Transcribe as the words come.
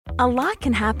A lot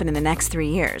can happen in the next 3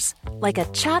 years. Like a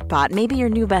chatbot may be your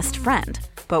new best friend.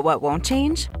 But what won't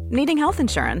change? Needing health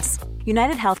insurance.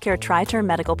 United Healthcare Tri-Term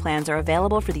Medical Plans are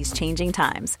available for these changing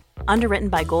times. Underwritten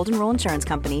by Golden Rule Insurance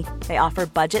Company, they offer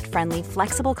budget-friendly,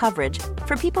 flexible coverage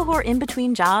for people who are in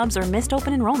between jobs or missed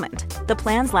open enrollment. The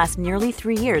plans last nearly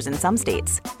 3 years in some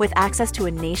states, with access to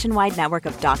a nationwide network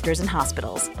of doctors and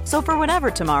hospitals. So for whatever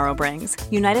tomorrow brings,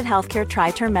 United Healthcare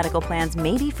Tri-Term Medical Plans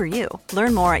may be for you.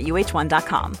 Learn more at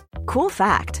uh1.com. Cool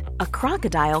fact, a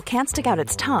crocodile can't stick out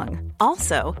its tongue.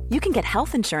 Also, you can get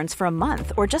health insurance for a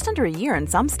month or just under a year in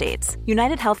some states.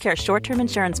 United Healthcare short-term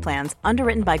insurance plans,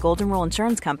 underwritten by Golden Rule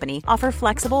Insurance Company, offer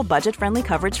flexible, budget-friendly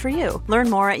coverage for you. Learn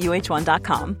more at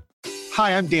uh1.com.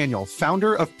 Hi, I'm Daniel,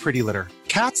 founder of Pretty Litter.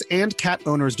 Cats and cat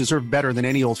owners deserve better than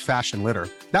any old-fashioned litter.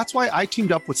 That's why I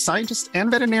teamed up with scientists and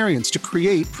veterinarians to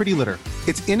create Pretty Litter.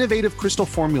 Its innovative crystal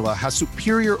formula has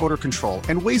superior odor control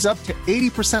and weighs up to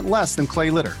 80% less than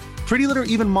clay litter. Pretty Litter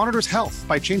even monitors health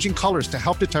by changing colors to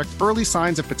help detect early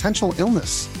signs of potential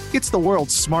illness. It's the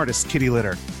world's smartest kitty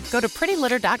litter. Go to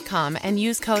prettylitter.com and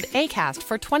use code ACAST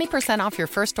for 20% off your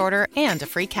first order and a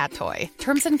free cat toy.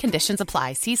 Terms and conditions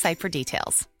apply. See site for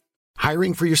details.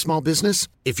 Hiring for your small business?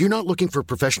 If you're not looking for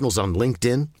professionals on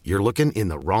LinkedIn, you're looking in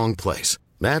the wrong place.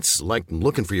 That's like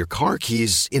looking for your car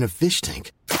keys in a fish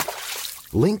tank.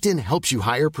 LinkedIn helps you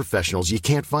hire professionals you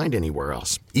can't find anywhere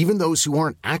else, even those who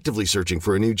aren't actively searching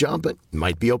for a new job but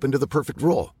might be open to the perfect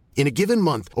role. In a given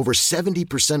month, over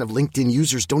 70% of LinkedIn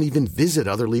users don't even visit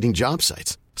other leading job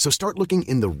sites. So start looking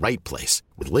in the right place.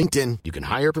 With LinkedIn, you can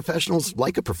hire professionals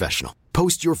like a professional.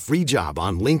 Post your free job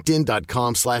on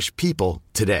linkedin.com/people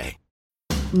today.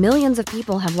 Millions of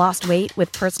people have lost weight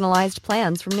with personalized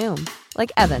plans from Noom.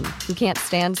 Like Evan, who can't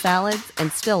stand salads and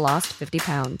still lost 50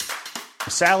 pounds.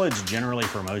 Salads generally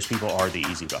for most people are the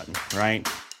easy button, right?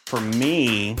 For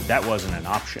me, that wasn't an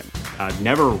option. I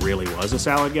never really was a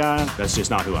salad guy. That's just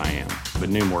not who I am.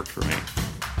 But Noom worked for me.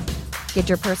 Get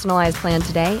your personalized plan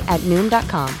today at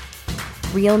Noom.com.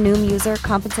 Real Noom user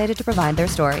compensated to provide their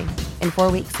story. In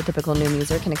 4 weeks, the typical Noom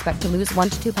user can expect to lose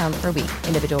 1 to 2 pounds per week.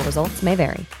 Individual results may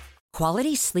vary.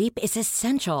 Quality sleep is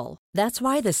essential. That's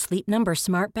why the Sleep Number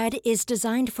Smart Bed is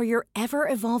designed for your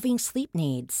ever-evolving sleep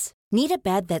needs. Need a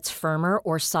bed that's firmer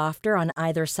or softer on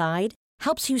either side?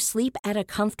 Helps you sleep at a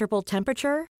comfortable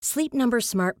temperature? Sleep Number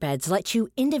Smart Beds let you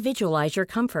individualize your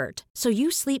comfort, so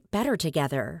you sleep better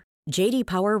together. J.D.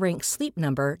 Power ranks Sleep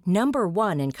Number number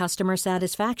 1 in customer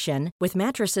satisfaction with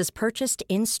mattresses purchased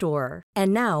in-store.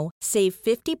 And now, save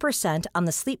 50% on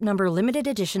the Sleep Number Limited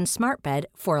Edition Smart Bed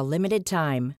for a limited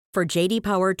time. For J.D.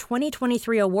 Power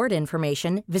 2023 award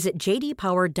information, visit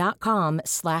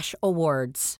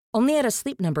jdpower.com/awards. Only at a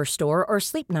Sleep Number store or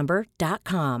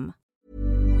sleepnumber.com.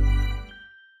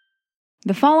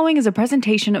 The following is a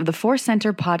presentation of the Force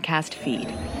Center podcast feed.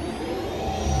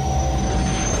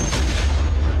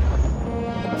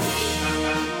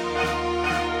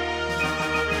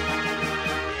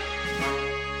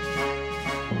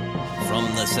 From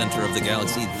the center of the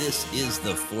galaxy, this is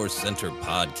the Force Center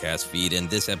podcast feed, and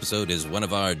this episode is one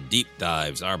of our deep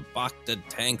dives, our Bacta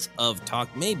tanks of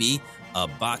talk, maybe a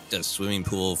Bacta swimming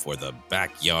pool for the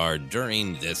backyard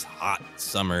during this hot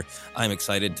summer. I'm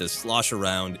excited to slosh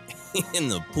around in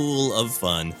the pool of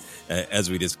fun as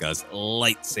we discuss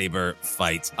lightsaber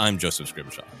fights. I'm Joseph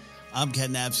Scribshaw. I'm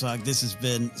Ken Knapsack. This has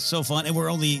been so fun, and we're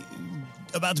only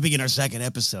about to begin our second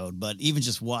episode, but even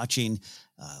just watching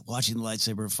the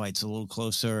lightsaber fights a little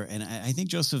closer. And I think,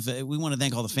 Joseph, we want to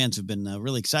thank all the fans who've been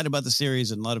really excited about the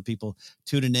series, and a lot of people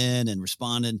tuning in and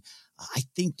responding. I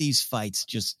think these fights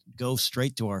just go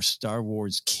straight to our Star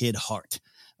Wars kid heart.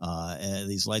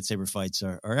 These lightsaber fights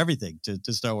are everything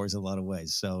to Star Wars in a lot of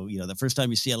ways. So, the first time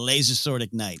you see a laser sword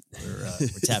ignite, we're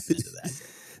tapping into that.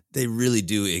 They really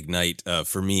do ignite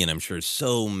for me, and I'm sure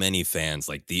so many fans,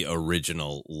 like the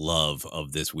original love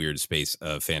of this weird space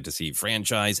fantasy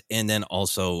franchise. And then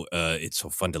also it's so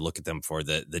fun to look at them for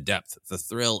the depth, the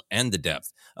thrill, and the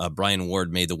depth. Brian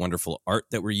Ward made the wonderful art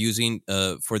that we're using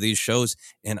for these shows.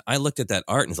 And I looked at that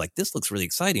art and was like, this looks really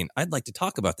exciting. I'd like to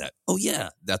talk about that. Oh,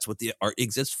 yeah, that's what the art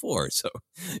exists for. So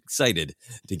excited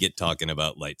to get talking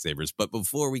about lightsabers. But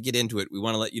before we get into it, we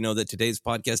want to let you know that today's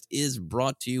podcast is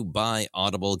brought to you by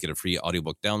Audible. Get a free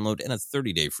audiobook download and a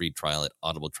 30-day free trial at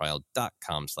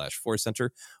audibletrial.com/forcecenter.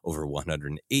 Over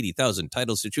 180,000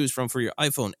 titles to choose from for your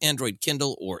iPhone, Android,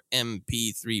 Kindle, or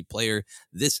MP3 player.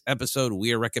 This episode,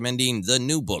 we are recommending the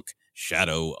new book,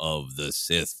 Shadow of the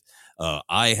Sith.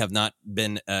 I have not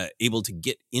been able to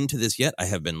get into this yet. I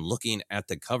have been looking at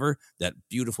the cover, that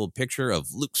beautiful picture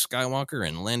of Luke Skywalker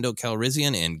and Lando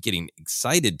Calrissian, and getting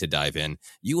excited to dive in.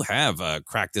 You have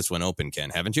cracked this one open, Ken,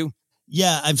 haven't you?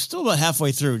 Yeah, I'm still about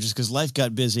halfway through just because life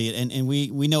got busy. And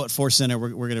we know at Force Center,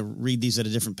 we're going to read these at a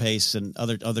different pace and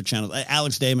other channels.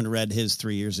 Alex Damon read his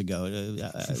 3 years ago.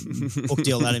 Book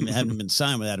deal that hadn't been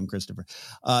signed with Adam Christopher.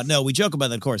 No, we joke about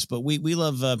that, of course, but we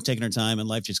love taking our time, and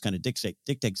life just kind of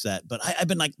dictates that. But I've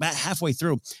been like about halfway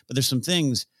through, but there's some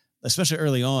things, especially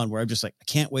early on, where I'm just like, I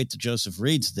can't wait till Joseph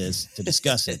reads this to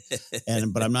discuss it.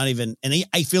 But I'm not even, and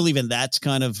I feel even that's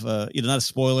kind of, not a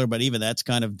spoiler, but even that's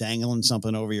kind of dangling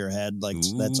something over your head. Like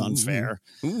that's unfair,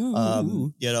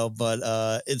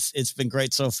 but it's been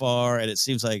great so far. And it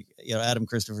seems like, Adam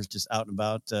Christopher's just out and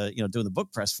about, doing the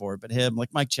book press for it, but him,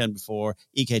 like Mike Chen before,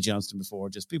 E.K. Johnston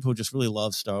before, just people who just really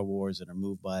love Star Wars and are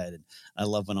moved by it. And I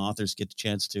love when authors get the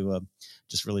chance to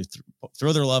just really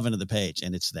throw their love into the page,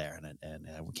 and it's there. And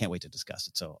we can't wait to discuss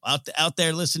it. So out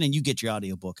there listening, you get your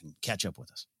audiobook and catch up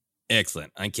with us.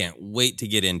 Excellent. I can't wait to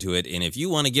get into it. And if you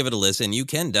want to give it a listen, you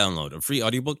can download a free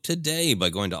audiobook today by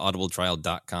going to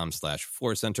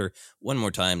audibletrial.com/4center. One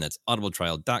more time, that's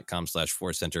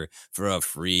audibletrial.com/4center for a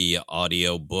free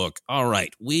audiobook. All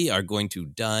right, we are going to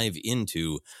dive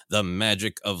into the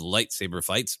magic of lightsaber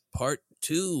fights, part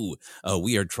 2.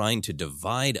 We are trying to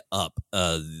divide up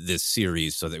this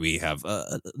series so that we have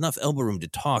enough elbow room to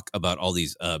talk about all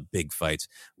these big fights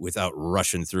without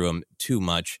rushing through them too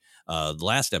much.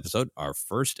 Last episode, our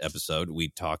first episode, we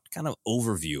talked kind of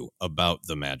overview about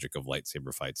the magic of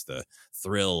lightsaber fights, the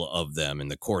thrill of them, and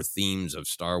the core themes of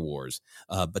Star Wars.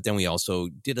 But then we also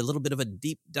did a little bit of a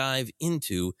deep dive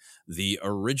into the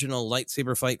original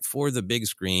lightsaber fight for the big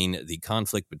screen, the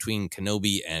conflict between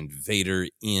Kenobi and Vader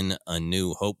in A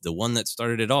New Hope. The one that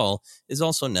started it all is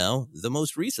also now the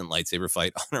most recent lightsaber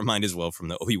fight on our mind as well from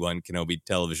the Obi-Wan Kenobi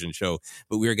television show.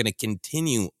 But we are going to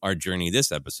continue our journey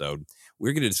this episode.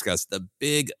 We're going to discuss the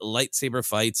big lightsaber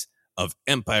fights of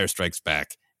Empire Strikes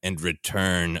Back and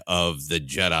Return of the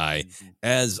Jedi.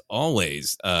 As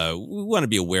always, we want to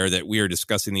be aware that we are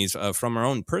discussing these from our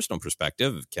own personal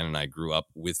perspective. Ken and I grew up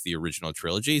with the original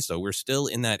trilogy, so we're still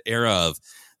in that era of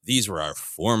these were our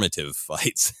formative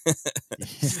fights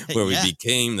where we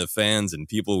became the fans and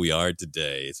people we are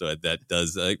today. So that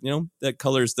does, that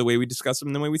colors the way we discuss them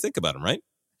and the way we think about them, right?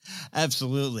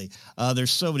 Absolutely. There's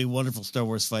so many wonderful Star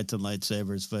Wars fights and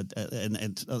lightsabers, but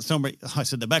so many, I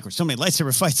said that backwards, so many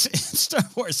lightsaber fights in Star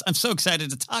Wars. I'm so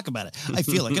excited to talk about it. I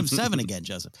feel like I'm 7 again,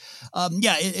 Joseph.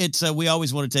 We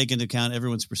always want to take into account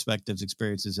everyone's perspectives,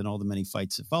 experiences, and all the many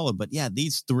fights that followed. But yeah,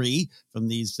 these 3 from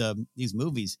these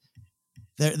movies,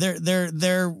 they're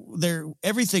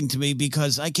everything to me,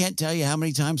 because I can't tell you how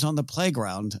many times on the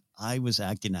playground I was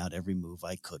acting out every move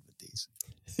I could with these.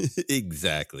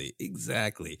 Exactly.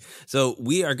 So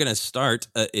we are going to start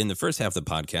in the first half of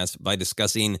the podcast by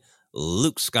discussing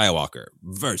Luke Skywalker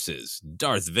versus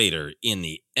Darth Vader in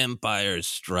The Empire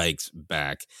Strikes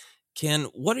Back. Ken,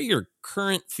 what are your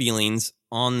current feelings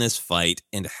on this fight,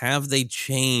 and have they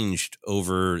changed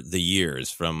over the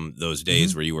years from those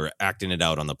days where you were acting it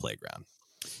out on the playground?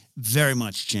 Very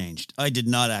much changed. I did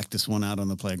not act this one out on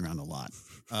the playground a lot.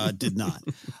 Did not.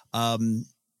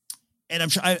 And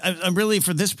I'm really,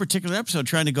 for this particular episode,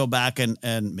 trying to go back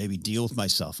and maybe deal with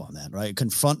myself on that, right?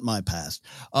 Confront my past,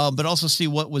 but also see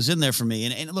what was in there for me.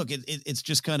 And look, it's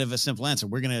just kind of a simple answer.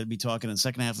 We're going to be talking in the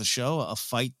second half of the show, a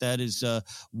fight that is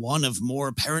one of more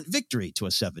apparent victory to a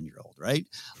 7-year-old, right?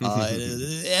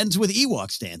 It ends with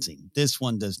Ewoks dancing. This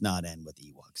one does not end with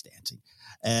Ewoks dancing.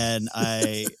 And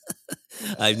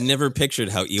I've never pictured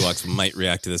how Ewoks might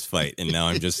react to this fight, and now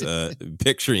I'm just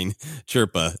picturing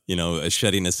Chirpa,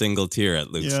 shedding a single tear at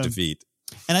Luke's defeat.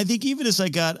 And I think even as I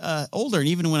got older, and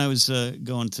even when I was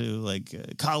going to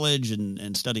college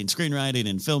and studying screenwriting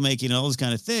and filmmaking and all those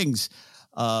kind of things,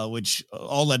 which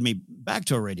all led me back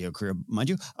to a radio career, mind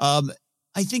you,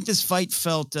 I think this fight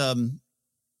felt, don't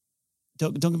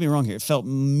get me wrong here, it felt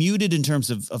muted in terms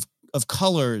of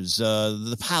colors,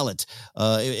 the palette.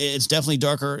 It's definitely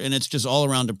darker, and it's just all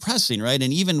around depressing, right?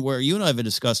 And even where you and I have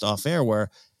discussed off air, where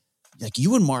like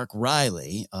you and Mark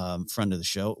Riley, friend of the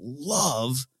show,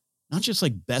 love not just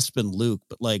like Bespin Luke,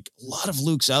 but like a lot of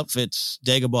Luke's outfits,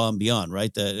 Dagobah and beyond,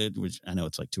 right? Which I know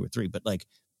it's like 2 or 3, but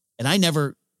and I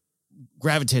never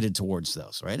gravitated towards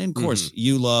those, right? And of course,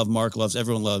 you love, Mark loves,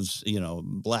 everyone loves,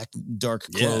 black, dark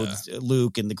clothes,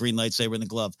 Luke and the green lightsaber and the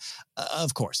glove,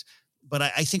 of course. But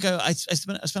I think I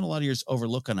spent a lot of years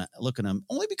looking at them,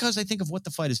 only because I think of what the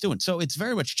fight is doing. So it's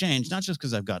very much changed, not just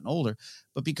because I've gotten older,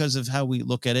 but because of how we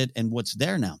look at it and what's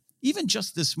there now. Even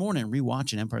just this morning,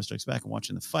 rewatching Empire Strikes Back and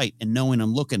watching the fight and knowing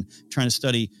I'm trying to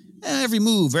study every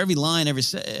move, every line,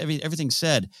 everything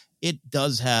said, it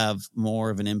does have more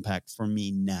of an impact for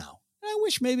me now. And I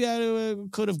wish maybe I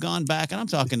could have gone back, and I'm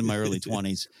talking to my early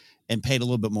 20s, and paid a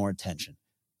little bit more attention.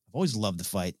 I've always loved the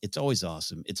fight. It's always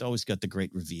awesome. It's always got the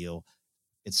great reveal.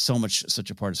 It's such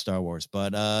a part of Star Wars.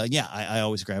 But I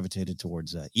always gravitated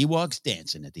towards Ewoks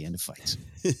dancing at the end of fights.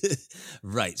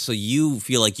 Right. So you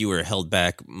feel like you were held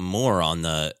back more on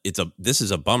this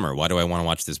is a bummer. Why do I want to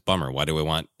watch this bummer? Why do I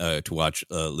want to watch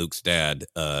Luke's dad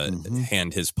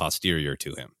hand his posterior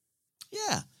to him?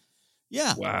 Yeah.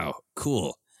 Yeah. Wow.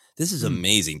 Cool. This is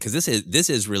amazing because this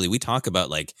is really, we talk about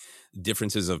like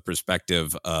differences of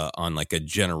perspective on like a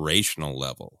generational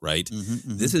level, right?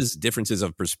 This is differences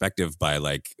of perspective by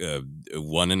like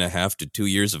 1.5 to 2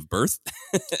 years of birth.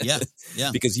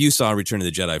 Yeah. Because you saw Return of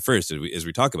the Jedi first, as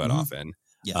we talk about often.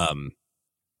 Yeah.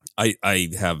 I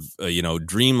have,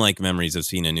 dreamlike memories of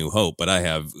seeing A New Hope, but I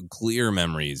have clear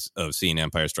memories of seeing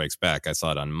Empire Strikes Back. I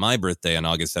saw it on my birthday on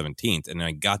August 17th, and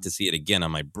I got to see it again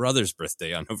on my brother's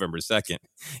birthday on November 2nd.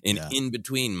 And in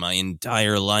between, my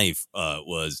entire life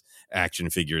was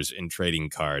action figures and trading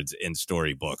cards and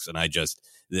storybooks. And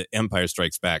the Empire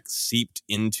Strikes Back seeped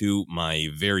into my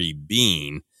very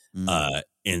being.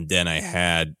 And then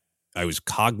I was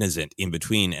cognizant in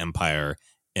between Empire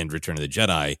and Return of the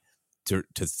Jedi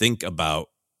to think about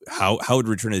how would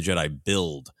Return of the Jedi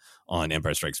build on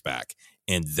Empire Strikes Back.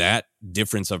 And that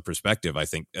difference of perspective, I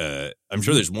think, I'm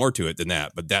sure there's more to it than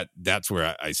that, but that's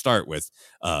where I start with.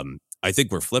 I think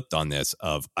we're flipped on this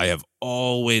I have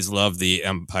always loved the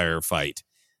Empire fight.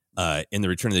 In the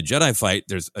Return of the Jedi fight,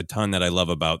 there's a ton that I love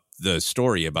about the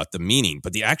story, about the meaning,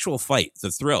 but the actual fight,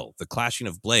 the thrill, the clashing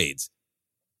of blades,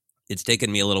 it's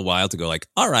taken me a little while to go like,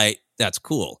 all right, that's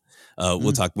cool.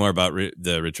 We'll talk more about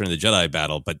the Return of the Jedi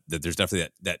battle, but there's definitely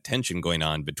that tension going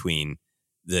on between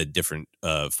the different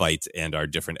fights and our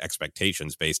different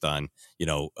expectations based on,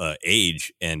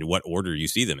 age and what order you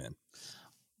see them in.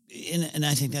 And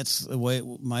I think that's the way it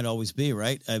might always be,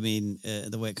 right? I mean,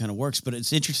 the way it kind of works. But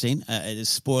it's interesting. It is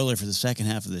spoiler for the second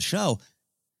half of the show.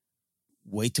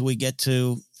 Wait till we get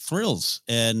to thrills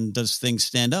and does things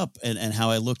stand up, and how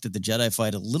I looked at the Jedi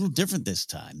fight a little different this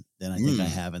time than I think I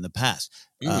have in the past.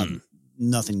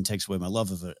 Nothing takes away my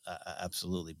love of it,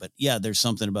 absolutely. But yeah, there's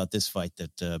something about this fight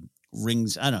that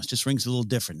rings. I don't know, it just rings a little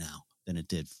different now than it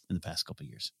did in the past couple of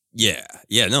years. Yeah.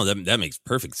 No, that makes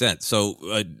perfect sense.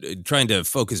 So trying to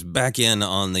focus back in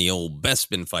on the old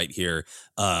Bespin fight here.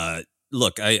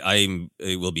 Look, I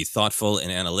will be thoughtful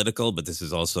and analytical, but this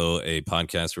is also a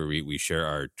podcast where we share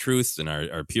our truths and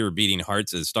our pure beating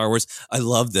hearts as Star Wars. I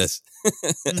love this.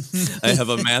 I have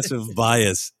a massive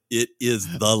bias. It is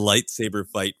the lightsaber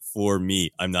fight for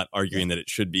me. I'm not arguing that it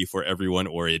should be for everyone,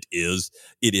 or it is.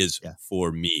 It is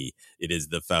for me. It is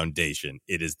the foundation.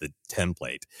 It is the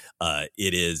template.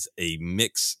 It is a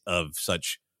mix of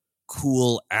such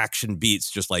cool action beats,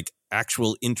 just like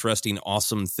actual interesting,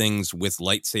 awesome things with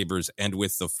lightsabers and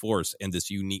with the Force and this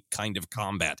unique kind of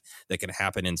combat that can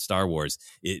happen in Star Wars.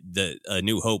 The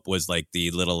New Hope was like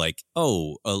the little like,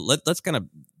 let's kind of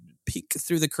peek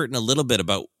through the curtain a little bit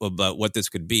about what this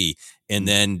could be, and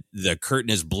then the curtain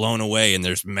is blown away and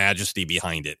there's majesty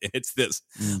behind it. It's this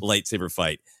lightsaber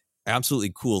fight.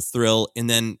 Absolutely cool thrill. And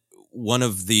then one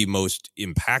of the most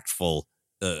impactful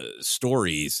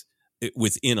stories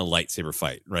within a lightsaber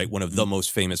fight, right? One of the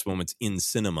most famous moments in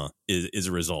cinema is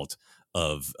a result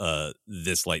of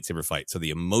this lightsaber fight. So the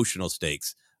emotional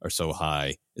stakes are so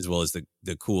high, as well as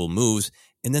the cool moves.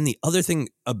 And then the other thing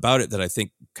about it that I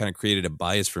think kind of created a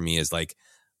bias for me is like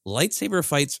lightsaber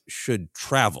fights should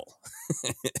travel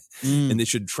and they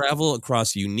should travel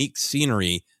across unique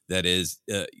scenery that is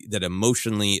that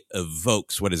emotionally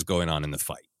evokes what is going on in the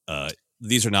fight.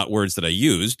 These are not words that I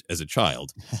used as a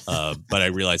child, but I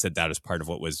realized that is part of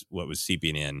what was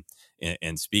seeping in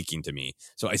and speaking to me.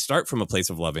 So I start from a place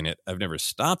of loving it. I've never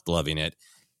stopped loving it.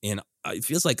 And it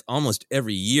feels like almost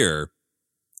every year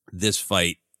this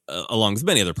fight, along with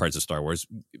many other parts of Star Wars,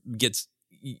 gets,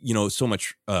 so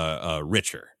much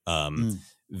richer.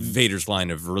 Vader's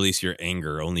line of "release your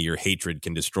anger, only your hatred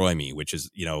can destroy me," which is,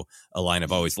 a line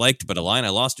I've always liked, but a line I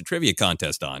lost a trivia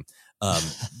contest on.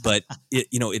 But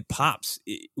it pops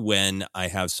when I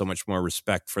have so much more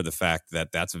respect for the fact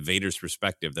that that's Vader's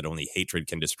perspective, that only hatred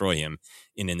can destroy him.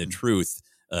 And in the truth,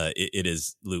 it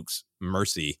is Luke's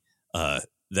mercy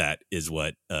that is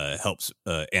what helps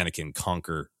Anakin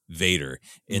conquer Vader.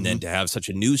 And then to have such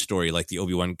a news story like the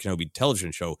Obi-Wan Kenobi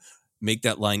television show make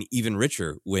that line even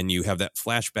richer when you have that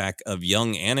flashback of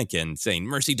young Anakin saying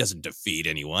mercy doesn't defeat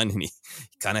anyone, and he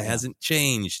kind of hasn't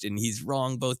changed, and he's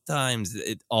wrong both times.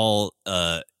 It all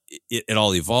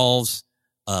evolves.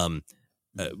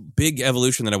 Big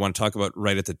evolution that I want to talk about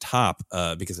right at the top,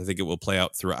 because I think it will play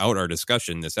out throughout our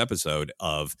discussion this episode,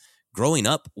 of growing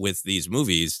up with these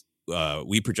movies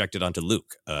we projected onto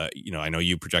Luke. I know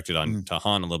you projected on to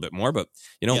Han a little bit more, but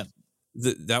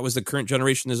that was the current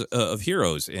generation of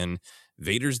heroes, and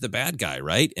Vader's the bad guy,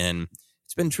 right? And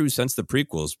it's been true since the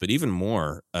prequels, but even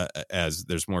more as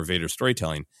there's more Vader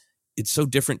storytelling. It's so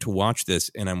different to watch this,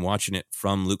 and I'm watching it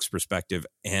from Luke's perspective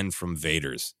and from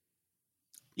Vader's.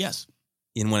 Yes.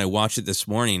 And when I watched it this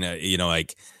morning,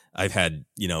 I've had,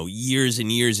 years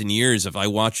and years and years of I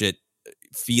watch it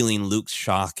feeling Luke's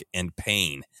shock and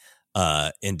pain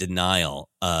and denial.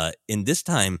 And this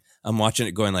time I'm watching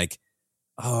it going like,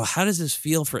 oh, how does this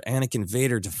feel for Anakin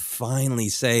Vader to finally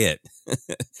say it?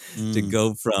 To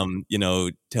go from,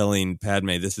 telling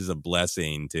Padme this is a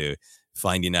blessing to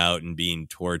finding out and being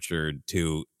tortured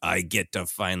to I get to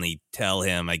finally tell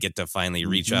him, I get to finally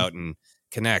reach out and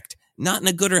connect. Not in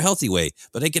a good or healthy way,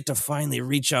 but I get to finally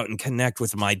reach out and connect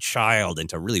with my child, and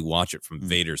to really watch it from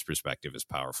Vader's perspective is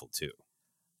powerful too.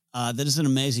 That is an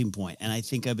amazing point. And I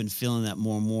think I've been feeling that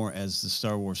more and more as the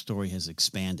Star Wars story has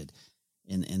expanded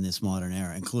in this modern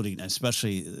era, including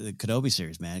especially the Kenobi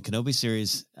series, man. Kenobi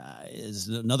series is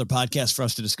another podcast for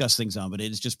us to discuss things on, but it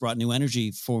has just brought new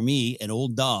energy for me, an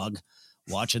old dog,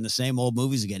 watching the same old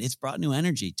movies again. It's brought new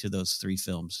energy to those 3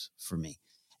 films for me.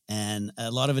 And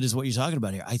a lot of it is what you're talking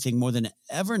about here. I think more than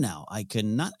ever now, I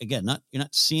cannot, again, you're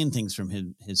not seeing things from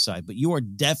his side, but you are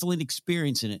definitely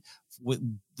experiencing it with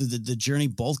the journey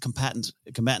both combatants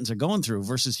are going through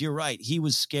versus, you're right, he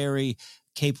was scary,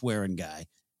 cape-wearing guy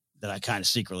that I kind of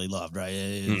secretly loved, right?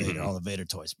 Vader, all the Vader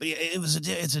toys. But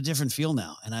it's a different feel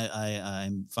now. And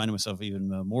I'm finding myself even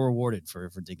more rewarded for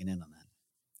digging in on that.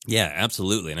 Yeah,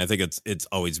 absolutely. And I think it's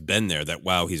always been there that,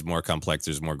 wow, he's more complex.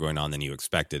 There's more going on than you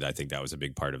expected. I think that was a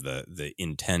big part of the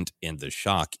intent and the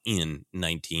shock in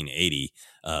 1980.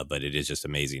 But it is just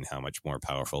amazing how much more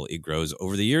powerful it grows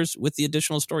over the years with the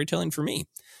additional storytelling for me.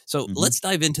 So let's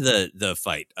dive into the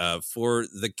fight. For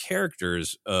the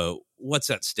characters, what's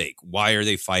at stake? Why are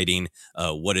they fighting?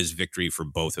 What is victory for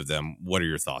both of them? What are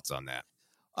your thoughts on that?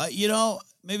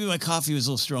 Maybe my coffee was a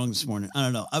little strong this morning. I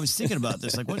don't know. I was thinking about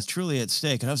this, like what's truly at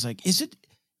stake. And I was like, is it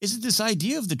this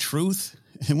idea of the truth?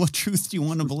 And what truth do you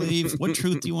want to believe? What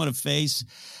truth do you want to face?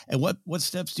 And what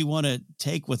steps do you want to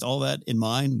take with all that in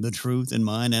mind, the truth in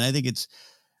mind? And I think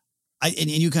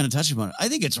and you kind of touched upon it. I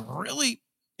think it's really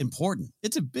important.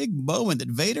 It's a big moment that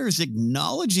Vader is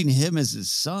acknowledging him as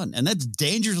his son. And that's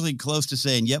dangerously close to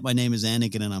saying, yep, my name is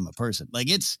Anakin and I'm a person. Like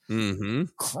it's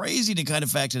crazy to kind of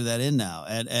factor that in now.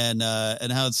 And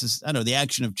how it's just, I don't know, the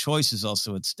action of choice is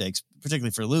also at stakes,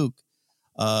 particularly for Luke.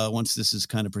 Once this is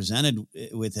kind of presented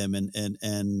with him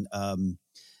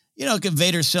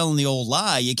Vader's selling the old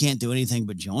lie, you can't do anything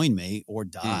but join me or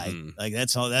die. Like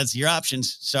that's your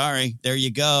options. Sorry, there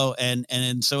you go.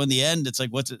 And so in the end, it's like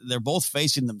they're both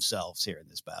facing themselves here in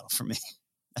this battle for me.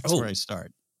 That's where I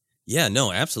start. Yeah,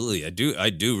 no, absolutely. I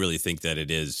do really think that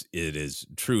it is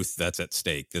truth that's at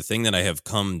stake. The thing that I have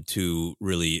come to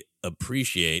really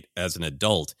appreciate as an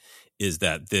adult is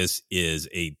that this is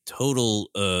a total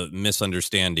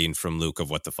misunderstanding from Luke of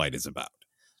what the fight is about.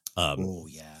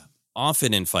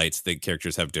 Often in fights, the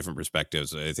characters have different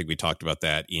perspectives. I think we talked about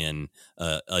that in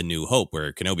A New Hope,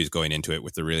 where Kenobi's going into it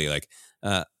with the really like,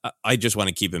 I just want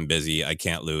to keep him busy. I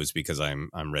can't lose because I'm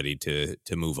ready to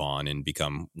move on and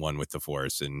become one with the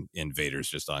Force. And Vader's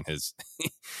just on his,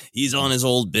 he's on his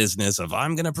old business of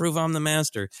I'm going to prove I'm the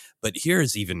master. But here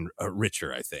is even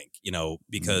richer, I think,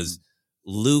 because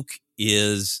Luke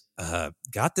is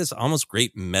got this almost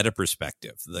great meta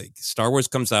perspective. Like Star Wars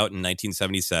comes out in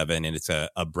 1977 and it's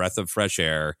a breath of fresh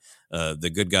air.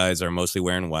 The good guys are mostly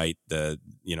wearing white. The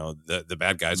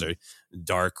bad guys are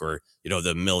dark, or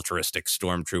the militaristic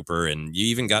stormtrooper. And you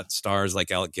even got stars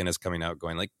like Alec Guinness coming out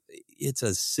going like, it's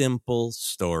a simple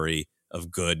story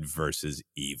of good versus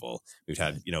evil. We've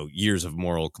had years of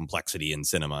moral complexity in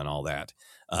cinema and all that.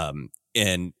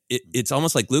 And it's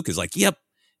almost like Luke is like, yep,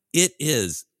 it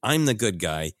is. I'm the good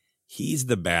guy. He's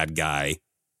the bad guy.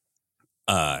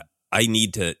 I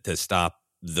need to stop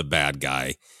the bad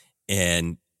guy.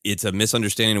 And it's a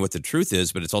misunderstanding of what the truth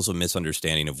is, but it's also a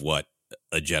misunderstanding of what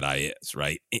a Jedi is,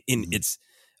 right? And it's,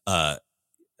 I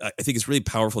think it's really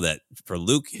powerful that for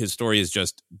Luke, his story is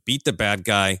just beat the bad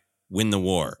guy, win the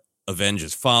war, avenge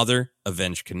his father,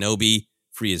 avenge Kenobi,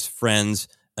 free his friends,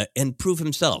 and prove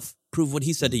himself. Prove what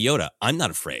he said to Yoda. I'm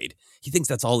not afraid. He thinks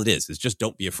that's all it is just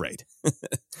don't be afraid.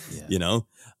 And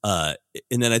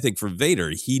then I think for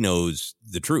Vader, he knows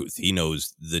the truth. He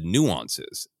knows the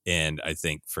nuances. And I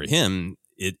think for him,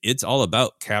 it's all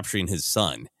about capturing his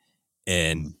son.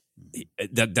 And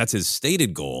that's his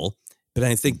stated goal. But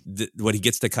I think what he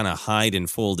gets to kind of hide and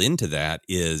fold into that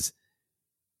is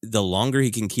the longer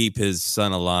he can keep his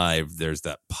son alive, there's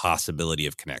that possibility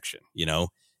of connection,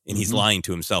 and he's lying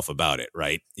to himself about it,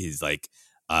 right? He's like,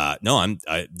 no,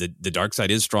 the dark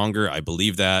side is stronger. I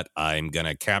believe that. I'm going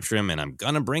to capture him and I'm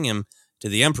going to bring him to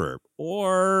the Emperor,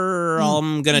 or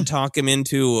I'm going to talk him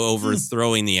into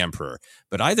overthrowing the Emperor.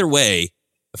 But either way,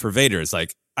 for Vader, it's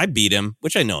like, I beat him,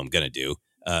 which I know I'm going to do.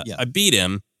 I beat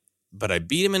him, but I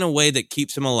beat him in a way that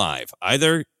keeps him alive.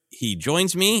 Either he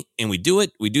joins me and we do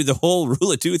the whole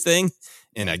rule of two thing,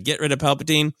 and I get rid of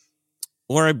Palpatine,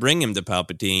 or I bring him to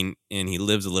Palpatine and he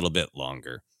lives a little bit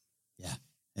longer.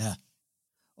 Yeah.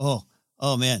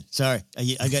 Oh man, sorry.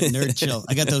 I got nerd chill.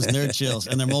 I got those nerd chills,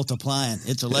 and they're multiplying.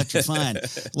 It's electrifying.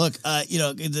 Look, going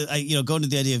to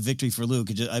the idea of victory for Luke,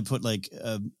 I put like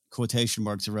quotation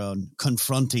marks around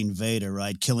confronting Vader,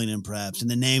 right? Killing him perhaps in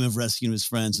the name of rescuing his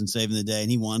friends and saving the day.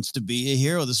 And he wants to be a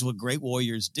hero. This is what great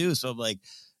warriors do. So I'm like,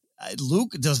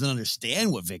 Luke doesn't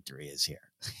understand what victory is here.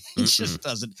 He just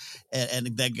doesn't. And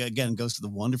that, again, goes to the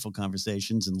wonderful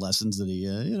conversations and lessons that he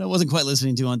wasn't quite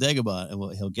listening to on Dagobah. Well,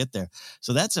 he'll get there.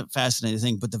 So that's a fascinating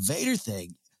thing. But the Vader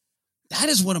thing, that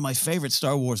is one of my favorite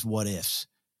Star Wars what ifs.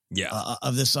 Yeah.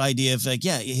 Of this idea of like,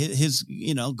 his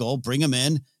goal, bring him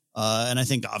in. And I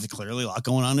think clearly a lot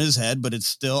going on in his head, but it's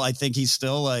still, I think he's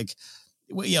still like,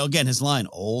 again, his line,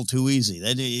 all too easy.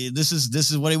 This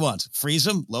is what he wants. Freeze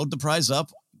him, load the prize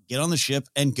up, get on the ship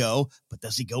and go. But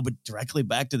does he go directly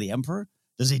back to the Emperor?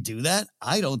 Does he do that?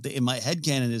 I don't think. In my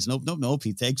headcanon is nope.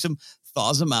 He takes him,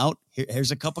 thaws him out.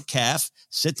 Here's a cup of calf.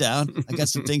 Sit down. I got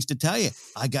some things to tell you.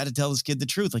 I got to tell this kid the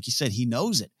truth. Like you said, he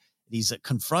knows it. He's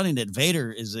confronting it.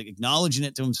 Vader is acknowledging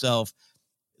it to himself.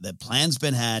 The plan's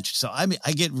been hatched. So I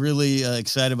get really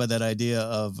excited by that idea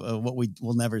of what we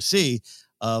will never see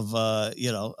of,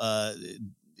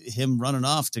 him running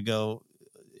off to go,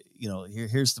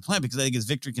 here's the plan, because I think his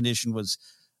victory condition was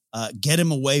get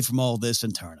him away from all this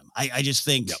and turn him. I just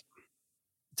think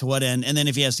to what end? And then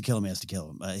if he has to kill him, he has to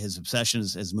kill him. His obsession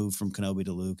has moved from Kenobi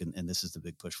to Luke, and this is the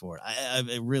big push forward.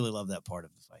 I really love that part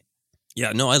of the fight.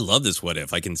 Yeah, no, I love this what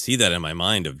if. I can see that in my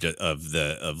mind of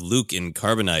Luke in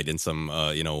carbonite in some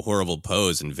horrible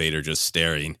pose, and Vader just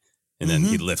staring, and then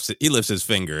he lifts his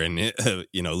finger, and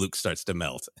Luke starts to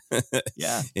melt.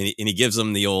 Yeah, and he gives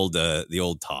him the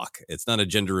old talk. It's not a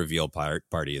gender reveal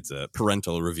party; it's a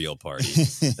parental reveal party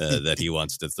that he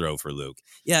wants to throw for Luke.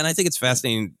 Yeah, and I think it's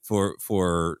fascinating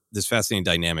for this fascinating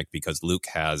dynamic, because Luke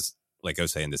has, like I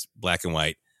was saying, this black and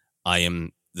white. I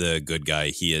am the good guy,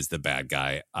 he is the bad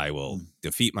guy. I will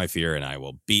defeat my fear and I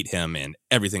will beat him, and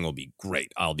everything will be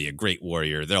great. I'll be a great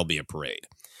warrior. There'll be a parade.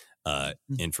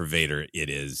 And for Vader, it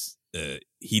is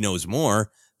he knows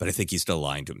more, but I think he's still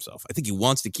lying to himself. I think he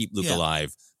wants to keep Luke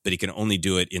alive, but he can only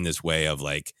do it in this way of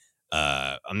like,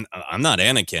 I'm not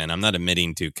Anakin. I'm not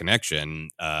admitting to connection.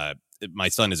 My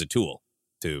son is a tool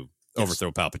to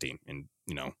overthrow Palpatine, and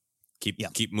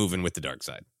keep moving with the dark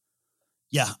side.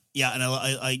 Yeah, and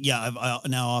I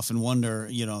now often wonder,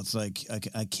 it's like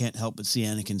I can't help but see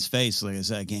Anakin's face. Like I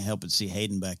said, I can't help but see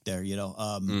Hayden back there.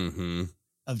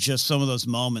 Of just some of those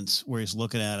moments where he's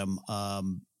looking at him,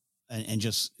 and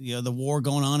just the war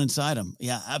going on inside him.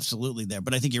 Yeah, absolutely there.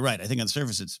 But I think you're right. I think on the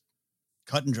surface it's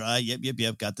cut and dry.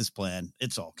 Yep. Got this plan.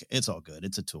 It's all good.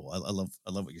 It's a tool. I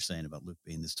love what you're saying about Luke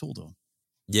being this tool to him.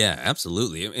 Yeah,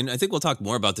 absolutely. And I think we'll talk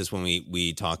more about this when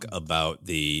we talk about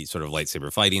the sort of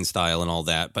lightsaber fighting style and all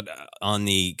that. But on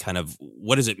the kind of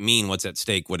what does it mean, what's at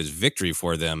stake, what is victory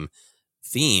for them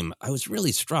theme, I was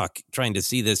really struck trying to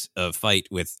see this fight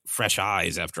with fresh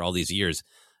eyes after all these years.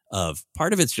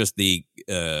 Part of it's just the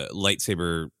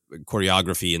lightsaber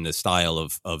choreography and the style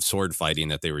of sword fighting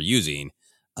that they were using.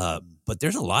 But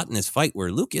there's a lot in this fight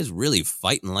where Luke is really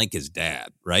fighting like his dad,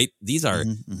 right? These are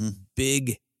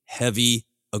big, heavy,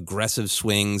 aggressive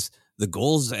swings. The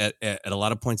goals at a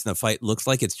lot of points in the fight looks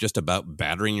like it's just about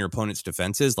battering your opponent's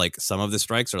defenses. Like some of the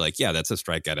strikes are like, yeah, that's a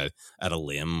strike at a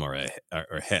limb or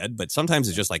a head. But sometimes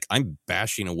it's just like, I'm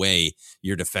bashing away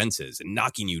your defenses and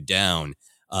knocking you down.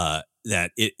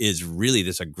 That it is really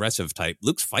this aggressive type.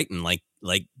 Luke's fighting like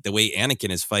the way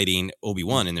Anakin is fighting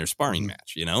Obi-Wan in their sparring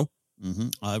match,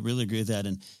 I really agree with that.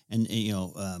 And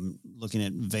looking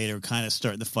at Vader kind of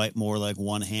starting the fight more like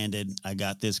one-handed, I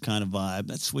got this kind of vibe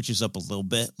that switches up a little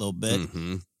bit of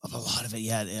a lot of it.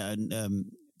 Yeah. And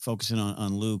focusing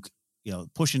on Luke,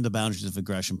 pushing the boundaries of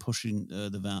aggression, pushing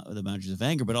the boundaries of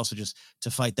anger, but also just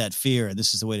to fight that fear. And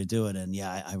this is the way to do it. And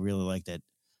yeah, I really like that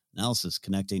analysis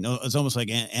connecting. It's almost like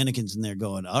Anakin's in there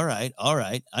going, all right,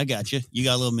 I got you. You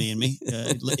got a little me in me,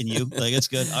 in you. Like, it's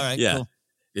good. All right, yeah. Cool.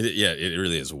 It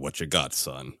really is. What you got,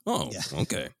 son? Oh, Yeah.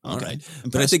 okay, all Okay. right.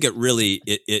 Impressive. But I think it really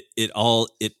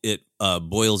it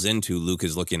boils into Luke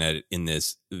is looking at it in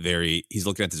this he's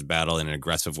looking at this battle in an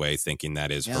aggressive way, thinking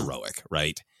that is heroic,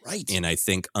 right? Right. And I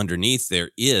think underneath there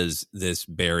is this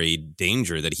buried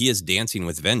danger that he is dancing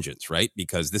with vengeance, right?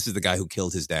 Because this is the guy who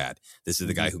killed his dad. This is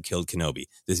the guy who killed Kenobi.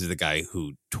 This is the guy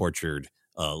who tortured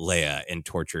Leia and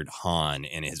tortured Han,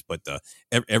 and has put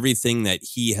everything that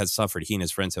he has suffered, he and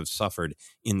his friends have suffered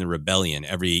in the rebellion.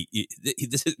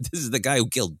 This is the guy who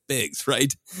killed Biggs,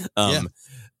 right?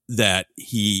 That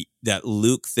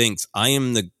Luke thinks, I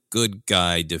am the good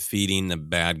guy defeating the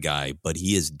bad guy, but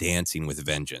he is dancing with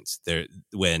vengeance.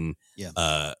 When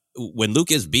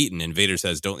Luke is beaten and Vader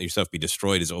says, "Don't let yourself be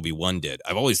destroyed," as Obi-Wan did,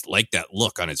 I've always liked that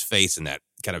look on his face and that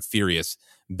kind of furious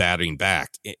battering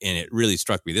back. And it really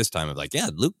struck me this time of like,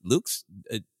 Luke's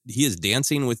he is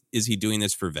dancing with. Is he doing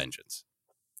this for vengeance?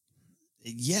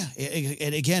 Yeah,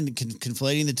 and again,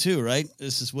 conflating the two, right?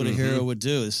 This is what a hero would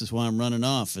do. This is why I'm running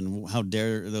off, and how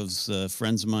dare those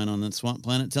friends of mine on that swamp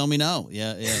planet tell me no?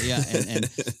 Yeah.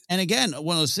 And again,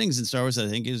 one of those things in Star Wars, I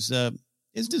think, is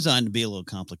designed to be a little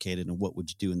complicated. And what would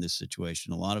you do in this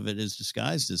situation? A lot of it is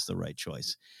disguised as the right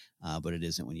choice, but it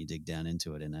isn't when you dig down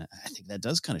into it. And I think that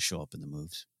does kind of show up in the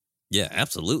moves. Yeah,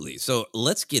 absolutely. So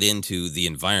let's get into the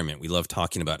environment. We love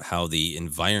talking about how the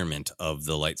environment of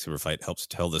the lightsaber fight helps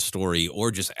tell the story or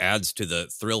just adds to the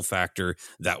thrill factor.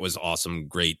 That was awesome,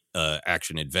 great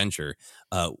action adventure.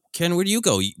 Ken, where do you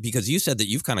go? Because you said that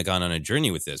you've kind of gone on a journey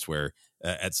with this where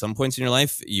at some points in your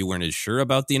life, you weren't as sure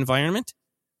about the environment.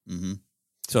 Mm-hmm.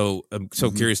 So I'm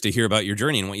so curious to hear about your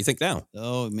journey and what you think now.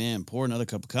 Oh, man, pour another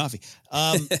cup of coffee.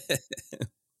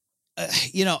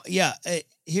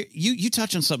 Here you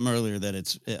touched on something earlier that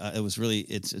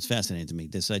it's fascinating to me.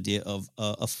 This idea of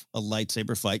a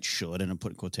lightsaber fight should, and I'm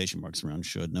putting quotation marks around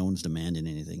should. No one's demanding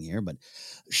anything here, but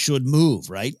should move,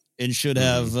 right? And should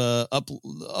have up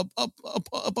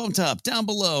on top, down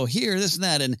below, here, this and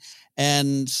that,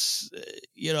 and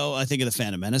I think of the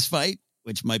Phantom Menace fight,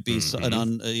 which might be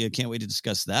I can't wait to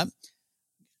discuss that.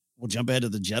 We'll jump ahead to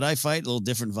the Jedi fight, a little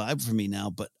different vibe for me now,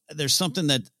 but there's something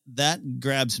that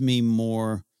grabs me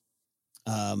more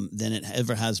than it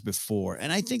ever has before.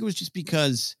 And I think it was just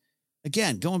because,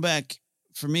 again, going back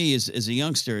for me as a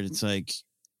youngster, it's like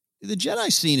the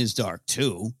Jedi scene is dark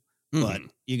too, but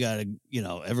you gotta,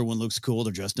 everyone looks cool.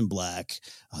 They're dressed in black.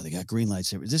 Oh, they got green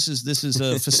lightsabers. This is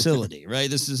a facility, right?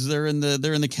 They're in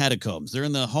the catacombs. They're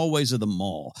in the hallways of the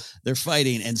mall. They're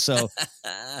fighting. And so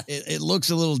it looks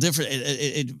a little different.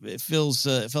 It felt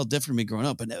different to me growing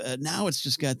up. And now it's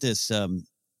just got this, I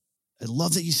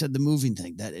love that you said the moving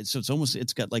thing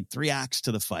it's got like 3 acts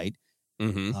to the fight.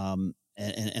 And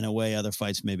in a way other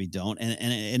fights maybe don't.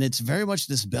 And it's very much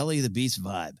this belly of the beast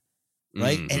vibe.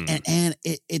 Right. And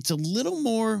it's a little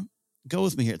more, go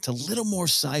with me here. It's a little more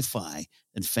sci-fi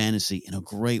than fantasy in a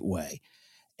great way.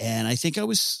 And I think I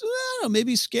was,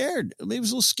 maybe scared. Maybe it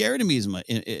was a little scary to me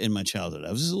in my childhood.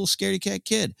 I was just a little scaredy cat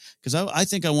kid because I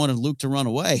think I wanted Luke to run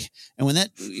away. And when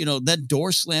that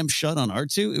door slammed shut on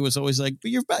R2, it was always like,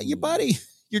 but your buddy,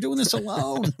 you're doing this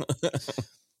alone.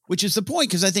 Which is the point,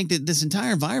 because I think that this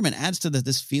entire environment adds to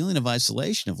this feeling of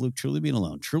isolation, of Luke truly being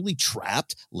alone, truly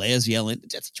trapped. Leia's yelling,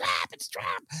 "It's a trap! It's a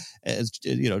trap!" As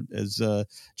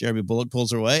Jeremy Bullock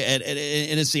pulls her away, and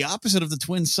it's the opposite of the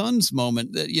twin sons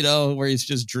moment, where he's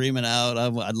just dreaming out.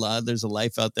 There's a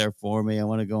life out there for me. I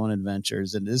want to go on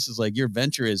adventures, and this is like your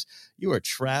venture is you are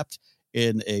trapped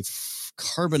in a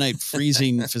carbonite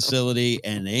freezing facility,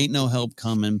 and ain't no help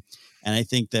coming. And I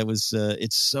think that was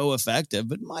it's so effective,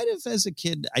 but might have as a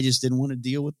kid, I just didn't want to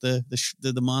deal with the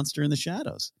monster in the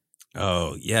shadows.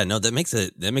 Oh yeah, no, that makes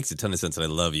a ton of sense. And I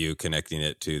love you connecting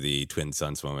it to the twin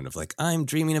sons moment of like, I'm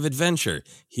dreaming of adventure.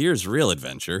 Here's real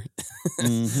adventure.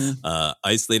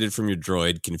 Isolated from your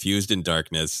droid, confused in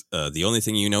darkness. The only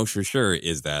thing you know for sure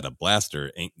is that a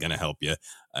blaster ain't gonna help you.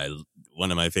 One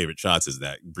of my favorite shots is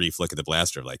that brief look at the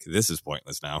blaster, like this is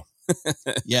pointless now.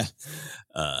 Yeah.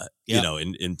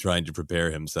 In trying to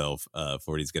prepare himself for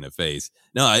what he's going to face.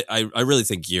 No, I really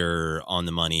think you're on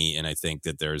the money, and I think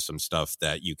that there's some stuff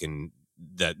that you can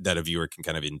that a viewer can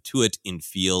kind of intuit and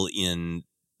feel in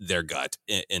their gut,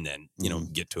 and then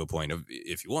get to a point of,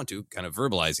 if you want to, kind of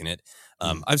verbalizing it.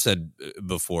 I've said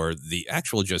before, the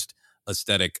actual just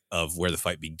aesthetic of where the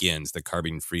fight begins, the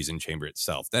carbon freezing chamber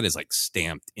itself, that is like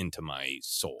stamped into my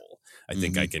soul. I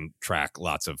think I can track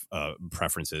lots of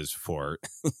preferences for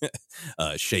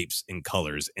shapes and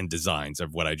colors and designs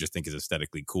of what I just think is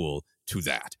aesthetically cool to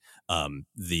that.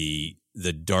 The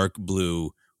dark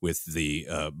blue with the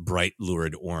bright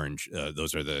lurid orange,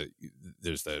 those are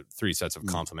there's the three sets of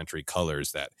complementary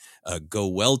colors that go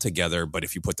well together, but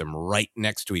if you put them right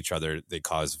next to each other, they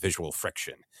cause visual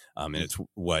friction. And it's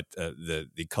what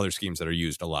the color schemes that are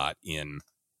used a lot in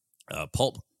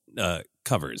pulp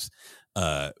covers.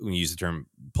 When you use the term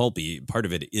pulpy, part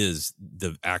of it is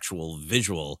the actual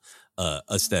visual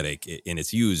aesthetic, and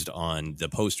it's used on the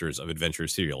posters of adventure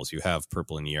serials. You have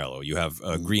purple and yellow, you have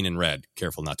green and red,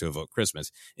 careful not to evoke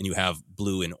Christmas, and you have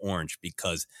blue and orange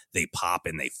because they pop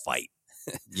and they fight.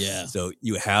 Yeah. So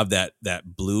you have that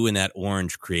blue and that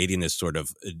orange creating this sort of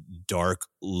dark,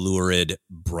 lurid,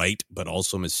 bright, but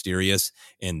also mysterious.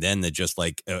 And then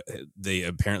they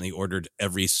apparently ordered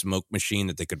every smoke machine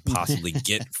that they could possibly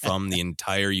get from the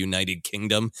entire United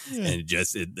Kingdom. Yeah. And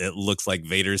it looks like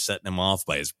Vader's setting them off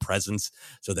by his presence.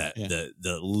 So that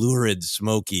the lurid,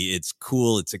 smoky, it's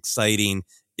cool, it's exciting.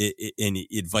 And it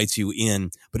invites you in,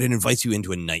 but it invites you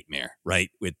into a nightmare, right?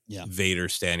 With Vader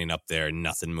standing up there and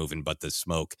nothing moving but the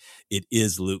smoke. It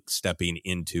is Luke stepping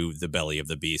into the belly of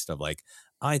the beast of like,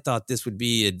 I thought this would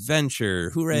be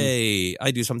adventure. Hooray. I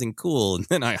do something cool. And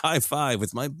then I high five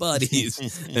with my buddies.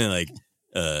 And like,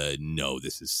 no,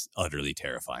 this is utterly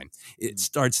terrifying. It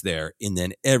starts there. And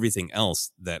then everything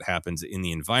else that happens in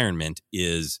the environment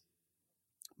is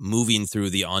moving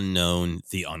through the unknown,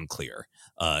 the unclear.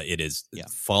 It is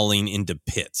falling into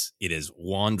pits. It is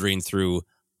wandering through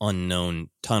unknown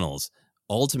tunnels,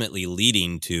 ultimately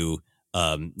leading to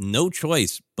no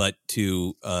choice but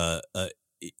to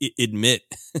admit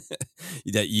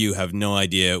that you have no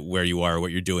idea where you are,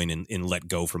 what you're doing, and let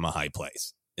go from a high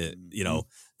place.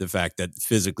 The fact that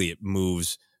physically it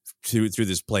moves through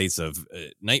this place of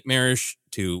nightmarish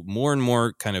to more and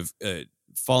more kind of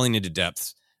falling into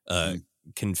depths,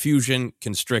 confusion,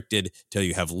 constricted, till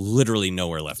you have literally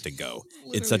nowhere left to go.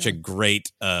 It's such a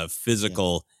great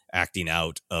physical acting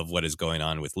out of what is going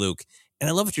on with Luke. And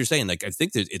I love what you're saying. Like, I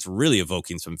think that it's really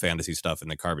evoking some fantasy stuff in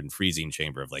the carbon freezing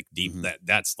chamber of like deep,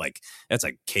 that's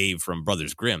a cave from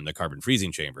Brothers Grimm, the carbon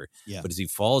freezing chamber. Yeah. But as he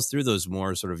falls through those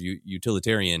more sort of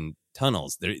utilitarian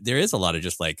tunnels, there is a lot of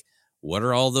just like, what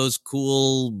are all those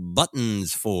cool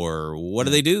buttons for? What do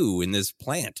they do in this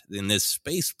plant, in this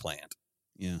space plant?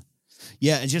 Yeah.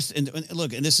 Yeah, and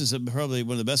look, and this is probably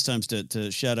one of the best times to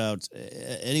shout out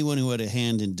anyone who had a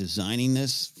hand in designing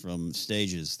this from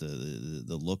stages,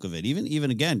 the look of it. Even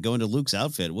again, going to Luke's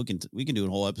outfit, we can do a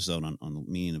whole episode on the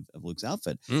meaning of Luke's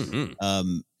outfit.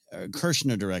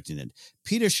 Kirshner directing it,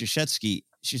 Peter Shishetsky,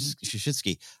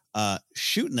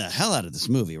 shooting the hell out of this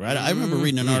movie, right? I remember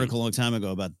reading an article a long time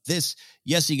ago about this.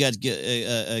 Yes, he got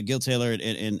Gil Taylor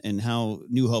and how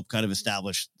New Hope kind of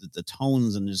established the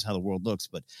tones and just how the world looks,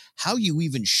 but how you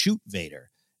even shoot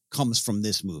Vader comes from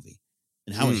this movie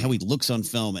and how he looks on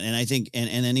film. And I think,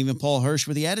 and then even Paul Hirsch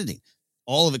with the editing,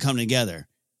 all of it coming together.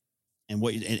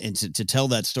 And to tell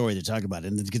that story, to talk about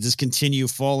it, and to just continue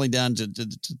falling down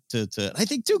to I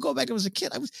think too, go back, I was a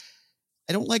kid.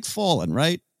 I don't like falling,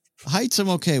 right? Heights I'm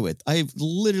okay with. I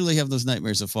literally have those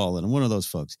nightmares of falling. I'm one of those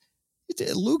folks.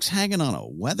 Luke's hanging on a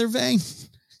weather vane.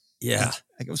 Yeah.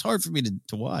 Like, it was hard for me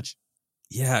to watch.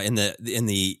 Yeah, and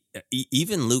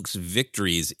even Luke's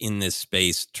victories in this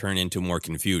space turn into more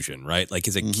confusion, right? Like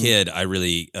as a kid, I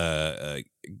really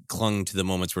clung to the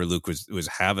moments where Luke was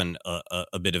having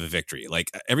a bit of a victory.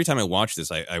 Like every time I watched this,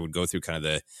 I would go through kind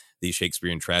of the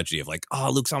Shakespearean tragedy of like,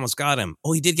 oh, Luke's almost got him.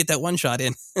 Oh, he did get that one shot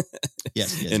in.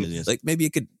 Yes. Like maybe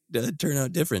it could turn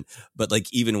out different. But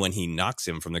like even when he knocks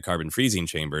him from the carbon freezing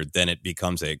chamber, then it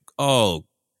becomes oh,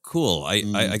 cool.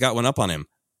 I got one up on him.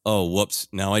 Oh, whoops.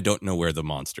 Now I don't know where the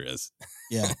monster is.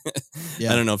 Yeah.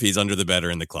 I don't know if he's under the bed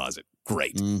or in the closet.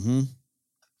 Great. Mm-hmm.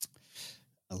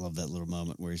 I love that little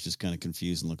moment where he's just kind of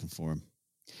confused and looking for him.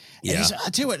 Yeah. I'll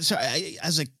tell you what, sorry,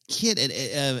 as a kid,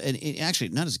 and actually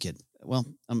not as a kid. Well,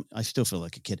 I still feel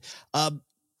like a kid. I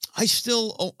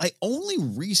only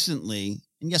recently,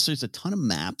 and yes, there's a ton of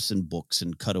maps and books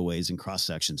and cutaways and cross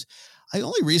sections. I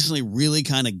only recently really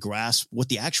kind of grasped what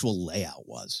the actual layout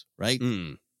was, right?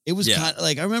 It was kind of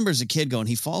like, I remember as a kid going,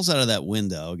 he falls out of that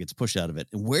window, gets pushed out of it.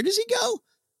 And where does he go?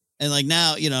 And like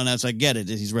now, now it's like, get it.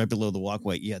 He's right below the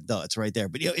walkway. Yeah, duh, it's right there.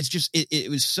 But it's just, it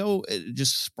was so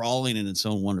just sprawling in its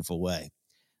own wonderful way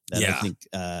that I think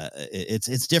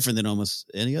it's different than almost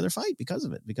any other fight because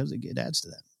of it, because it adds to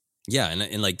that. Yeah,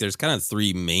 and like there's kind of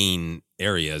three main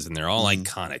areas, and they're all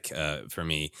iconic for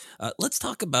me. Let's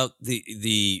talk about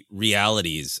the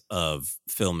realities of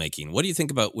filmmaking. What do you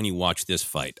think about when you watch this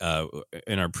fight?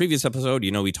 In our previous episode,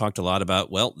 we talked a lot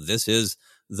about, well, this is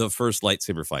the first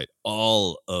lightsaber fight,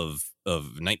 all of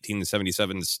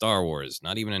 1977 Star Wars,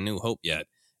 not even A New Hope yet.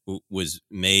 was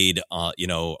made,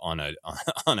 on a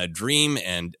on a dream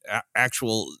and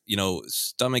actual,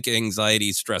 stomach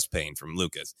anxiety, stress pain from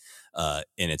Lucas. And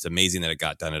it's amazing that it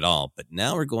got done at all. But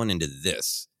now we're going into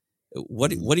this.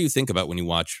 What do you think about when you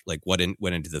watch like what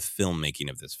went into the filmmaking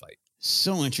of this fight?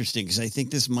 So interesting, because I think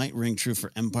this might ring true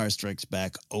for Empire Strikes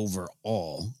Back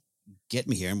overall. Get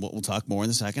me here, and we'll talk more in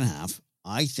the second half.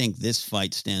 I think this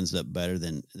fight stands up better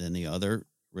than the other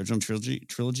original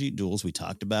trilogy duels we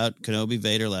talked about. Kenobi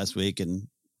Vader last week, and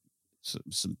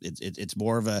it's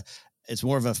more of a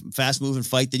fast moving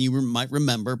fight than you might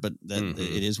remember, but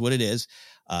it is what it is.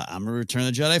 I'm a Return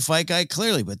of the Jedi fight guy,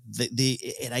 clearly, but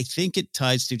and I think it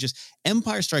ties to just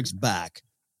Empire Strikes Back,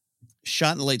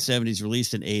 shot in the late 70s,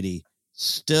 released in 80,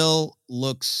 still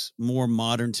looks more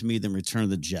modern to me than Return of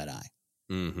the Jedi.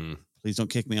 Mm-hmm. Please don't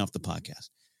kick me off the podcast.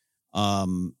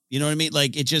 You know what I mean?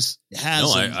 Like, it just has.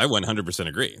 No, I 100%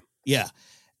 agree. Yeah.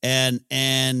 And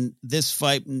this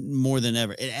fight more than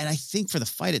ever. And I think for the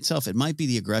fight itself, it might be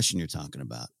the aggression you're talking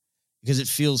about, because it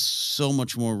feels so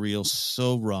much more real,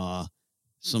 so raw.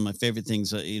 Some of my favorite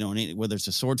things, whether it's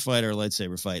a sword fight or a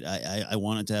lightsaber fight, I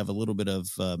want it to have a little bit of,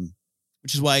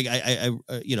 which is why I had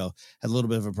a little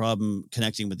bit of a problem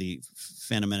connecting with the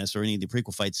Phantom Menace or any of the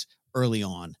prequel fights early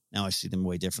on. Now I see them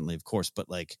way differently, of course, but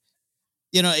like,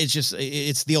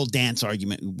 it's the old dance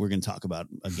argument we're going to talk about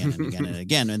again and again and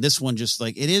again. And this one, just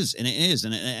like it is. And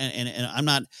I'm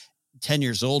not 10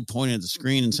 years old pointing at the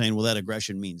screen and saying, well, that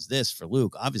aggression means this for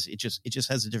Luke. Obviously, it just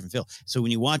has a different feel. So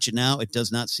when you watch it now, it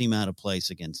does not seem out of place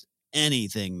against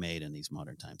anything made in these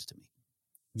modern times to me.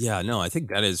 Yeah, no, I think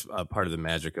that is part of the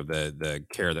magic of the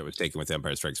care that was taken with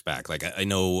Empire Strikes Back. Like I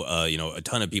know, a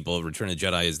ton of people, Return of the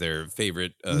Jedi is their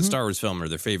favorite Star Wars film or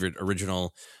their favorite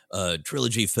original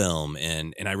trilogy film,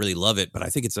 and I really love it. But I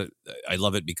think I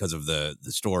love it because of the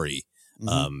story.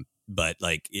 Mm-hmm. But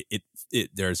like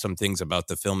there are some things about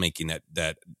the filmmaking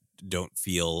that don't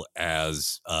feel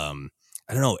as I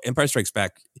don't know. Empire Strikes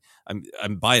Back.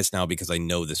 I'm biased now because I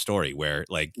know the story where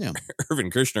like Irvin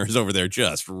Kershner is over there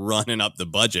just running up the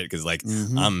budget because like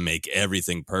I'm gonna make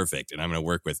everything perfect and I'm going to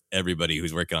work with everybody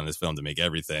who's working on this film to make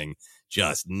everything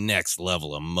just next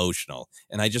level emotional.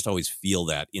 And I just always feel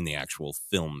that in the actual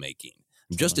filmmaking.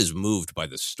 I'm just as moved by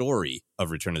the story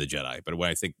of Return of the Jedi, but when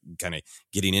I think kind of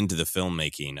getting into the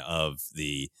filmmaking of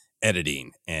the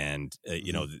editing and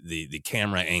the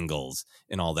camera angles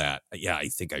and all that, I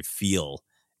think I feel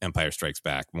Empire Strikes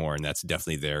Back more, and that's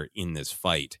definitely there in this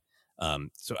fight.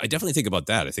 So I definitely think about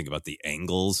that. I think about the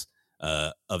angles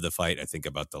of the fight. I think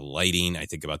about the lighting. I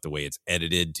think about the way it's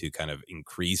edited to kind of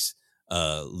increase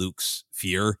Luke's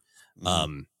fear.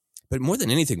 But more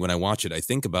than anything, when I watch it, I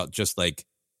think about just like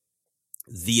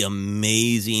the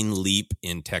amazing leap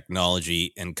in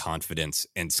technology and confidence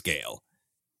and scale.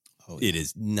 Oh, yeah. It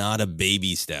is not a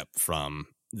baby step from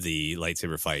the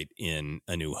lightsaber fight in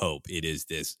A New Hope. It is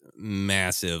this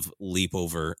massive leap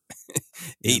over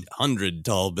 800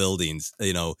 tall buildings.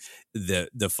 The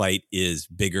fight is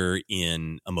bigger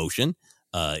in emotion.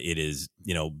 It is,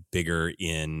 bigger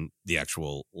in the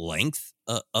actual length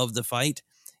of the fight.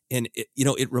 And,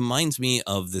 it reminds me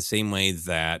of the same way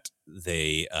that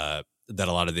that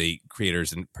a lot of the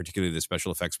creators and particularly the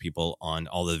special effects people on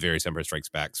all the various Empire Strikes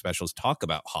Back specials talk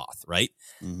about Hoth, right?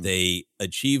 Mm-hmm. They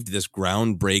achieved this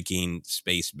groundbreaking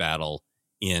space battle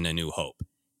in A New Hope.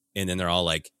 And then they're all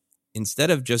like,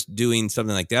 instead of just doing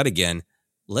something like that again,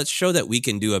 let's show that we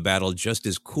can do a battle just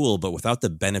as cool, but without the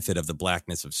benefit of the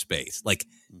blackness of space. Like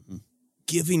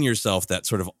giving yourself that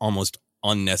sort of almost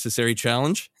unnecessary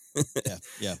challenge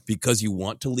because you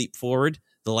want to leap forward.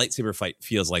 The lightsaber fight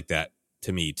feels like that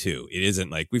to me too. It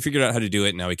isn't like we figured out how to do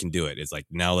it, now we can do it. It's like,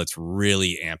 now let's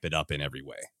really amp it up in every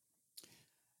way.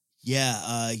 It's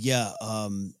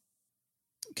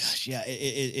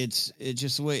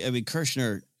just the way. I mean,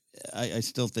 Kershner, I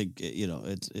still think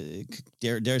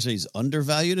dare say he's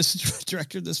undervalued as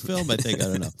director of this film. I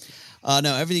don't know.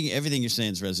 No, everything you're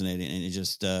saying is resonating, and it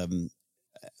just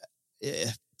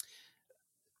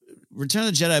Return of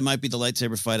the Jedi might be the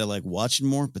lightsaber fight I like watching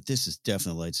more, but this is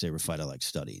definitely a lightsaber fight I like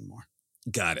studying more.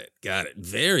 Got it.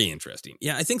 Very interesting.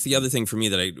 Yeah, I think the other thing for me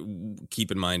that I keep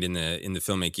in mind in the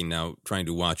filmmaking now, trying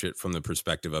to watch it from the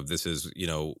perspective of this is,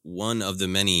 one of the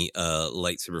many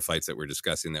lightsaber fights that we're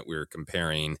discussing that we're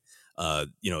comparing.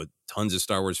 Tons of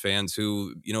Star Wars fans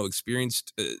who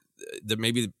experienced the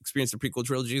prequel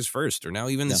trilogies first, or now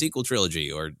even the sequel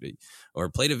trilogy, or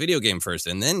played a video game first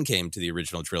and then came to the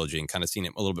original trilogy and kind of seen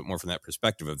it a little bit more from that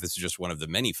perspective of this is just one of the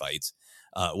many fights.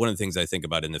 One of the things I think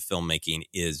about in the filmmaking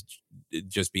is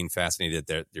just being fascinated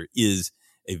that there is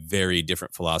a very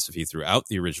different philosophy throughout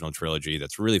the original trilogy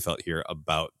that's really felt here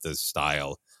about the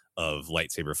style of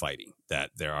lightsaber fighting.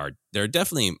 That there are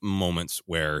definitely moments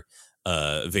where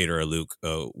Vader or Luke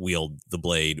wield the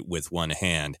blade with one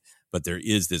hand, but there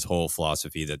is this whole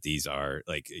philosophy that these are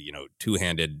like,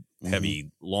 two-handed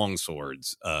heavy long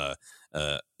swords,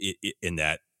 in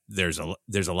that there's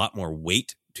a lot more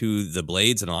weight to the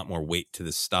blades and a lot more weight to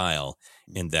the style,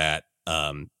 in that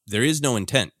there is no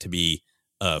intent to be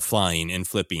flying and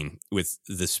flipping with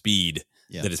the speed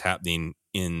that is happening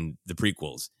in the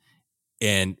prequels.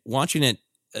 And watching it,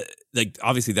 like,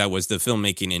 obviously that was the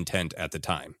filmmaking intent at the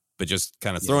time, but just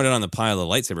kind of throwing it on the pile of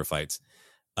lightsaber fights.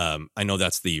 I know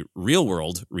that's the real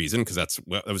world reason, because that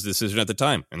was the decision at the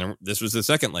time. And then this was the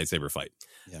second lightsaber fight.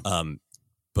 Yeah.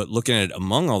 But looking at it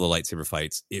among all the lightsaber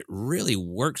fights, it really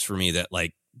works for me that,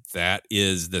 like,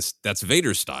 that's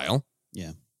Vader's style.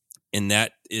 Yeah. And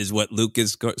that is what Luke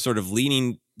is sort of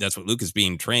leaning. That's what Luke is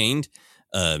being trained,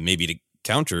 maybe to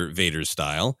counter Vader's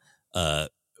style.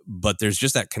 But there's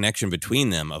just that connection between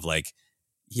them of, like,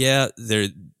 there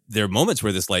are moments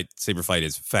where this lightsaber fight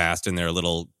is fast and there are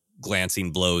little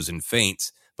glancing blows and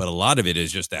feints, but a lot of it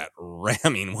is just that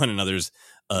ramming one another's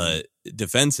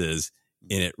defenses,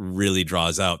 and it really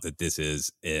draws out that this is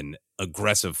an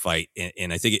aggressive fight.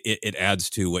 And I think it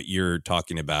adds to what you're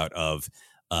talking about of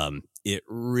it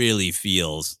really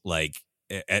feels like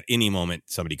at any moment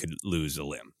somebody could lose a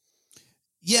limb.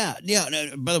 Yeah. No,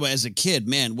 by the way, as a kid,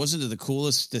 man, wasn't it the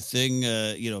coolest thing?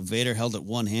 Vader held it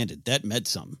one-handed. That meant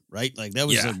something, right? Like that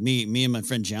was like me and my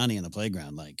friend Johnny on the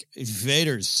playground. Like,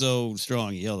 Vader's so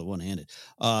strong, he held it one-handed.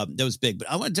 That was big. But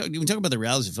I want to talk about the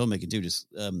realities of filmmaking too. Just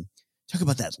talk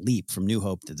about that leap from New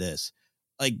Hope to this.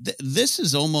 Like this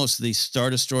is almost the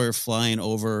Star Destroyer flying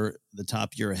over the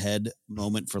top of your head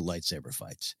moment for lightsaber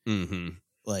fights. Mm-hmm.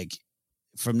 Like,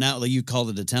 from now, like you called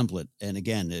it a template, and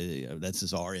again, that's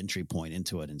just our entry point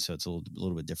into it, and so it's a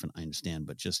little bit different. I understand,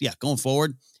 but just going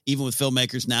forward, even with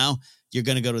filmmakers now, you're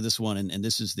going to go to this one, and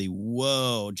this is the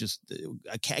whoa. Just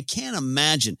I can't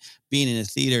imagine being in a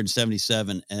theater in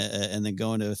 '77 and then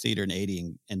going to a theater in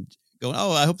 '80 and going,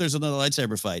 oh, I hope there's another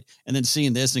lightsaber fight, and then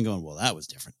seeing this and going, well, that was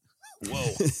different.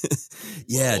 Whoa.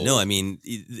 Yeah, no, I mean,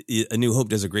 A New Hope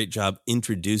does a great job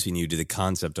introducing you to the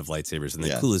concept of lightsabers, and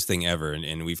the coolest thing ever.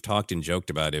 And we've talked and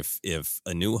joked about if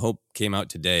A New Hope came out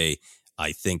today,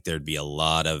 I think there'd be a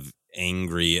lot of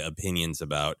angry opinions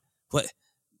about what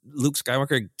Luke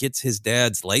Skywalker gets his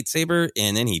dad's lightsaber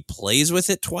and then he plays with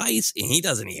it twice and he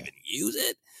doesn't even use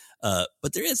it.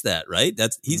 But there is that, right?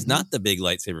 He's not the big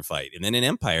lightsaber fight. And then in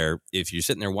Empire, if you're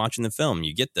sitting there watching the film,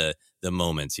 you get the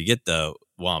moments, you get the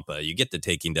Wampa, you get the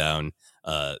taking down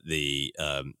the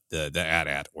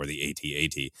AT-AT or the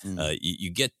AT-AT.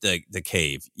 You get the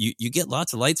cave. You get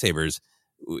lots of lightsabers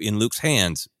in Luke's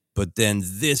hands, but then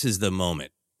this is the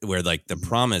moment where, like, the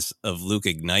promise of Luke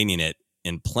igniting it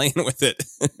and playing with it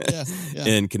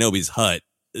in Kenobi's hut,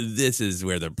 this is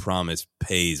where the promise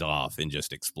pays off and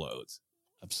just explodes.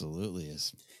 Absolutely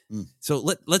is. So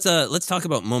let's talk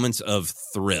about moments of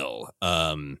thrill.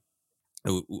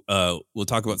 We'll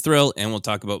talk about thrill, and we'll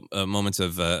talk about moments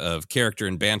of character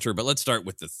and banter. But let's start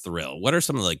with the thrill. What are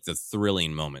some of, like, the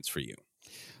thrilling moments for you?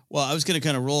 Well, I was going to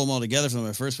kind of roll them all together from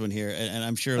my first one here, and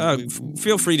I'm sure.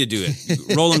 Feel free to do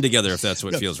it. Roll them together if that's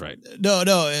what feels right. No,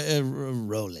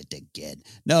 roll it again.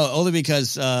 No, only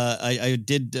because I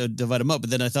did divide them up,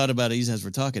 but then I thought about it as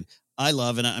we're talking. I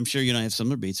love, and I'm sure I have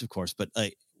similar beats, of course, but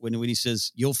when he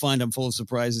says, you'll find I'm full of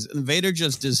surprises, and Vader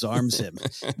just disarms him,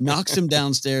 knocks him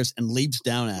downstairs, and leaps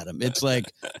down at him. It's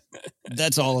like,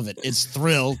 that's all of it. It's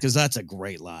thrill, because that's a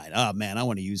great line. Oh, man, I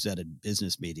want to use that in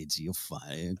business meetings. You'll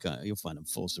find him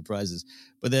full of surprises.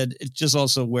 But then it's just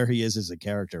also where he is as a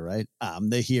character, right? I'm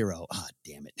the hero. Ah,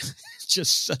 damn it. It's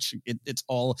just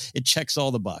it checks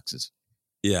all the boxes.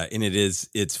 Yeah, and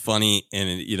it's funny, and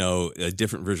a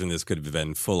different version of this could have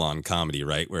been full on comedy,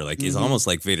 right? Where, like, it's almost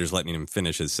like Vader's letting him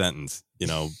finish his sentence,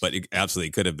 but it absolutely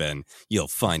could have been, you'll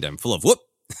find I'm full of whoop.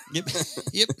 Yep.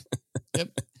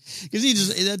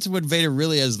 Because that's what Vader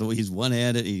really has. He's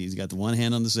one-handed. He's got the one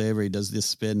hand on the saber. He does this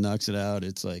spin, knocks it out.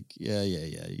 It's like, yeah.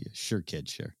 Sure, kid,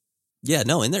 sure. Yeah,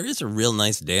 no, and there is a real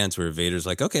nice dance where Vader's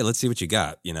like, okay, let's see what you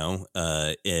got,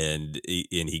 and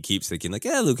he keeps thinking, like,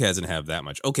 Luke hasn't have that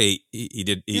much. Okay, he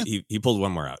did. He pulled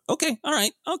one more out. Okay, all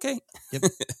right, okay. Yep.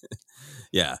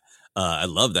 Yeah, I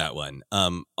love that one.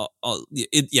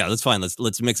 That's fine.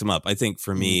 Let's mix them up. I think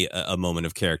for me, a moment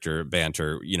of character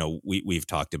banter. We've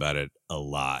talked about it a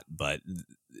lot, but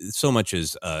so much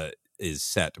is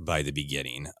set by the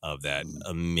beginning of that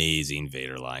amazing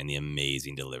Vader line, the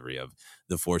amazing delivery of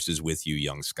 "The Force is with you,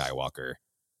 young Skywalker,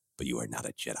 but you are not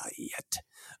a Jedi yet."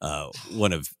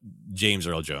 One of James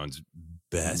Earl Jones'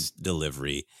 best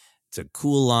delivery. It's a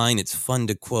cool line. It's fun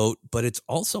to quote, but it's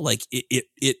also like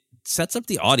it sets up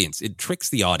the audience. It tricks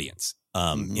the audience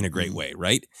in a great way,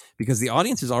 right? Because the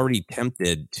audience is already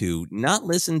tempted to not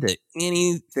listen to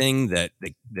anything that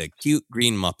the cute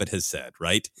green Muppet has said,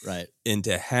 right? Right. And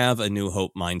to have a New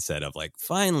Hope mindset of like,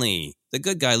 finally, the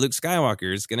good guy, Luke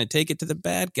Skywalker, is going to take it to the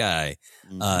bad guy.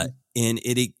 And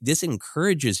this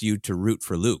encourages you to root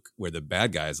for Luke, where the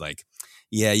bad guy is like,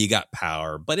 yeah, you got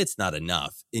power, but it's not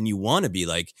enough. And you want to be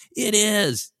like, it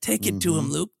is. Take it to him,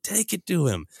 Luke. Take it to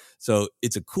him. So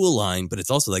it's a cool line, but it's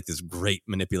also like this great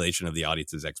manipulation of the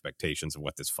audience's expectations of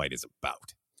what this fight is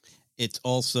about. It's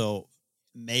also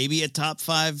maybe a top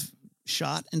 5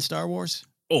 shot in Star Wars.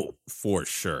 Oh, for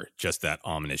sure. Just that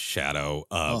ominous shadow.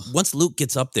 Once Luke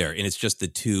gets up there and it's just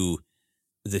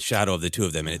the shadow of the two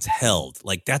of them and it's held,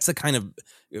 like that's the kind of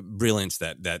brilliance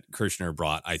that Kershner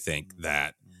brought, I think,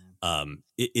 that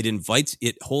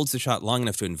it holds the shot long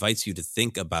enough to invite you to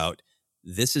think about,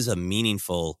 this is a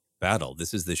meaningful battle.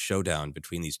 This is the showdown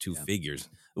between these two figures,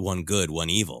 one good,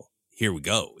 one evil. Here we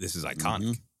go. This is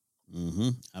iconic.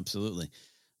 Absolutely.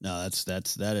 No,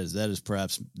 that is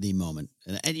perhaps the moment.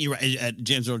 And you're right, at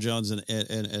James Earl Jones and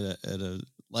at a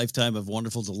lifetime of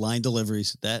wonderful line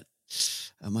deliveries, that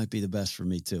might be the best for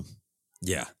me too.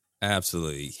 Yeah.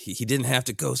 Absolutely. He didn't have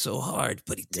to go so hard,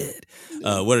 but he did.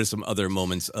 What are some other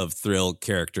moments of thrill,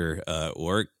 character,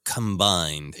 or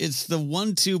combined? It's the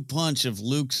 1-2 punch of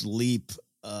Luke's leap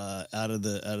out of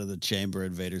the chamber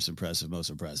and Vader's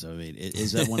most impressive. I mean,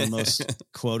 is that one of the most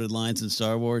quoted lines in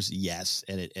Star Wars? Yes,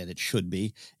 and it should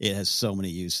be. It has so many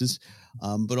uses.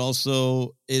 But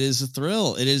also it is a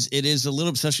thrill. It is a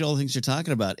little, especially all the things you're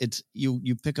talking about. It's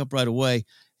you pick up right away.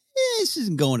 This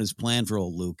isn't going as planned for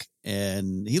old Luke.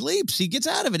 And he leaps. He gets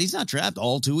out of it. He's not trapped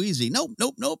all too easy. Nope.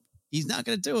 He's not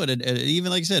going to do it. And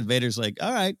even like I said, Vader's like,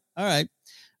 all right.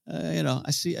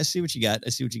 I see what you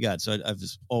got. So I've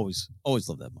just always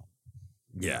loved that moment.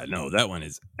 Yeah, no, that one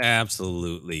is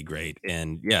absolutely great.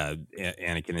 And yeah,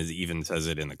 Anakin even says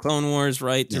it in the Clone Wars,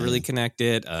 right? To really connect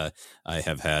it. I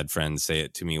have had friends say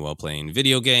it to me while playing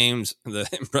video games. The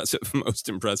most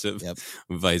impressive,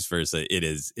 vice versa.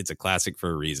 It's a classic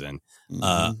for a reason.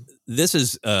 This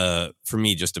is, for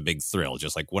me, just a big thrill.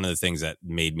 Just like one of the things that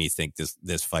made me think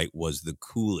this fight was the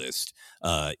coolest,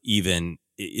 even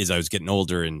as I was getting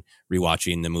older and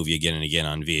rewatching the movie again and again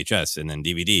on VHS and then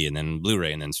DVD and then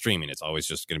Blu-ray and then streaming. It's always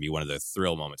just going to be one of the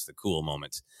thrill moments, the cool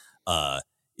moments,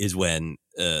 is when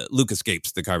Luke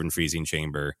escapes the carbon freezing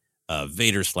chamber.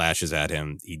 Vader slashes at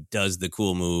him. He does the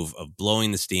cool move of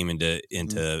blowing the steam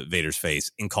into Vader's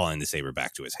face and calling the saber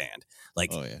back to his hand.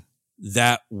 Like,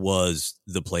 that was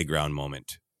the playground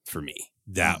moment for me.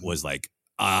 That was like,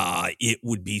 it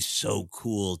would be so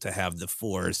cool to have the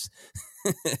Force.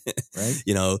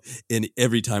 Right? And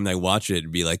every time I watch it,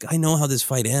 it'd be like, I know how this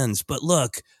fight ends, but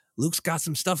look, Luke's got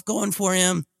some stuff going for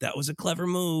him. That was a clever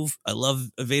move. I love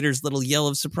Vader's little yell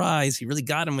of surprise. He really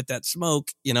got him with that smoke,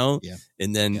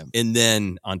 And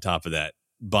then on top of that,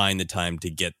 buying the time to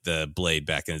get the blade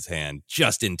back in his hand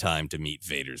just in time to meet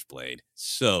Vader's blade.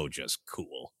 So just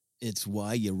cool. It's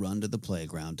why you run to the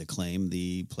playground to claim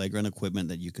the playground equipment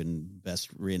that you can best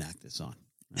reenact this on.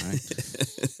 All right.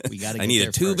 We got to I need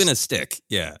a tube and a stick.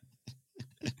 Yeah.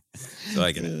 So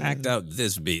I can act out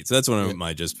this beat. So that's one of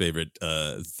my just favorite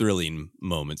thrilling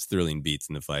moments, thrilling beats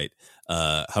in the fight.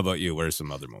 How about you? What are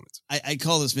some other moments? I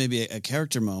call this maybe a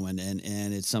character moment,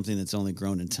 and it's something that's only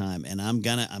grown in time. And I'm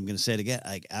gonna say it again.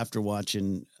 Like after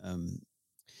watching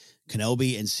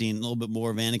Kenobi and seeing a little bit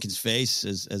more of Anakin's face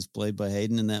as played by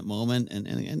Hayden in that moment,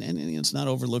 and let's not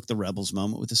overlook the Rebels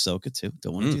moment with Ahsoka too.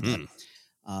 Don't want to do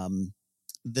that.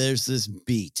 There's this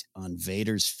beat on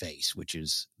Vader's face, which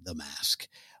is the mask.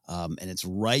 And it's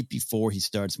right before he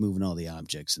starts moving all the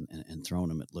objects and throwing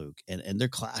them at Luke. And they're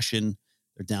clashing.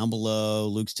 They're down below.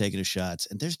 Luke's taking his shots.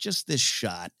 And there's just this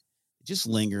shot. Just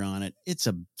linger on it. It's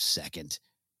a second.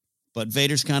 But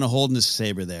Vader's kind of holding his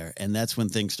saber there. And that's when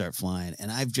things start flying.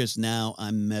 And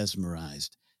I'm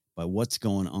mesmerized by what's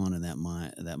going on in that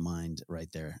mind right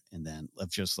there. And then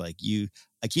of just like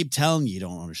I keep telling you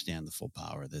don't understand the full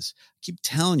power of this. I keep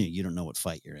telling you don't know what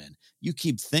fight you're in. You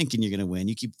keep thinking you're going to win.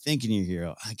 You keep thinking you're a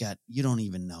hero. You don't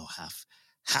even know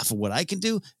half of what I can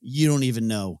do. You don't even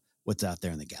know what's out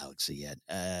there in the galaxy yet.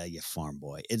 You farm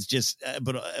boy. It's just,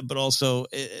 but also,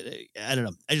 I don't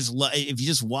know. I just love, if you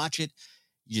just watch it,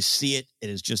 you just see it. It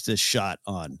is just this shot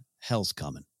on hell's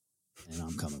coming and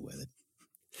I'm coming with it.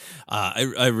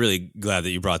 I'm really glad that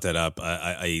you brought that up.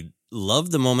 I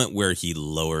love the moment where he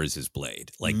lowers his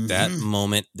blade. Like that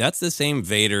moment, that's the same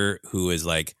Vader who is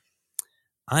like,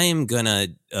 I am gonna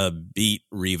beat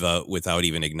Reva without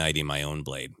even igniting my own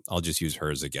blade. I'll just use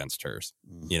hers against hers,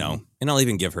 you know, and I'll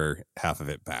even give her half of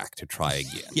it back to try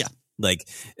again. Yeah. Like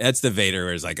that's the Vader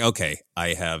where it's like, okay,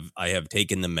 I have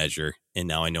taken the measure and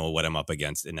now I know what I'm up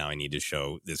against. And now I need to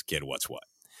show this kid what's what.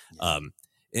 Yeah.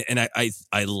 And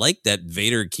I like that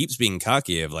Vader keeps being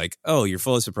cocky of like, oh, you're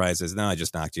full of surprises. Now I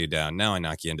just knocked you down. Now I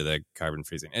knock you into the carbon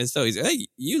freezing. And so he's, hey,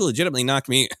 you legitimately knocked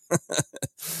me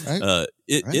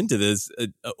into this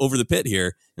over the pit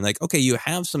here. And like, okay, you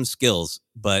have some skills,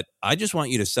 but I just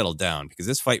want you to settle down because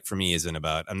this fight for me isn't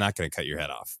about, I'm not going to cut your head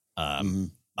off. I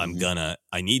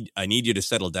need you to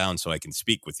settle down so I can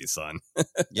speak with you, son.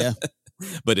 Yeah.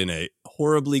 But in a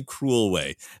horribly cruel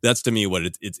way. That's to me what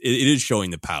it is showing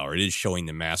the power. It is showing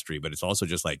the mastery, but it's also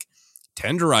just like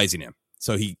tenderizing him.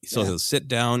 So he'll sit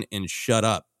down and shut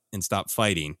up and stop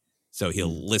fighting. So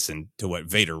he'll listen to what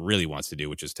Vader really wants to do,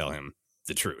 which is tell him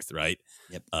the truth. Right.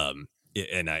 Yep.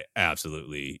 And I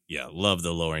absolutely, love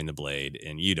the lowering the blade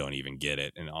and you don't even get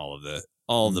it. And all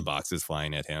of the boxes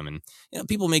flying at him. And, you know,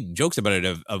 people make jokes about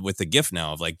it with the GIF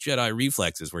now of like Jedi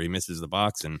reflexes where he misses the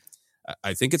box. And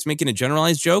I think it's making a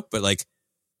generalized joke, but like,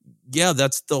 yeah,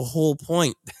 that's the whole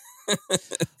point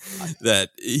that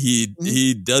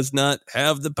he does not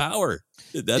have the power.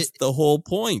 That's the whole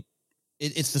point.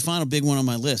 It's the final big one on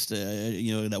my list.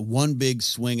 That one big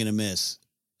swing and a miss.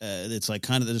 It's like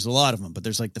kind of, there's a lot of them, but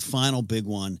there's like the final big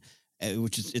one,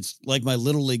 which is, it's like my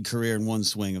little league career in one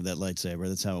swing of that lightsaber.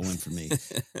 That's how it went for me.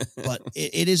 But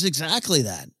it is exactly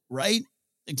that, right?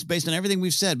 It's based on everything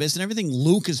we've said, based on everything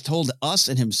Luke has told us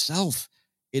and himself.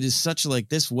 It is such like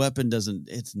this weapon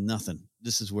it's nothing.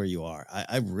 This is where you are.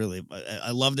 I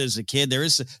loved it as a kid.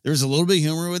 There's a little bit of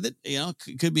humor with it. You know,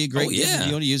 could be a great gift if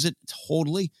you want to use it.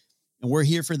 Totally. And we're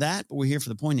here for that, but we're here for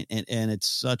the point. And it's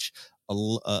such a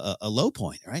low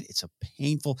point, right? It's a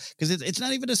painful, because it's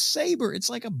not even a saber.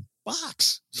 It's like a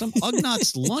box. Some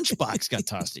Ugnaughts lunchbox got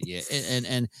tossed at you.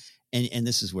 And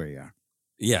this is where you are.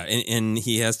 Yeah, and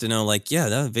he has to know, like,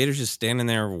 Vader's just standing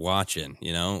there watching,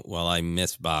 you know, while I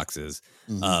miss boxes,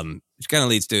 which kind of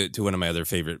leads to one of my other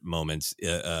favorite moments,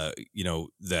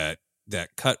 that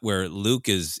cut where Luke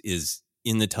is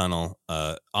in the tunnel.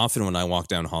 Often when I walk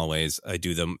down hallways, I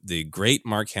do the great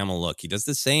Mark Hamill look. He does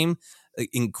the same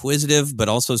inquisitive but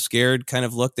also scared kind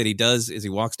of look that he does as he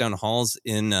walks down halls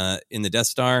in the Death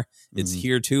Star. It's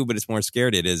here too, but it's more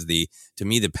scared. It is to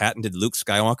me the patented Luke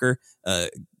Skywalker,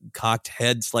 cocked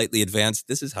head slightly advanced.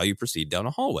 This is how you proceed down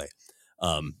a hallway.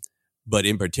 But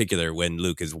in particular when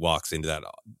Luke walks into that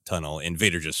tunnel and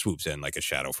Vader just swoops in like a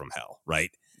shadow from hell,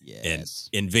 right? Yes.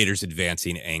 And Vader's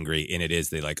advancing angry, and it is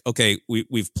they like, okay,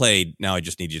 we've played, now I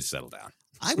just need you to settle down.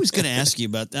 I was going to ask you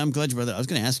about that. I'm glad you brought that. I was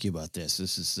going to ask you about this.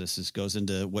 This goes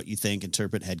into what you think,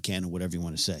 interpret, headcanon, whatever you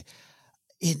want to say.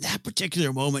 In that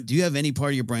particular moment, do you have any part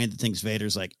of your brain that thinks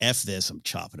Vader's like, F this, I'm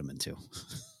chopping him in two?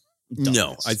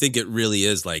 No, I think it really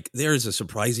is like there is a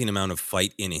surprising amount of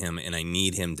fight in him, and I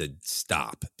need him to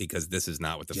stop because this is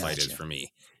not what the fight is for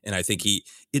me. And I think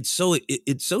it's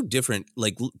so different.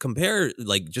 Like compare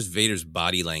like just Vader's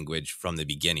body language from the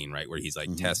beginning, right, where he's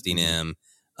like testing him.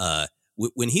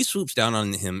 When he swoops down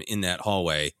on him in that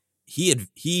hallway,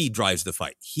 he drives the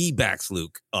fight. He backs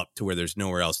Luke up to where there's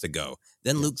nowhere else to go.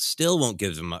 Then Luke still won't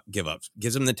give up.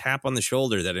 Gives him the tap on the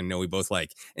shoulder that I know we both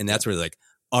like, and that's where they're like,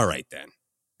 all right then.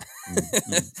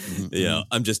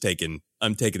 I'm taking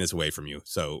this away from you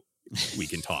so we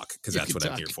can talk because that's what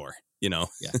I'm here for, you know?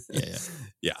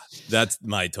 Yeah. That's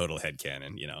my total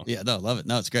headcanon, you know? Yeah, no, I love it.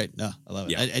 No, it's great. No, I love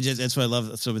it. Yeah. That's why I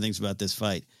love so many things about this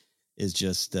fight is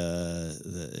just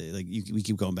we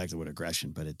keep going back to the word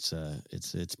aggression, but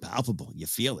it's palpable. You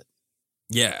feel it.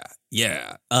 Yeah.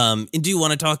 And do you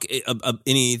want to talk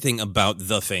anything about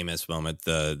the famous moment,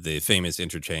 the famous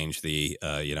interchange,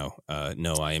 no,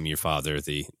 I am your father,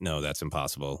 no, that's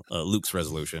impossible, Luke's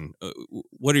resolution?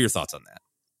 What are your thoughts on that?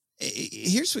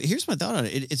 Here's my thought on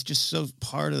it. It's just so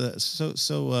part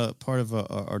of part of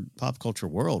our pop culture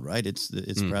world, right? It's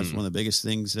perhaps one of the biggest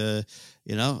things.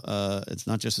 It's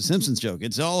not just a Simpsons joke;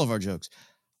 it's all of our jokes.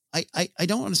 I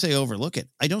don't want to say overlook it.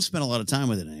 I don't spend a lot of time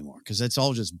with it anymore because it's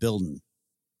all just building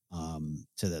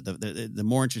to the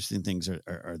more interesting things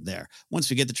are there. Once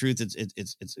we get the truth,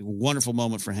 it's a wonderful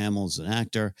moment for Hamill as an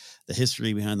actor. The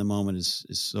history behind the moment is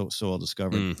so well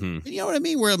discovered. And you know what I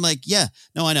mean? Where I'm like, I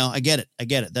know, I get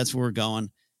it. That's where we're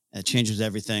going. It changes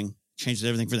everything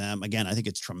for them. Again, I think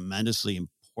it's tremendously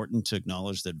important to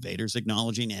acknowledge that Vader's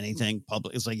acknowledging anything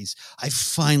public. It's like I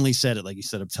finally said it, like you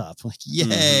said up top. Like,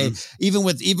 yay! Even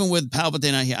with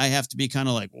Palpatine, I have to be kind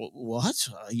of like, what?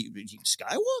 You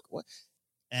Skywalker? What?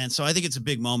 And so I think it's a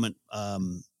big moment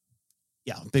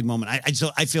Yeah, big moment.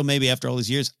 I feel maybe after all these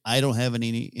years, I don't have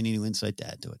any new insight to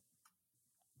add to it.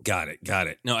 Got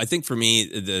it. No, I think for me,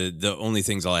 the only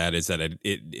things I'll add is that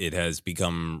it has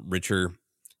become richer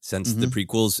since the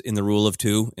prequels in the Rule of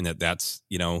Two, and that's,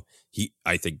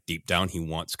 I think deep down he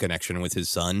wants connection with his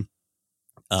son.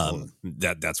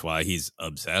 That's why he's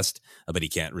obsessed, but he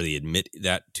can't really admit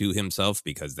that to himself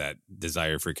because that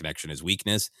desire for connection is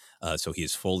weakness. So he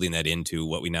is folding that into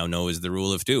what we now know is the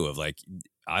Rule of Two of like,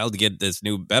 I'll get this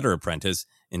new better apprentice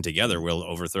and together we'll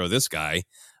overthrow this guy.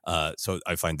 So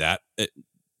I find that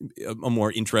a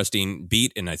more interesting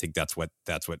beat. And I think that's what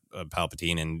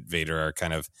Palpatine and Vader are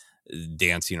kind of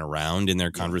dancing around in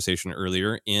their conversation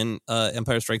earlier in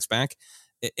Empire Strikes Back.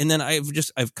 And then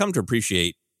I've come to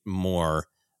appreciate more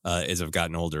as I've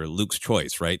gotten older, Luke's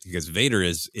choice, right? Because Vader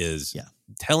is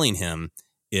telling him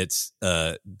it's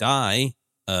die,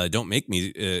 don't make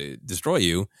me destroy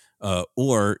you,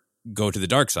 or go to the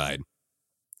dark side.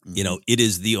 It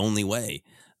is the only way.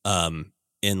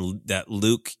 And that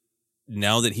Luke,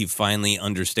 now that he finally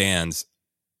understands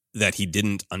that he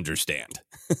didn't understand.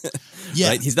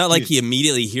 Right? He's not like he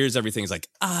immediately hears everything. He's like,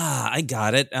 I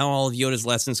got it. Now all of Yoda's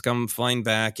lessons come flying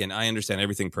back and I understand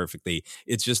everything perfectly.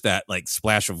 It's just that like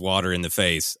splash of water in the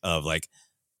face of like,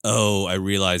 oh, I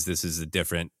realize this is a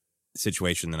different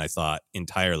situation than I thought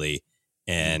entirely.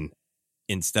 And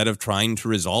instead of trying to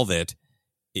resolve it,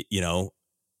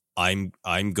 I'm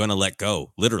going to let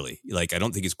go, literally. Like, I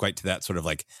don't think it's quite to that sort of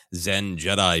like Zen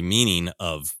Jedi meaning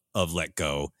of let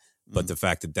go. But the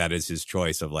fact that is his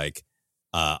choice of like,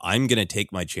 I'm going to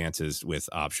take my chances with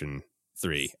option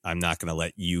 3. I'm not going to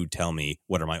let you tell me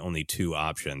what are my only 2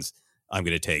 options. I'm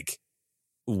going to take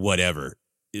whatever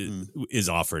is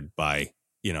offered by,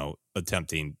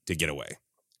 attempting to get away.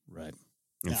 Right.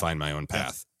 And find my own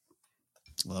path.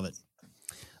 Love it.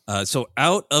 So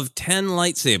out of 10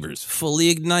 lightsabers fully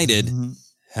ignited,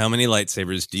 how many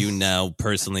lightsabers do you now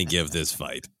personally give this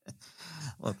fight?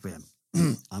 Look, man,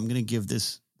 I'm going to give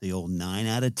this the old 9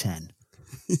 out of 10.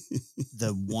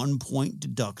 The 1 point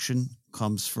deduction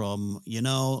comes from,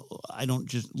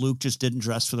 Luke just didn't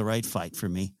dress for the right fight for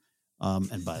me.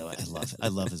 And by the way, I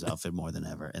love his outfit more than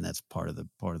ever. And that's part of the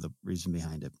reason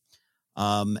behind it.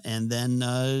 And then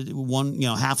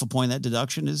half a point of that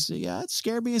deduction is, it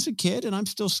scared me as a kid, and I'm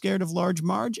still scared of Large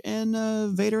Marge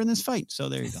and Vader in this fight. So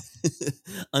there you go.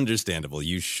 Understandable.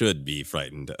 You should be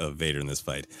frightened of Vader in this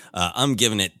fight. I'm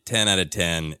giving it 10 out of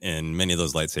 10, and many of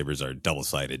those lightsabers are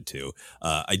double-sided too.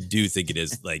 I do think it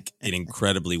is like an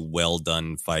incredibly well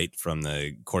done fight from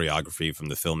the choreography, from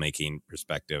the filmmaking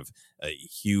perspective,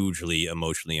 hugely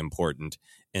emotionally important.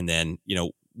 And then,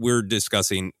 we're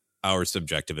discussing our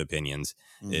subjective opinions,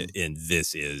 and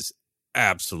this is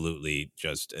absolutely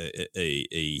just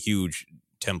a huge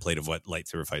template of what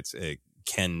lightsaber fights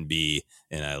can be,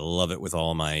 and I love it with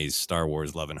all my Star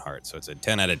Wars love and heart. So it's a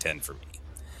 10 out of 10 for me.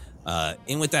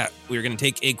 And with that, we're going to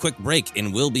take a quick break,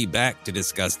 and we'll be back to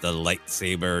discuss the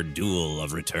lightsaber duel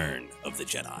of Return of the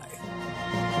Jedi.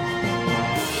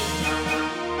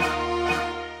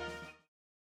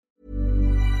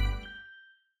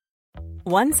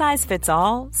 One size fits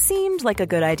all seemed like a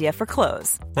good idea for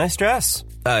clothes. Nice dress.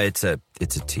 It's a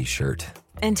t-shirt.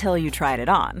 Until you tried it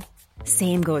on.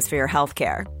 Same goes for your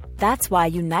healthcare. That's why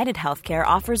United Healthcare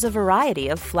offers a variety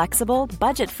of flexible,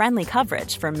 budget-friendly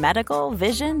coverage for medical,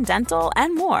 vision, dental,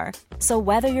 and more. So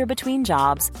whether you're between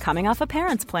jobs, coming off a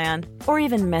parent's plan, or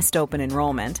even missed open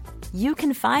enrollment, you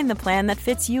can find the plan that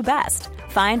fits you best.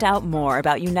 Find out more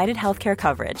about United Healthcare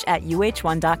coverage at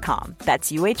UH1.com.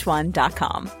 That's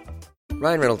UH1.com.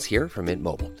 Ryan Reynolds here from Mint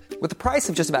Mobile. With the price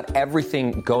of just about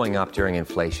everything going up during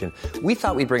inflation, we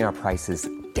thought we'd bring our prices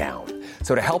down.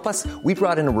 So to help us, we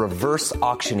brought in a reverse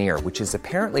auctioneer, which is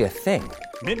apparently a thing.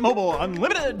 Mint Mobile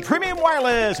Unlimited Premium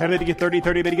Wireless. How to get 30,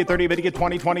 30, bit to get 30, bit to get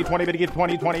 20, 20, 20, bit to get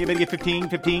 20, 20, bit to get 15,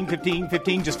 15, 15,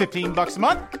 15, just $15 a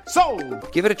month?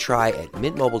 Sold! Give it a try at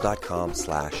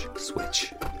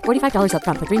mintmobile.com/switch. $45 up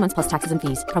front for 3 months plus taxes and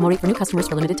fees. Promo rate for new customers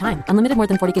for limited time. Unlimited more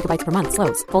than 40 gigabytes per month.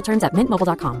 Slows full terms at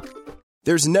mintmobile.com.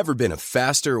 There's never been a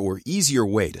faster or easier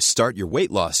way to start your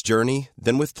weight loss journey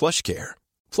than with PlushCare.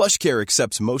 PlushCare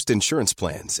accepts most insurance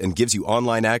plans and gives you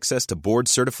online access to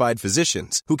board-certified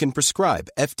physicians who can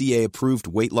prescribe FDA-approved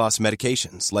weight loss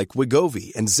medications like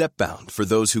Wegovy and Zepbound for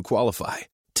those who qualify.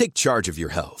 Take charge of your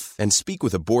health and speak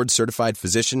with a board-certified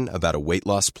physician about a weight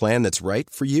loss plan that's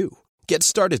right for you. Get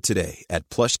started today at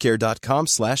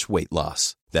plushcare.com/weight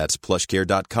loss. That's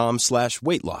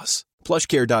plushcare.com/weight loss.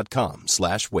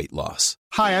 plushcare.com/weight loss.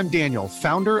 Hi, I'm Daniel,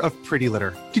 founder of Pretty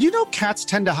Litter. Did you know cats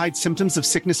tend to hide symptoms of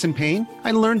sickness and pain?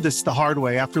 I learned this the hard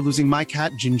way after losing my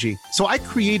cat, Gingy. So I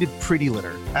created Pretty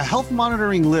Litter, a health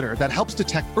monitoring litter that helps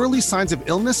detect early signs of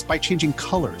illness by changing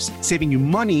colors, saving you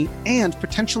money and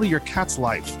potentially your cat's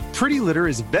life. Pretty Litter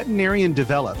is veterinarian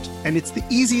developed, and it's the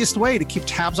easiest way to keep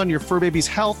tabs on your fur baby's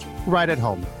health right at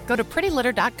home. Go to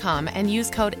prettylitter.com and use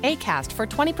code ACAST for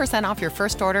 20% off your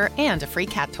first order and a free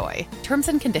cat toy. Terms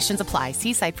and conditions apply.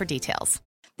 See site for details.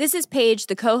 This is Paige,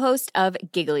 the co-host of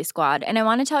Giggly Squad, and I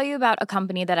want to tell you about a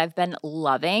company that I've been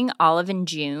loving, Olive &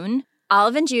 June.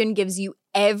 Olive & June gives you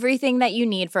everything that you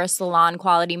need for a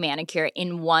salon-quality manicure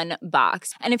in one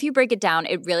box. And if you break it down,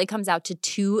 it really comes out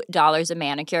to $2 a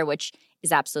manicure, which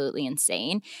is absolutely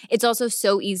insane. It's also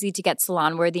so easy to get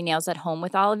salon-worthy nails at home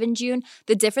with Olive & June.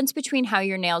 The difference between how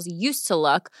your nails used to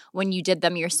look when you did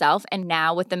them yourself and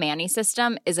now with the Mani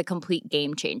system is a complete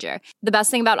game changer. The best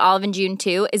thing about Olive & June,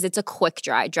 too, is it's a quick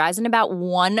dry. Dries in about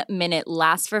 1 minute,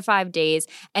 lasts for 5 days,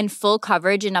 and full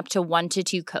coverage in up to 1 to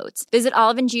 2 coats. Visit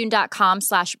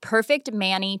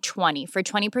oliveandjune.com/perfectmani20 for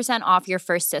 20% off your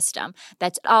first system.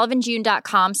 That's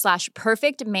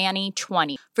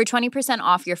oliveandjune.com/perfectmani20 for 20%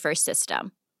 off your first system.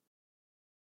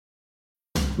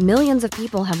 Millions of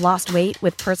people have lost weight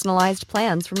with personalized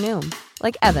plans from Noom.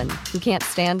 Like Evan, who can't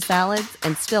stand salads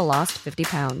and still lost 50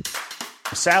 pounds.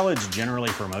 Salads generally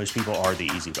for most people are the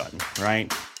easy button,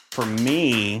 right? For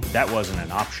me, that wasn't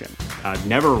an option. I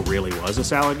never really was a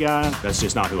salad guy. That's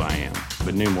just not who I am.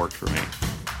 But Noom worked for me.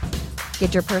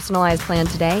 Get your personalized plan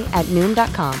today at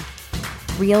Noom.com.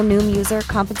 Real Noom user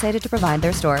compensated to provide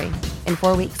their story. In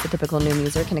 4 weeks, the typical Noom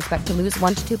user can expect to lose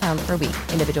 1 to 2 pounds per week.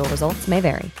 Individual results may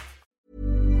vary.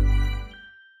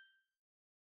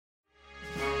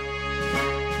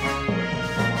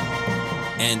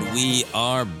 And we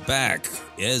are back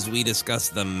as we discuss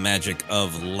the magic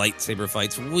of lightsaber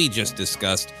fights. We just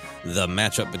discussed the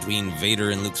matchup between Vader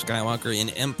and Luke Skywalker in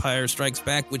Empire Strikes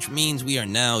Back, which means we are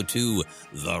now to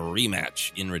the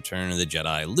rematch in Return of the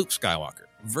Jedi. Luke Skywalker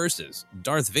versus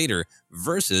Darth Vader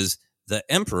versus the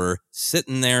Emperor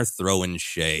sitting there throwing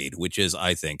shade, which is,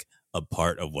 I think, a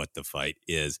part of what the fight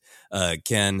is.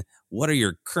 Ken, what are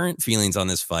your current feelings on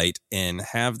this fight, and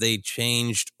have they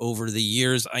changed over the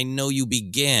years? I know you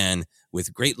began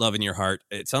with great love in your heart.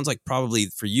 It sounds like probably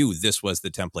for you, this was the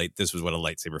template. This was what a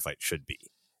lightsaber fight should be.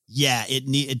 Yeah,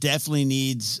 it definitely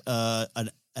needs a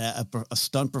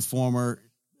stunt performer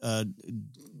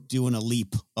doing a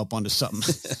leap up onto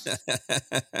something,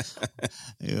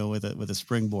 with a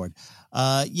springboard.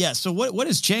 So what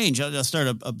has changed? I'll start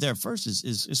up there first.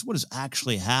 Is what is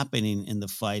actually happening in the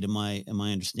fight. And my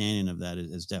understanding of that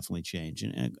has definitely changed,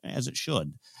 and as it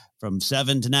should, from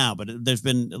 7 to now. But there's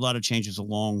been a lot of changes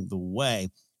along the way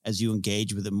as you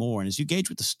engage with it more, and as you engage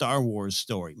with the Star Wars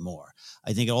story more.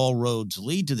 I think all roads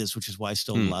lead to this, which is why I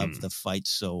still love the fight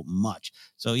so much.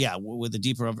 So yeah, with a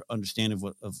deeper understanding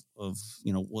of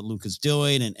what Luke is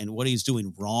doing and what he's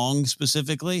doing wrong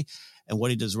specifically, and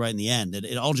what he does right in the end,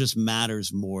 it all just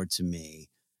matters more to me.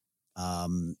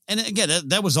 And again,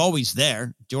 that was always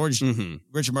there.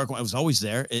 Richard Marquand was always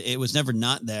there. It was never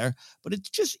not there, but it's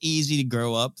just easy to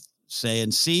grow up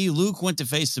saying, see, Luke went to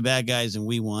face the bad guys and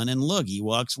we won. And look,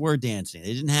 Ewoks were dancing.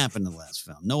 It didn't happen in the last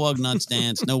film. No Ugnaughts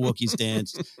danced, no Wookiees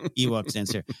danced, Ewoks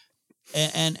danced here.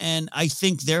 And I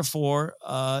think, therefore,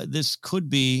 this could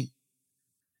be,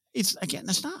 it's not,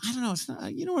 I don't know. It's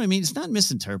not, you know what I mean? It's not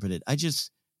misinterpreted. And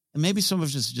maybe some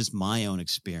of it's just my own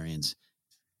experience.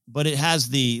 But it has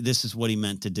this is what he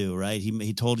meant to do, right?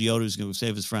 He told Yoda he was going to go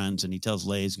save his friends, and he tells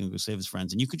Leia he's going to go save his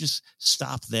friends. And you could just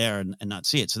stop there and not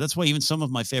see it. So that's why even some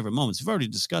of my favorite moments, we've already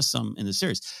discussed some in the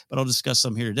series, but I'll discuss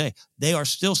some here today. They are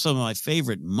still some of my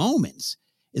favorite moments.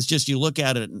 It's just you look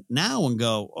at it now and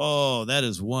go, oh, that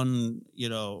is one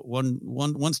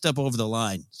step over the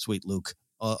line, sweet Luke.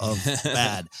 Of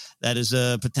bad. That is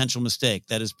a potential mistake.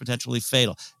 That is potentially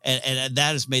fatal. And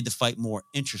that has made the fight more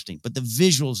interesting. But the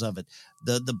visuals of it,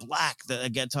 the black,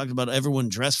 again, talking about everyone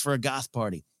dressed for a goth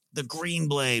party, the green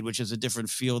blade, which is a different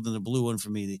feel than the blue one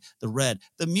for me, the red,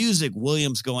 the music,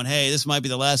 Williams going, hey, this might be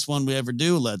the last one we ever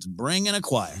do. Let's bring in a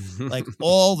choir. Like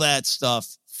all that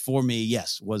stuff for me,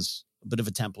 yes, was a bit of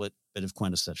a template, bit of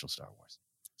quintessential Star Wars.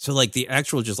 So like the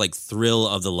actual just like thrill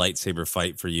of the lightsaber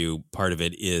fight for you, part of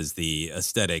it is the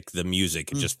aesthetic, the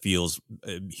music. It just feels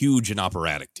huge and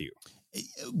operatic to you.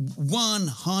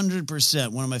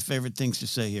 100%. One of my favorite things to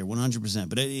say here, 100%,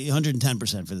 but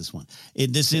 110% for this one.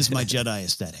 This is my Jedi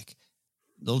aesthetic.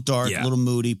 A little dark, a little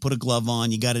moody, put a glove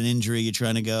on, you got an injury, you're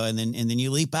trying to go, and then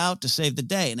you leap out to save the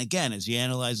day. And again, as you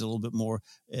analyze a little bit more,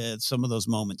 some of those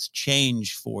moments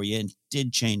change for you and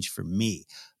did change for me.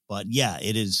 But yeah,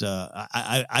 it is.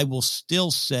 I will still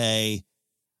say.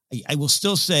 I will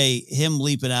still say him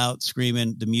leaping out,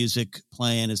 screaming, the music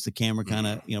playing as the camera kind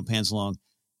of, pans along,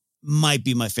 might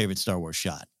be my favorite Star Wars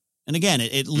shot. And again,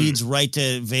 it leads right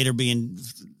to Vader being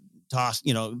tossed,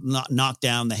 knocked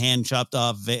down, the hand chopped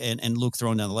off, and Luke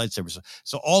throwing down the lightsaber.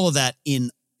 So all of that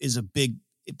is a big,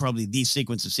 probably the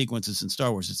sequence of sequences in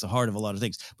Star Wars. It's the heart of a lot of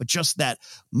things. But just that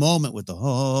moment with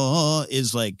the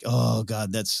is like, oh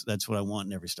God, that's what I want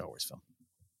in every Star Wars film.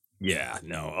 Yeah,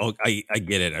 no, I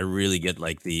get it. I really get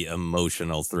like the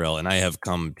emotional thrill, and I have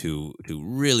come to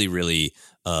really, really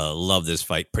love this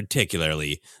fight,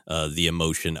 particularly the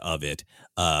emotion of it.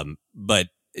 But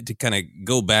to kind of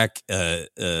go back,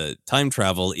 time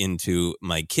travel into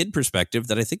my kid perspective,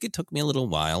 that I think it took me a little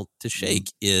while to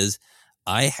shake, is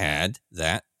I had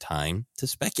that time to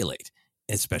speculate,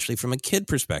 especially from a kid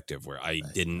perspective, where I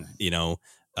didn't,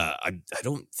 I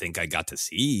don't think I got to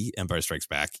see Empire Strikes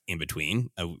Back in between.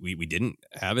 We didn't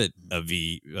have it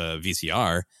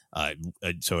VCR,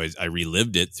 so I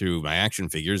relived it through my action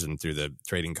figures and through the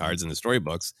trading cards and the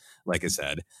storybooks, like I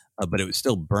said. But it was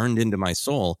still burned into my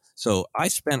soul. So I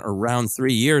spent around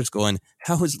 3 years going,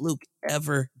 "How is Luke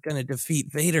ever going to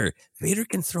defeat Vader? Vader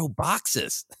can throw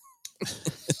boxes."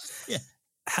 Yeah.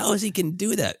 How is he can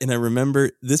do that? And I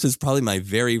remember this is probably my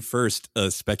very first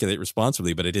speculate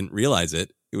responsibly, but I didn't realize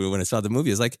it when I saw the movie.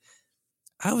 I was like,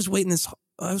 I was waiting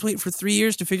for 3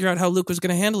 years to figure out how Luke was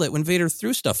going to handle it when Vader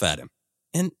threw stuff at him,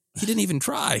 and he didn't even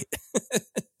try.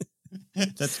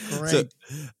 That's great. So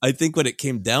I think what it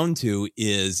came down to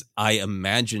is I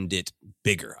imagined it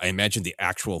bigger. I imagined the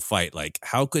actual fight. Like,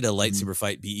 how could a lightsaber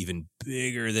fight be even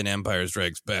bigger than Empire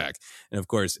Strikes Back? And of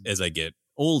course, as I get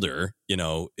older,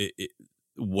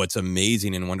 what's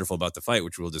amazing and wonderful about the fight,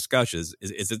 which we'll discuss, is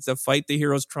it's a fight the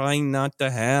hero's trying not to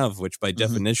have, which by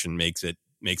definition makes it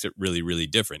really, really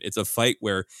different. It's a fight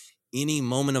where any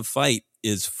moment of fight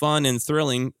is fun and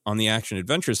thrilling on the action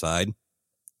adventure side,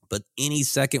 but any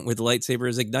second where the lightsaber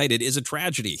is ignited is a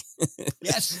tragedy.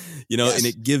 Yes. And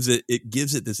it gives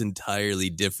it this entirely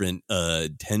different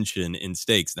tension and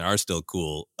stakes. There are still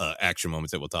cool action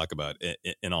moments that we'll talk about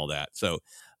and all that. So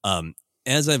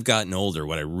as I've gotten older,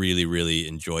 what I really, really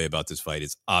enjoy about this fight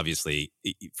is obviously,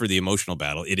 for the emotional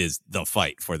battle, it is the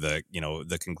fight for the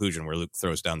conclusion where Luke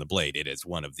throws down the blade. It is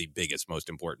one of the biggest, most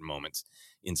important moments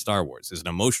in Star Wars. It's an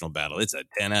emotional battle. It's a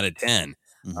 10 out of 10.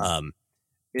 Mm-hmm.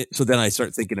 So then I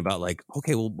start thinking about like,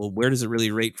 okay, well, where does it really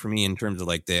rate for me in terms of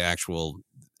like the actual,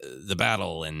 the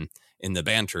battle and the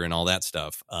banter and all that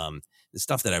stuff? The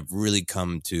stuff that I've really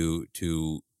come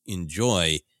to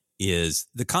enjoy is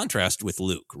the contrast with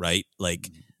Luke, right? Like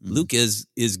Luke is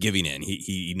giving in.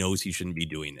 He knows he shouldn't be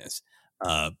doing this.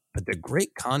 But the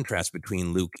great contrast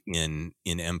between Luke in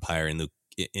Empire and Luke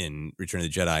in Return of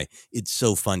the Jedi, it's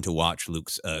so fun to watch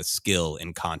Luke's skill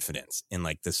and confidence. And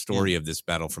like the story of this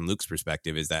battle from Luke's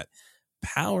perspective is that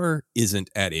power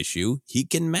isn't at issue. He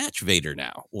can match Vader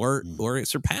now or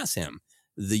surpass him.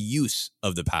 The use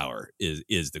of the power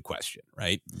is the question,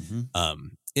 right?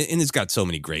 And it's got so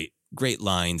many great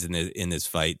lines in this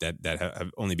fight that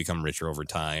have only become richer over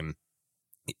time,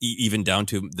 even down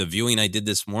to the viewing I did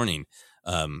this morning.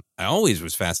 I always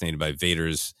was fascinated by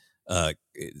Vader's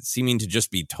seeming to just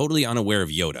be totally unaware of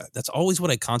Yoda. That's always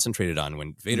what I concentrated on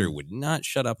when Vader would not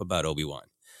shut up about Obi-Wan.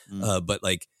 But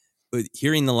like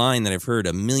hearing the line that I've heard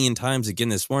a million times again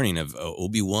this morning of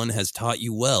Obi-Wan has taught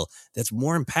you well, that's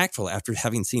more impactful after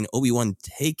having seen Obi-Wan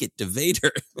take it to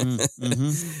Vader and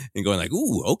going like,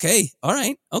 ooh, okay, all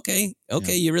right, okay,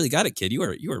 you really got it, kid.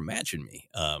 You are matching me.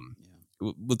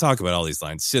 We'll talk about all these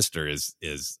lines. Sister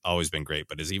is always been great,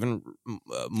 but is even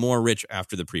more rich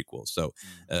after the prequel. So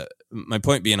my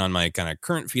point being on my kind of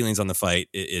current feelings on the fight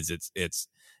is it's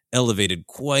elevated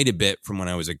quite a bit from when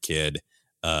I was a kid.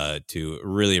 To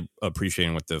really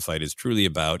appreciating what the fight is truly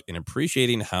about and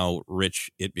appreciating how rich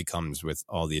it becomes with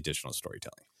all the additional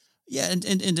storytelling. Yeah, and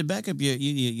to back up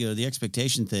you the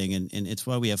expectation thing, and it's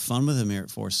why we have fun with them here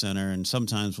at Force Center, and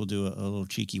sometimes we'll do a little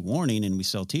cheeky warning, and we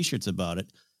sell T-shirts about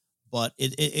it. But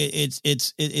it's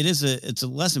a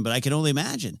lesson. But I can only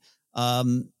imagine,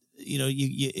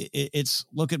 it's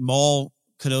look at Maul,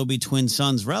 Kenobi, twin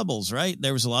sons, rebels, right?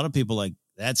 There was a lot of people like,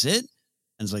 that's it.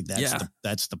 And it's like,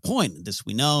 that's the point. This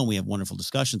we know, and we have wonderful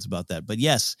discussions about that. But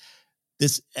yes,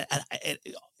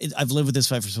 I've lived with this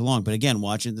fight for so long. But again,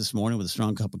 watching it this morning with a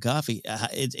strong cup of coffee,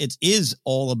 it is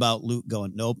all about Luke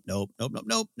going, nope, not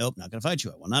going to fight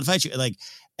you. I will not fight you.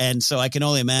 And so I can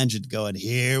only imagine going,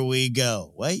 here we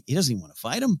go. Wait, he doesn't even want to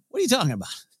fight him. What are you talking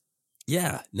about?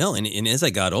 Yeah, no. And as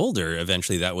I got older,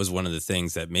 eventually that was one of the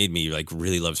things that made me like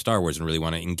really love Star Wars and really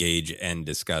want to engage and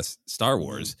discuss Star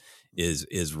Wars.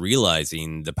 is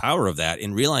realizing the power of that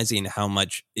and realizing how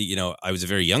much, I was a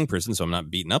very young person, so I'm not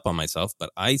beating up on myself,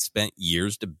 but I spent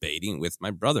years debating with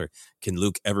my brother, can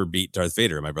Luke ever beat Darth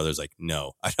Vader? And my brother's like,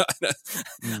 no.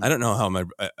 I don't know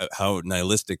how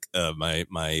nihilistic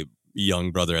my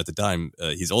young brother at the time,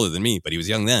 he's older than me, but he was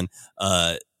young then.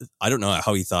 I don't know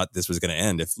how he thought this was going to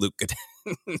end if Luke could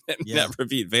never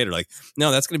beat Vader. Like,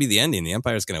 no, that's going to be the ending. The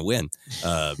Empire's going to win.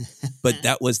 But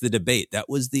that was the debate. That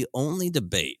was the only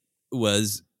debate,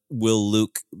 was will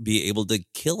Luke be able to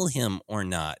kill him or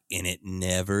not? And it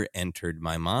never entered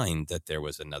my mind that there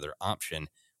was another option,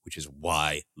 which is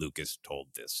why Lucas told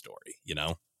this story,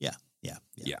 Yeah.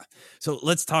 So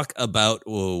let's talk about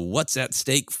what's at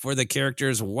stake for the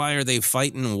characters. Why are they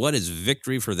fighting? What is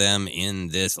victory for them in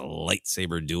this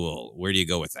lightsaber duel? Where do you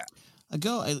go with that?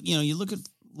 You look at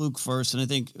Luke first, and I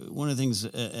think one of the things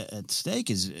at stake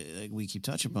is, we keep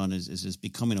touching upon, is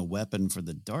becoming a weapon for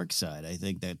the dark side. I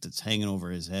think that's hanging over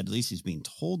his head. At least he's being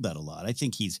told that a lot. I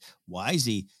think why is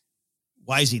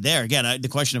he there? Again, the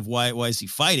question of why is he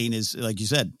fighting is, like you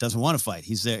said, doesn't want to fight.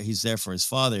 He's there for his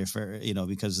father,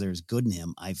 because there's good in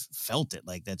him. I've felt it.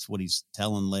 Like, that's what he's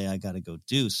telling Leia, I got to go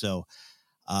do. So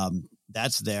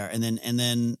that's there. And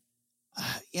then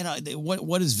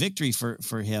what is victory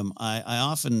for him? I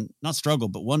often not struggle,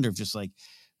 but wonder if just like,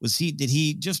 did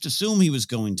he just assume he was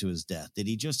going to his death? Did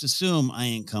he just assume I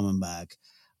ain't coming back?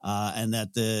 And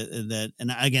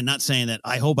and again, not saying that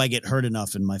I hope I get hurt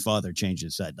enough and my father changes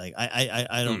his side. Like,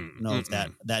 I don't know if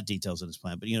that details in his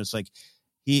plan, but it's like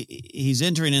he's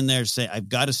entering in there to say, I've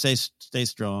got to stay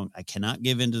strong. I cannot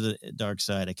give into the dark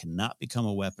side. I cannot become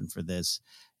a weapon for this,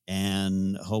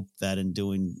 and hope that in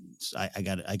doing, I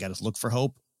got to look for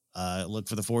hope, look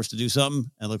for the Force to do something,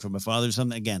 and look for my father to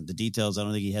something. Again, the details, I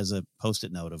don't think he has a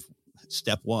Post-it note of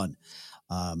step one.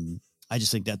 I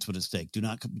just think that's what at stake. Do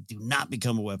not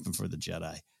become a weapon for the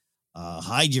Jedi.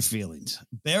 Hide your feelings.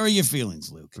 Bury your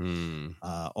feelings, Luke.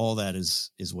 All that is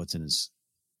what's in his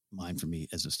mind for me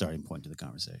as a starting point to the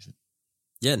conversation.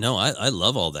 Yeah, no, I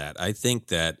love all that. I think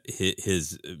that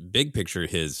his big picture,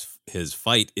 his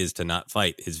fight is to not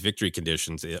fight. His victory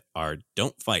conditions are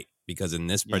don't fight, because in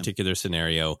this particular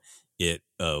scenario, it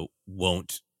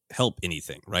won't help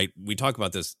anything, right? We talk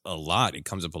about this a lot. It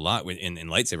comes up a lot in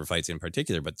lightsaber fights in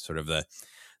particular, but sort of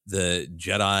the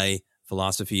Jedi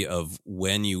philosophy of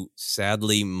when you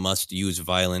sadly must use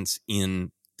violence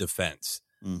in defense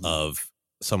of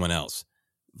someone else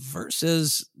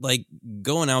versus like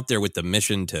going out there with the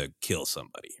mission to kill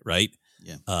somebody, right?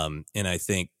 Yeah. And I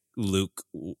think Luke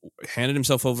handed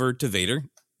himself over to Vader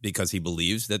because he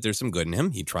believes that there's some good in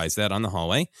him. He tries that on the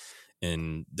hallway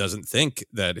and doesn't think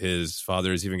that his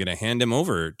father is even going to hand him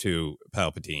over to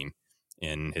Palpatine.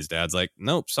 And his dad's like,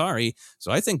 nope, sorry.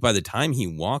 So I think by the time he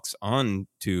walks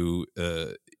into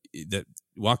that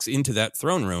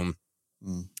throne room,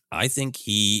 I think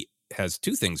he has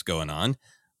two things going on.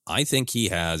 I think he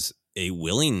has a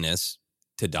willingness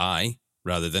to die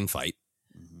rather than fight.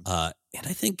 And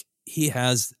I think he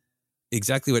has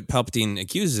exactly what Palpatine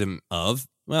accuses him of.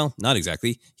 Well, not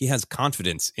exactly. He has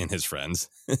confidence in his friends.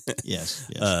 Yes.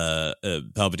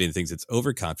 Palpatine thinks it's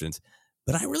overconfidence.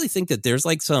 But I really think that there's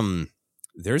some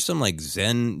like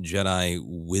Zen Jedi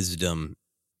wisdom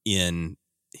in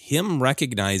him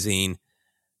recognizing,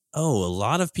 a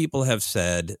lot of people have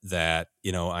said that,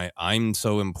 I'm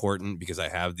so important because I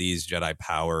have these Jedi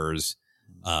powers.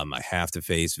 I have to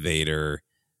face Vader.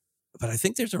 But I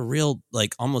think there's a real,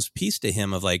 like, almost piece to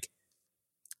him of like,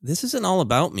 this isn't all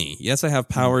about me. Yes, I have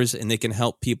powers and they can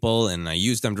help people and I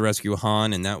use them to rescue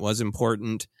Han and that was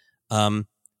important.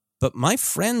 But my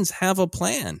friends have a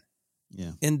plan.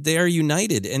 Yeah. And they're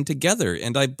united and together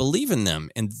and I believe in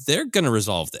them and they're going to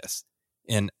resolve this.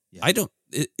 And I don't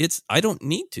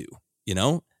need to,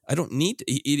 I don't need to.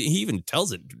 He even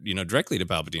tells it, directly to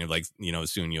Palpatine, like,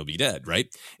 soon you'll be dead.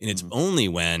 Right. And it's only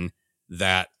when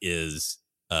that is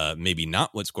maybe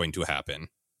not what's going to happen.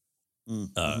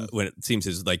 When it seems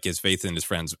his faith in his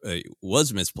friends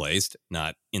was misplaced,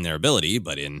 not in their ability,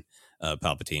 but in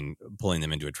Palpatine pulling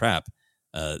them into a trap.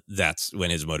 That's when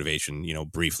his motivation,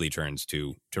 briefly turns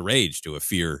to rage, to a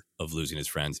fear of losing his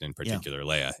friends, and in particular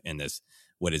Leia. And this,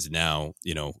 what is now,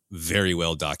 very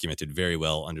well documented, very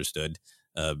well understood,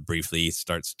 briefly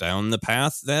starts down the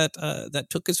path that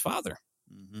took his father.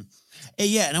 Hey,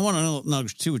 yeah, and I want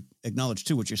to acknowledge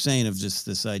too what you're saying of just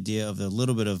this idea of a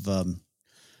little bit of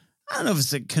I don't know if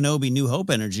it's a Kenobi New Hope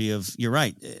energy of, you're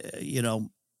right,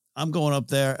 I'm going up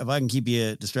there. If I can keep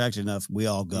you distracted enough, we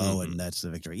all go, and that's the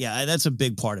victory. Yeah, that's a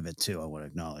big part of it too. I want to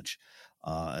acknowledge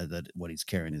that what he's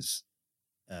carrying is,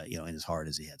 in his heart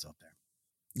as he heads up there.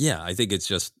 Yeah, I think it's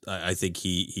just, I think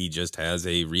he just has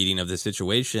a reading of the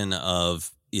situation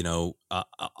of,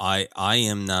 I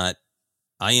am not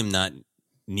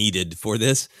needed for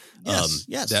this.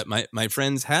 Yes. That my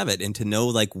friends have it, and to know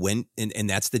like when, and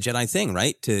that's the Jedi thing,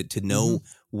 right? To know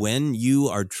when you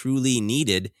are truly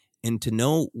needed, and to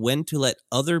know when to let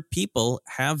other people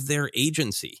have their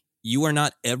agency. You are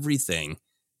not everything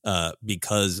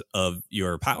because of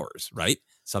your powers, right?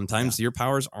 Sometimes your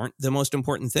powers aren't the most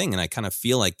important thing. And I kind of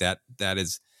feel like that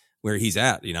is where he's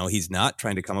at. He's not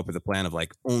trying to come up with a plan of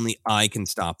like, only I can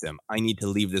stop them. I need to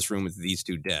leave this room with these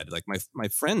two dead. Like my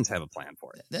friends have a plan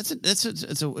for it. It's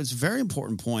a very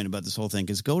important point about this whole thing,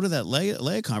 because go to that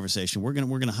Leia conversation. We're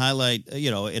gonna highlight,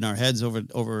 in our heads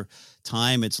over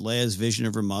time, it's Leia's vision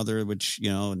of her mother, which,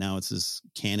 now it's this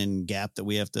canon gap that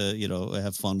we have to,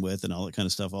 have fun with and all that kind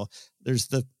of stuff. There's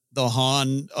the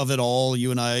Han of it all,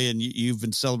 you and I, and you've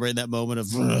been celebrating that moment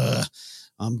of,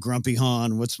 I'm grumpy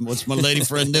Han. What's my lady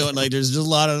friend doing? Like, there's just a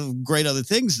lot of great other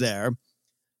things there,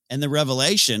 and the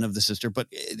revelation of the sister. But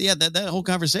yeah, that whole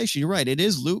conversation, you're right. It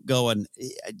is Luke going,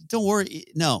 don't worry.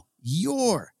 No,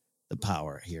 you're the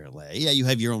power here, Leia. Yeah, you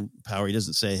have your own power. He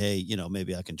doesn't say, hey,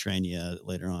 maybe I can train you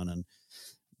later on and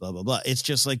blah, blah, blah. It's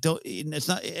just like, it's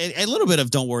not a little bit of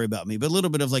don't worry about me, but a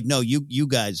little bit of like, no, you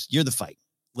guys, you're the fight.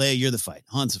 Leia, you're the fight.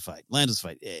 Han's the fight. Lando's the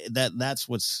fight. That's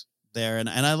what's there. And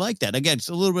I like that. Again, it's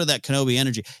a little bit of that Kenobi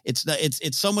energy.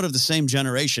 It's somewhat of the same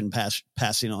generation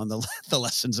passing on the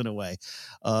lessons in a way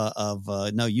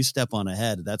no, you step on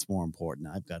ahead. That's more important.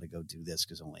 I've got to go do this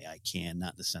because only I can,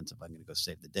 not in the sense of I'm going to go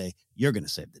save the day. You're going to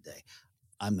save the day.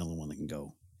 I'm the only one that can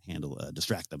go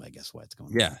distract them, I guess, why it's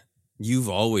going on. Yeah. You've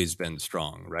always been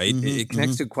strong, right? It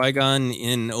connects to Qui-Gon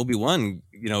in Obi-Wan,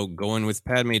 going with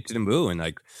Padme to Naboo and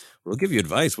like, we'll give you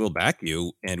advice, we'll back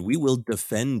you, and we will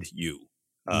defend you.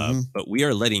 But we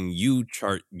are letting you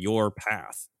chart your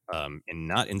path and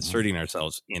not inserting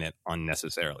ourselves in it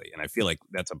unnecessarily. And I feel like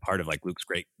that's a part of like Luke's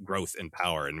great growth and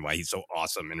power and why he's so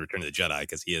awesome in Return of the Jedi,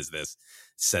 because he is this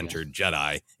centered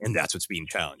Jedi, and that's what's being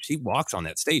challenged. He walks on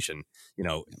that station,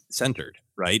 centered,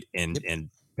 right? And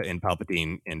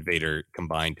Palpatine and Vader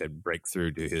combine to break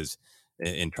through to his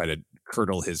and try to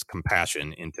curdle his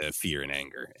compassion into fear and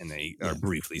anger, and they are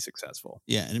briefly successful.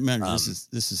 Yeah, and remember, this is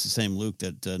the same Luke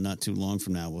that not too long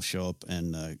from now will show up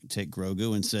and take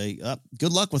Grogu and say,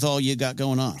 "Good luck with all you got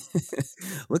going on."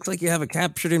 Looks like you have a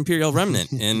captured Imperial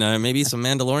remnant and maybe some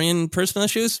Mandalorian personal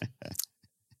issues.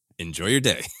 Enjoy your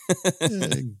day.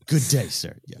 Good day,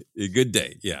 sir. Yeah, good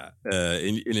day. Yeah,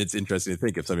 and it's interesting to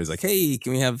think if somebody's like, "Hey,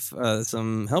 can we have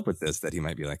some help with this?" That he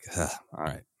might be like, "All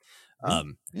right."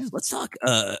 Let's talk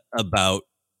about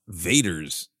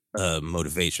Vader's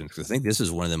motivations, because I think this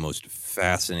is one of the most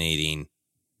fascinating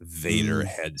Vader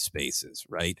headspaces,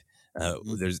 right?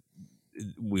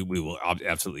 We will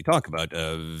absolutely talk about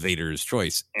Vader's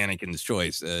choice, Anakin's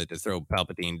choice to throw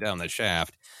Palpatine down the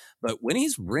shaft. But when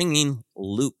he's bringing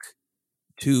Luke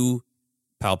to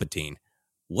Palpatine,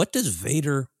 what does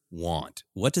Vader want?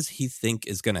 What does he think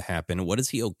is going to happen? What is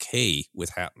he okay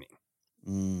with happening?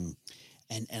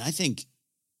 And I think,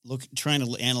 trying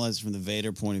to analyze from the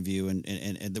Vader point of view,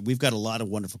 and we've got a lot of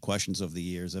wonderful questions over the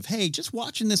years of, hey, just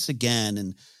watching this again,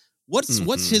 and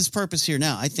what's his purpose here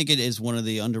now? I think it is one of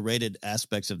the underrated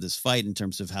aspects of this fight in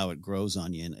terms of how it grows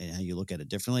on you and how you look at it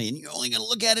differently. And you're only going to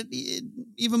look at it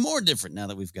even more different now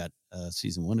that we've got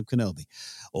season 1 of Kenobi.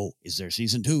 Oh, is there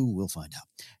season 2? We'll find out.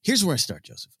 Here's where I start,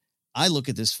 Joseph. I look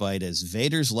at this fight as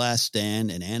Vader's last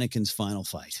stand and Anakin's final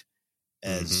fight.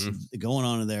 As going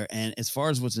on in there, and as far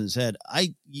as what's in his head,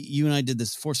 you and I did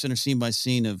this Force Center scene by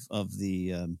scene of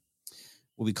the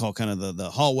what we call kind of the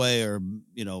hallway or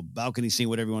balcony scene,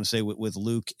 whatever you want to say, with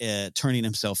Luke turning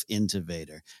himself into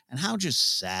Vader, and how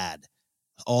just sad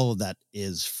all of that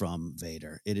is from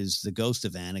Vader. It is the ghost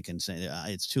of Anakin saying,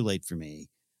 "It's too late for me."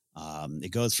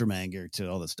 It goes from anger to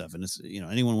all this stuff, and it's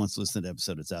anyone wants to listen to the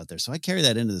episode, it's out there. So I carry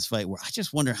that into this fight where I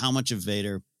just wonder how much of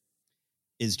Vader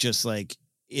is just like.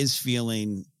 Is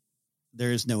feeling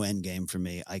there is no end game for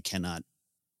me. I cannot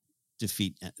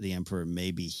defeat the Emperor.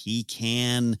 Maybe he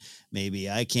can, maybe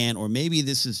I can, or maybe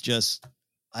this is just,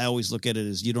 I always look at it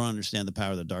as you don't understand the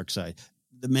power of the dark side.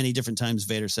 The many different times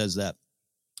Vader says that.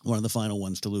 One of the final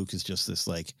ones to Luke is just this,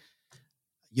 like,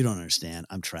 you don't understand.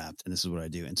 I'm trapped and this is what I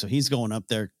do. And so he's going up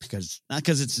there not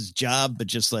because it's his job, but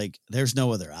just like, there's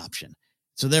no other option.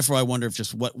 So therefore I wonder if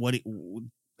just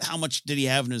how much did he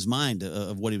have in his mind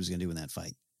of what he was going to do in that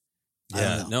fight?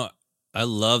 Yeah, no, I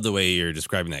love the way you're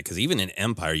describing that, because even in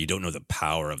Empire, you don't know the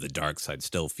power of the dark side.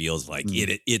 Still feels like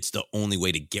it's the only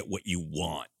way to get what you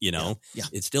want, Yeah.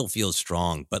 It still feels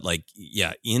strong. But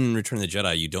in Return of the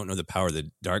Jedi, you don't know the power of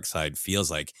the dark side. Feels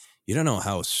like you don't know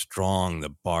how strong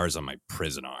the bars on my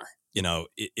prison are. You know,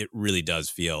 it really does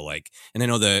feel like, and I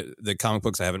know the comic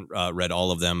books, I haven't read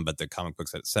all of them, but the comic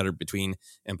books that set between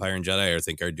Empire and Jedi, I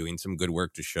think are doing some good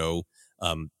work to show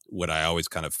what I always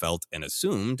kind of felt and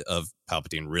assumed of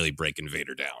Palpatine really breaking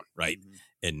Vader down, right? Mm-hmm.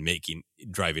 And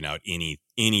driving out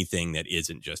anything that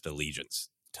isn't just allegiance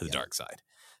to the dark side.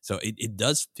 So it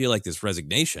does feel like this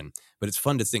resignation, but it's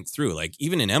fun to think through. Like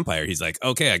even in Empire, he's like,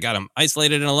 okay, I got him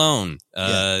isolated and alone.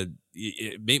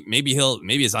 Maybe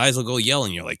his eyes will go yellow,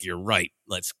 and you're like, you're right.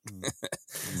 Let's,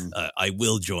 I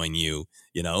will join you,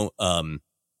 you know?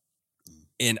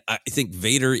 And I think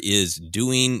Vader is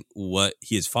doing what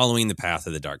he is following the path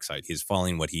of the dark side. He's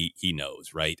following what he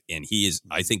knows, right? And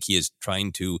I think he is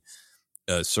trying to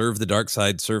serve the dark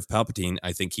side, serve Palpatine.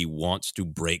 I think he wants to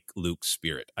break Luke's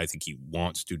spirit. I think he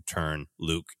wants to turn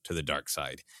Luke to the dark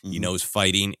side. Mm-hmm. He knows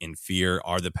fighting and fear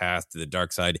are the path to the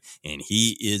dark side, and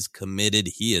he is committed.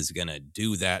 He is going to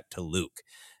do that to Luke.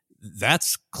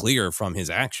 That's clear from his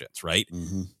actions, right?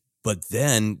 Mm-hmm. But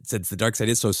then, since the dark side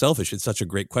is so selfish, it's such a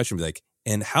great question. Be like,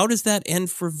 and how does that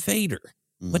end for Vader?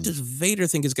 Mm-hmm. What does Vader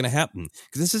think is going to happen?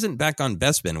 Because this isn't back on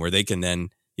Bespin where they can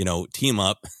then, you know, team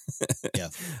up,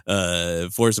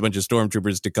 force a bunch of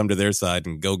stormtroopers to come to their side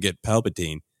and go get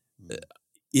Palpatine.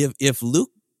 If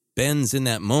Luke bends in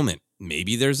that moment,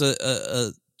 maybe there's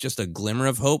just a glimmer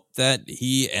of hope that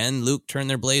he and Luke turn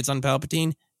their blades on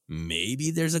Palpatine. Maybe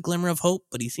there's a glimmer of hope,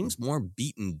 but he seems more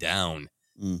beaten down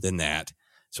than that.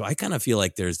 So I kind of feel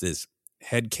like there's this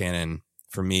headcanon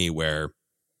for me where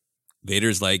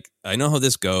Vader's like, I know how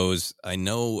this goes. I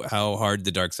know how hard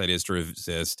the dark side is to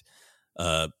resist.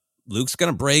 Luke's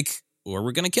going to break or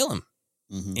we're going to kill him.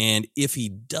 Mm-hmm. And if he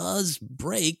does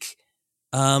break,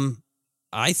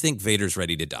 I think Vader's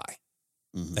ready to die.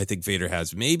 Mm-hmm. I think Vader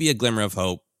has maybe a glimmer of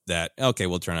hope that, okay,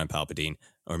 we'll turn on Palpatine,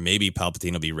 or maybe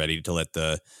Palpatine will be ready to let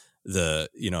the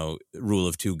rule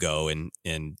of two go.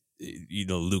 And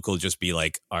Luke will just be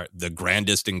like the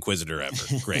grandest Inquisitor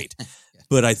ever. Great.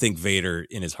 But I think Vader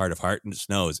in his heart of hearts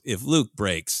knows if Luke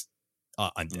breaks,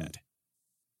 I'm dead.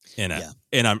 And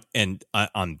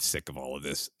I'm sick of all of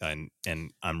this, and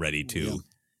I'm ready to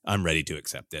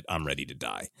accept it. I'm ready to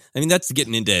die. I mean, that's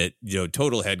getting into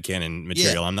total headcanon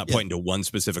material. I'm not pointing to one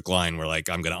specific line where like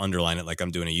I'm going to underline it like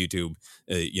I'm doing a YouTube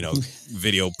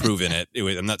video proving it.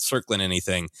 I'm not circling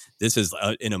anything. This is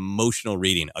an emotional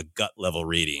reading, a gut level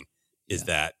reading. Is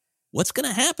that what's going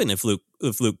to happen if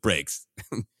Luke breaks?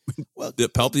 Well,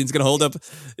 Palpatine's going to hold up.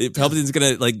 Palpatine's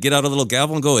going to like get out a little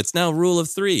gavel and go, it's now rule of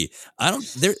three.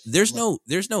 There's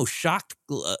no shocked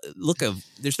look of,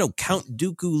 there's no Count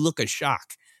Dooku look of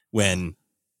shock when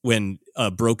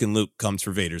broken Luke comes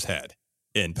for Vader's head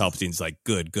and Palpatine's like,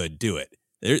 good, do it.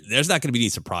 There's not going to be any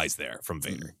surprise there from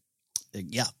Vader.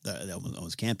 Yeah, that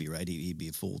almost can't be, right? He'd be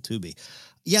a fool to be.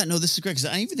 Yeah, no, this is great because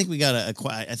I even think we got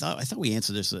I thought we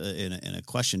answered this in a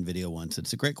question video once.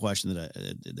 It's a great question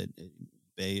that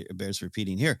bears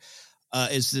repeating here.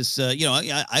 Is this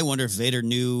I wonder if Vader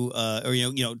knew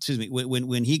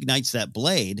when he ignites that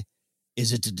blade,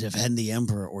 is it to defend the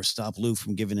Emperor or stop Luke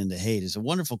from giving in to hate? It's a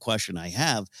wonderful question I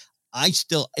have. I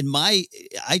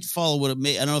follow what it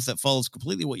may. I don't know if that follows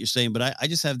completely what you're saying, but I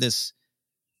just have this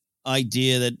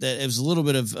idea that it was a little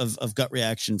bit of gut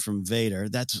reaction from Vader.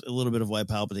 That's a little bit of why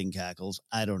Palpatine cackles.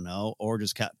 I don't know. Or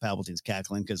just Palpatine's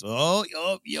cackling because,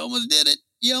 you almost did it.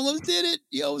 You almost did it.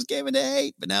 You almost gave it to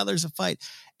hate, but now there's a fight.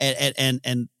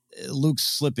 And Luke's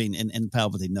slipping and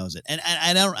Palpatine knows it. And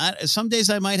some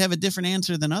days I might have a different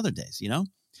answer than other days,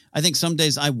 I think some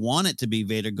days I want it to be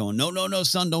Vader going, no,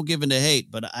 son, don't give in to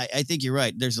hate. But I think you're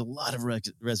right. There's a lot of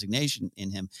resignation in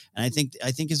him. And I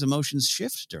think his emotions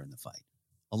shift during the fight.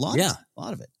 A lot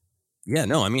of it. Yeah,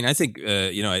 no, I mean, I think,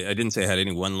 I didn't say I had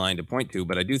any one line to point to,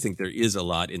 but I do think there is a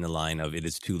lot in the line of it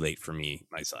is too late for me,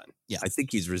 my son. Yeah. I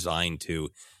think he's resigned to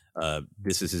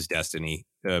this is his destiny,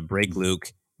 break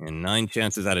Luke, and 9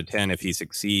 chances out of 10, if he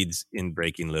succeeds in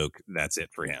breaking Luke, that's it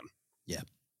for him. Yeah.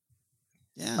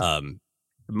 Yeah.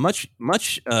 Much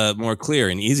more clear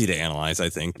and easy to analyze, I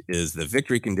think, is the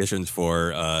victory conditions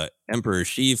for Emperor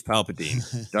Sheev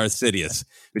Palpatine, Darth Sidious.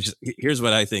 Which here's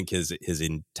what I think his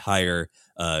entire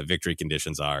victory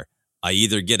conditions are: I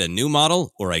either get a new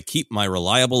model or I keep my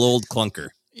reliable old clunker.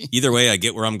 Either way, I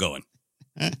get where I'm going.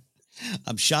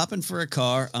 I'm shopping for a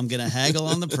car. I'm going to haggle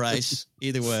on the price.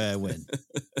 Either way, I win.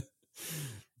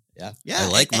 Yeah. I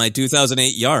like my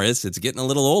 2008 Yaris. It's getting a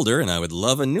little older, and I would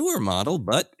love a newer model,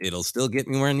 but it'll still get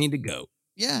me where I need to go.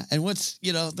 Yeah, and what's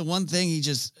the one thing he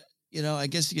just I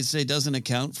guess you could say doesn't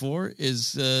account for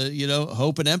is,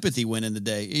 hope and empathy win in the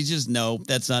day. He's just, no,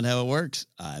 that's not how it works.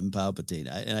 I'm Palpatine.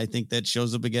 And I think that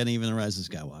shows up again, even in Rise of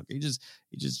Skywalker.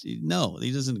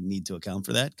 He doesn't need to account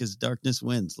for that because darkness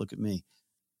wins. Look at me.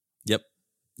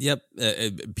 Yep.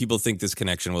 People think this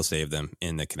connection will save them,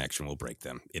 and the connection will break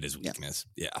them. It is weakness.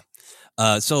 Yeah.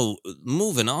 So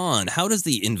moving on, how does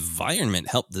the environment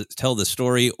help tell the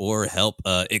story or help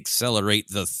accelerate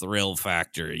the thrill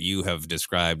factor? You have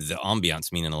described the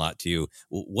ambiance meaning a lot to you.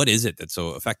 What is it that's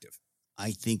so effective?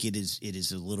 I think it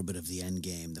is a little bit of the end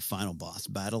game, the final boss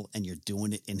battle, and you're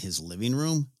doing it in his living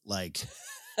room. Like,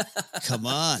 come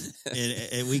on.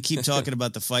 And we keep talking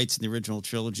about the fights in the original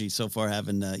trilogy so far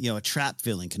having, a trap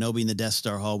feeling. Kenobi in the Death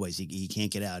Star hallways. He can't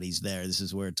get out. He's there. This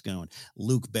is where it's going.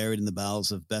 Luke buried in the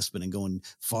bowels of Bespin and going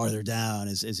farther down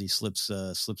as he slips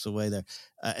away there.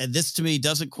 And this, to me,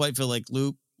 doesn't quite feel like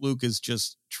Luke is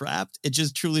just trapped. It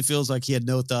just truly feels like he had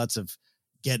no thoughts of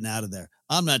getting out of there.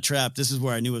 I'm not trapped. This is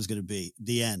where I knew it was going to be.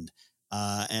 The end.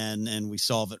 And we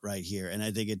solve it right here. And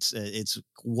I think it's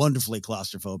wonderfully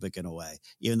claustrophobic in a way,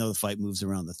 even though the fight moves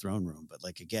around the throne room. But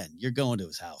like, again, you're going to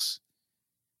his house.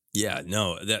 Yeah,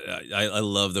 no, I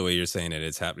love the way you're saying it.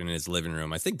 It's happening in his living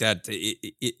room. I think that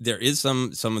there is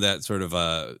some of that sort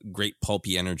of great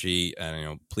pulpy energy.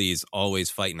 Please always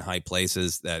fight in high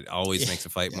places. That always makes a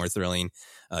fight more thrilling.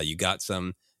 You got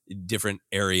some different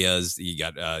areas. You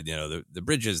got the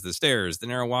bridges, the stairs, the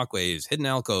narrow walkways, hidden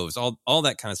alcoves, all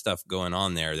that kind of stuff going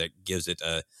on there that gives it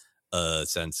a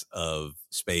sense of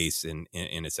space and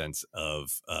in a sense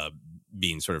of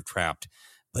being sort of trapped.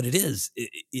 But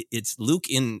it's Luke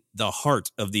in the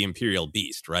heart of the Imperial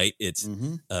beast, right? It's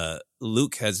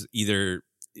Luke has either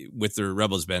with the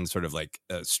Rebels been sort of like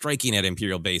striking at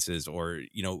Imperial bases or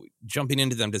jumping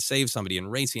into them to save somebody and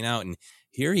racing out, and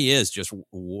here he is just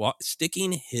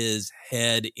sticking his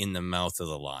head in the mouth of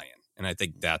the lion. And I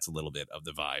think that's a little bit of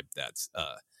the vibe that's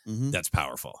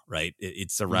powerful, right?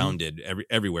 It's surrounded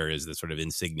everywhere is the sort of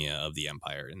insignia of the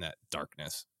Empire in that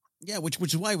darkness. Yeah, which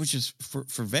is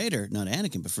for Vader, not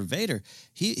Anakin, but for Vader,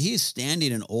 he is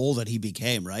standing in all that he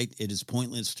became, right? It is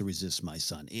pointless to resist my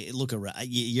son. Look around,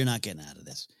 you're not getting out of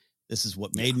this. This is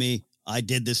what made me. I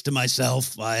did this to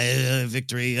myself.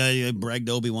 Victory. I bragged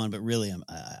to Obi-Wan, but really,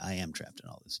 I am trapped in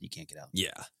all this. You can't get out.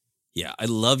 Yeah. I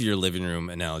love your living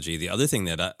room analogy. The other thing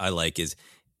that I like is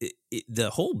the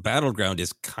whole battleground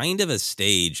is kind of a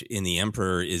stage, and the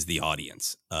Emperor is the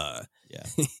audience.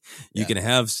 You can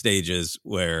have stages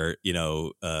where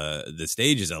the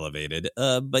stage is elevated,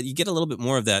 but you get a little bit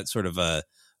more of that sort of a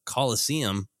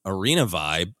Colosseum arena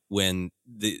vibe when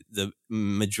the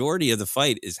majority of the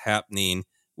fight is happening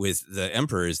with the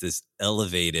Emperor is this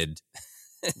elevated.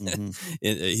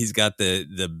 He's got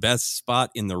the best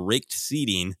spot in the raked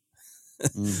seating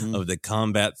of the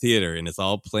combat theater, and it's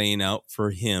all playing out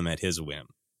for him at his whim.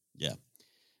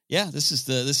 Yeah. This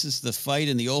is the fight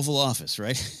in the Oval Office,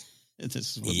 right?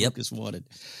 This is what Lucas wanted.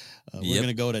 We're going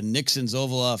to go to Nixon's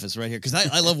Oval Office right here. Because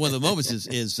I love one of the moments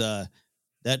is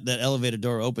that elevator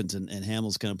door opens and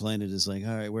Hamill's kind of playing it is like,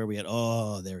 all right, where are we at?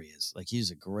 Oh, there he is. Like, he's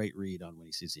a great read on when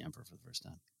he sees the Emperor for the first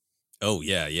time. Oh,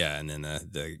 yeah. And then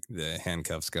the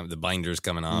handcuffs the binders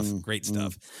coming off. Great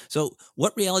stuff. So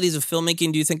what realities of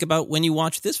filmmaking do you think about when you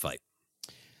watch this fight?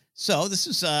 So this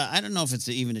is, I don't know if it's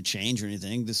even a change or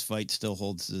anything. This fight still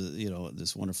holds,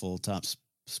 this wonderful top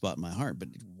spot in my heart. But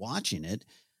watching it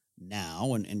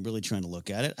now and really trying to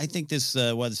look at it, I think this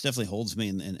definitely holds me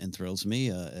and thrills me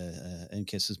and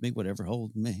kisses me, whatever,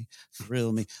 hold me,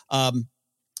 thrill me.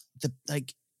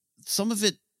 Some of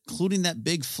it, including that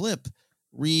big flip,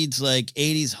 reads like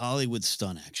 80s Hollywood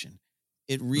stunt action.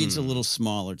 It reads a little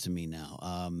smaller to me now.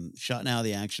 Shot now,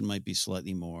 the action might be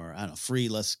slightly more, I don't know, free,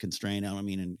 less constrained. I don't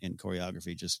mean in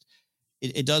choreography. Just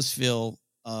it does feel,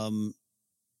 I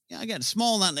got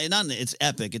small. Not it's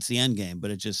epic. It's the end game,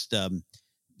 but it just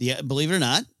believe it or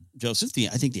not, Joseph.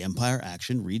 I think the Empire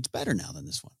action reads better now than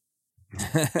this one.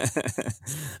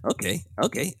 Okay,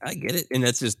 I get it, and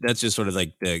that's just sort of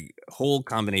like the whole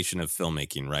combination of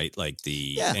filmmaking, right? Like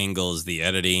the angles, the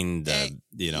editing,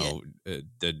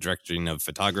 the directing of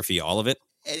photography, all of it,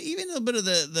 and even a little bit of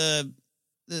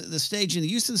the staging. The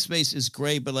use of the space is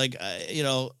great, but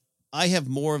I have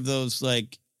more of those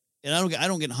and I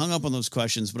don't get hung up on those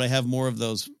questions, but I have more of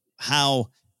those. How?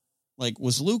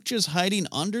 Was Luke just hiding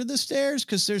under the stairs?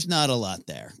 Because there's not a lot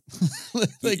there.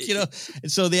 And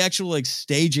so the actual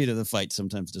staging of the fight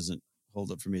sometimes doesn't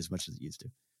hold up for me as much as it used to.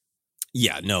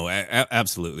 Yeah, no,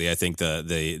 absolutely. I think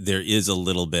there is a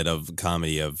little bit of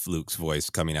comedy of Luke's voice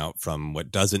coming out from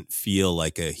what doesn't feel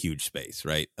like a huge space,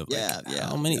 right?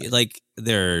 How many, let's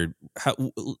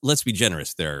be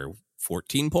generous. There are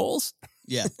 14 poles.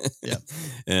 Yeah.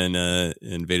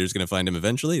 And Vader's going to find him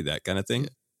eventually, that kind of thing.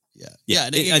 Yeah.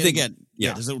 I think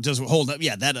doesn't hold up.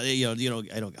 Yeah, that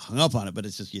I don't get hung up on it, but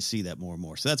it's just you see that more and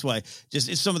more. So that's why just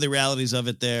it's some of the realities of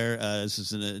it there. This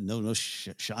is no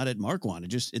shot at Mark one.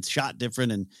 It's shot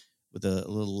different and with a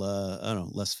little I don't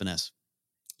know, less finesse.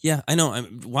 Yeah, I know.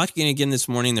 I'm watching it again this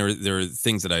morning. There are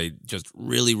things that I just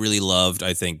really, really loved.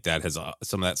 I think that has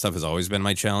some of that stuff has always been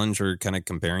my challenge, or kind of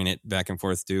comparing it back and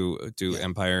forth to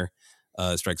Empire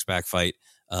Strikes Back fight.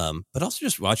 But also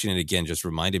just watching it again just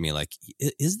reminded me, like,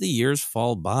 as the years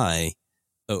fall by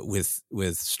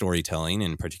with storytelling,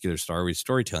 in particular Star Wars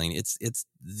storytelling, it's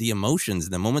the emotions,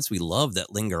 the moments we love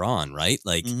that linger on, right?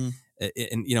 Like. Mm-hmm.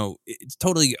 And, it's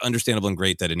totally understandable and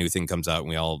great that a new thing comes out and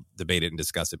we all debate it and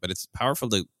discuss it. But it's powerful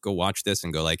to go watch this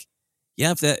and go like,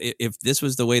 yeah, if this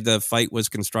was the way the fight was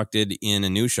constructed in a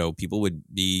new show, people would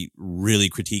be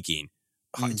really critiquing.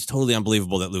 Oh, it's totally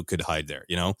unbelievable that Luke could hide there,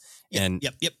 Yep.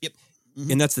 Mm-hmm.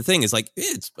 And that's the thing is like,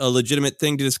 it's a legitimate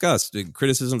thing to discuss. The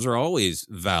criticisms are always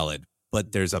valid,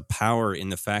 but there's a power in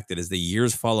the fact that as the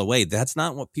years fall away, that's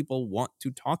not what people want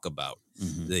to talk about.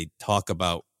 Mm-hmm. They talk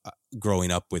about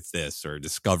growing up with this or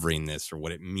discovering this or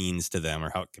what it means to them or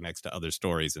how it connects to other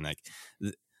stories. And like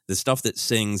the stuff that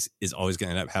sings is always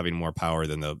going to end up having more power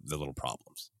than the little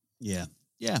problems. Yeah.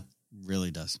 Really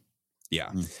does.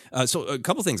 Yeah. So a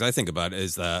couple things I think about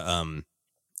is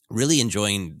really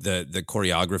enjoying the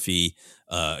choreography.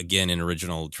 Again, in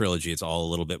original trilogy, it's all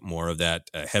a little bit more of that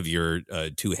heavier,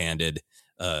 two-handed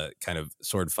kind of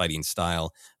sword fighting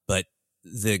style. But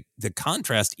the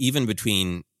contrast even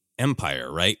between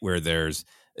Empire, right, where it's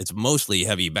mostly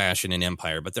heavy bashing in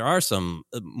Empire, but there are some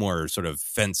more sort of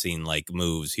fencing like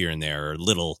moves here and there, or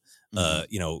little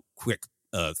quick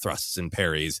thrusts and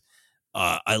parries.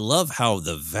 I love how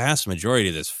the vast majority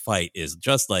of this fight is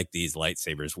just like these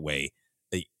lightsabers weigh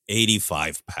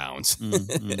 85 pounds.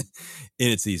 Mm-hmm. And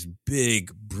it's these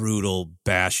big brutal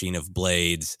bashing of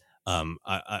blades.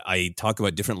 I talk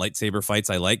about different lightsaber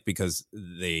fights I like because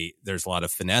there's a lot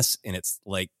of finesse, and it's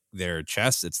like their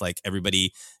chess. It's like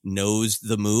everybody knows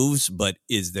the moves, but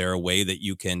is there a way that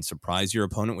you can surprise your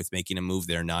opponent with making a move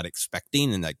they're not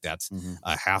expecting? And like that's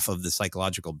a half of the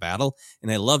psychological battle. And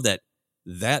I love that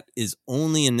is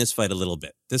only in this fight a little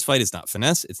bit. This fight is not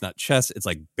finesse. It's not chess. It's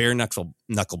like bare knuckle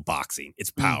boxing.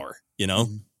 It's power,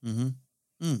 Mm-hmm.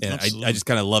 And I just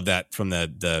kind of love that from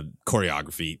the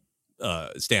choreography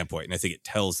standpoint. And I think it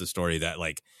tells the story that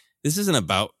like, this isn't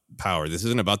about power. This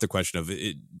isn't about the question of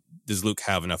does Luke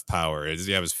have enough power? Does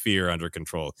he have his fear under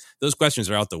control? Those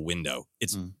questions are out the window.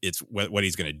 It's what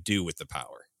he's going to do with the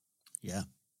power. Yeah.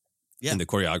 And the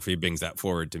choreography brings that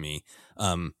forward to me.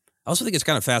 I also think it's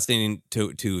kind of fascinating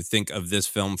to think of this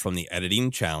film from the editing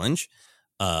challenge.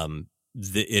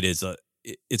 It's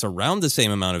around the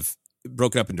same amount of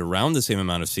broken up into around the same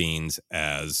amount of scenes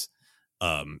as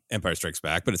Empire Strikes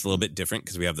Back, but it's a little bit different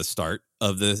because we have the start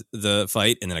of the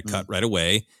fight and then a cut right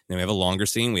away. Then we have a longer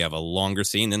scene. We have a longer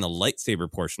scene. Then the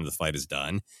lightsaber portion of the fight is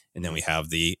done. And then we have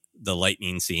the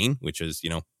lightning scene, which is,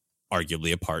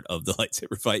 arguably a part of the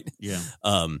lightsaber fight. Yeah.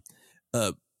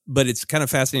 But it's kind of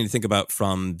fascinating to think about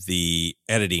from the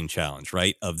editing challenge,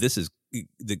 right? This is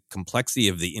the complexity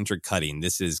of the intercutting.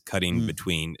 This is cutting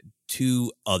between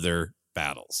two other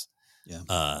battles.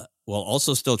 Yeah. While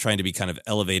also still trying to be kind of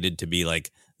elevated to be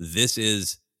like, this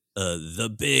is the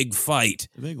big fight.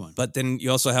 The big one. But then you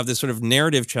also have this sort of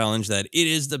narrative challenge that it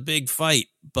is the big fight,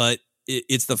 but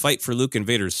it's the fight for Luke and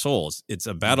Vader's souls. It's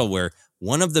a battle where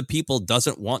one of the people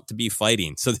doesn't want to be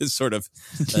fighting. So this sort of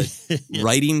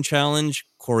writing challenge,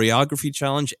 choreography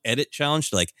challenge, edit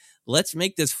challenge, like, let's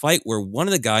make this fight where one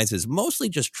of the guys is mostly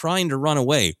just trying to run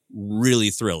away really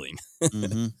thrilling.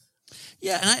 Mm-hmm.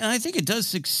 Yeah, and I think it does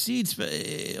succeed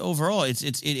overall.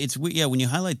 It's when you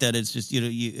highlight that, it's just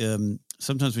you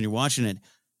sometimes when you're watching it,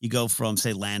 you go from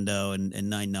say Lando and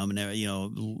Nine Numb and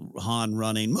Han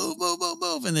running,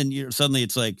 move, and then suddenly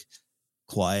it's like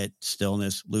quiet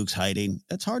stillness. Luke's hiding.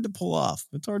 That's hard to pull off.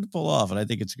 And I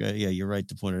think it's you're right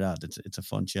to point it out. It's a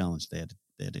fun challenge they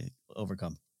had to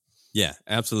overcome. Yeah,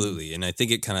 absolutely. And I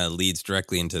think it kind of leads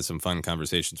directly into some fun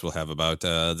conversations we'll have about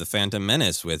the Phantom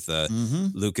Menace with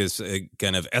Lucas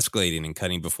kind of escalating and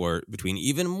cutting between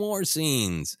even more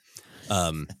scenes.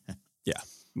 Yeah.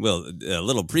 Well, a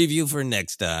little preview for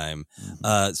next time.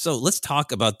 So let's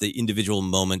talk about the individual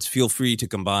moments. Feel free to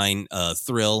combine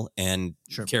thrill and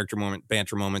character moment,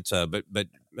 banter moments, but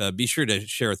be sure to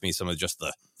share with me some of just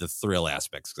the thrill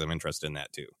aspects because I'm interested in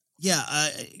that too. Yeah,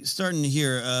 starting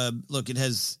here, look, it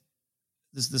has...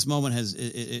 This moment has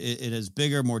it has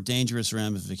bigger, more dangerous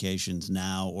ramifications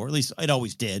now, or at least it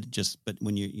always did. But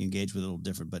when you engage with it a little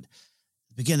different. But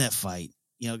begin that fight,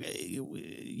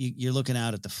 you're looking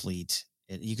out at the fleet.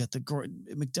 You got the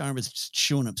McDiarmid's just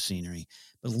chewing up scenery,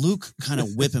 but Luke kind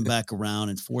of whipping back around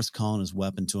and force calling his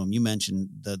weapon to him. You mentioned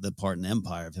the part in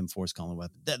Empire of him force calling a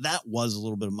weapon. That was a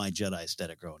little bit of my Jedi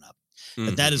aesthetic growing up. Mm-hmm.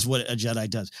 But that is what a Jedi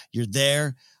does. You're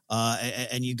there,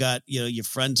 and you got your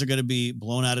friends are going to be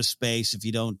blown out of space if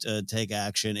you don't take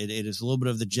action. It is a little bit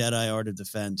of the Jedi art of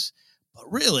defense, but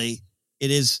really,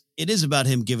 it is about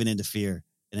him giving into fear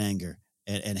and anger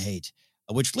and hate.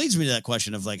 Which leads me to that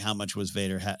question of like, how much was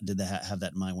Vader did that have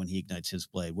that in mind when he ignites his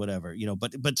blade, whatever,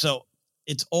 but so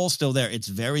it's all still there. It's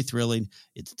very thrilling.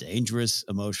 It's dangerous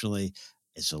emotionally.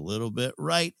 It's a little bit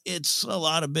right. It's a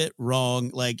lot of bit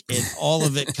wrong. Like all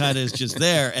of it kind of is just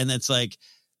there. And it's like,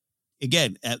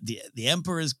 again, the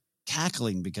Emperor is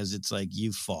cackling because it's like,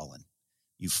 you've fallen.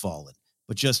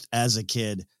 But just as a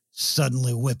kid,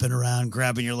 suddenly whipping around,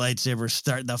 grabbing your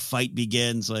lightsaber, the fight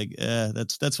begins. Like,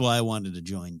 that's why I wanted to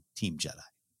join Team Jedi.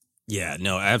 Yeah,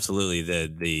 no, absolutely.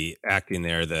 The acting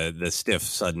there, the stiff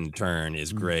sudden turn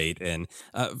is great. And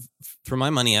for my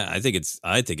money, I think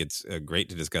it's great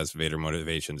to discuss Vader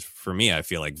motivations. For me, I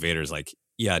feel like Vader's like,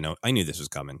 yeah, no, I knew this was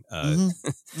coming.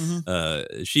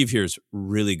 Sheev here's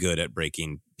really good at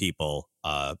breaking people.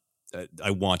 I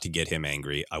want to get him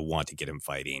angry. I want to get him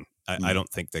fighting. I don't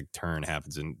think the turn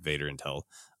happens in Vader until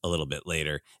a little bit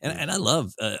later. And I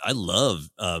love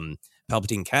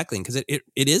Palpatine cackling because it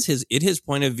is his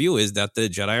point of view is that the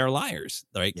Jedi are liars,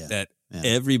 right? Yeah. That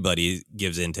everybody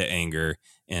gives into anger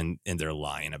and they're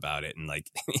lying about it. And like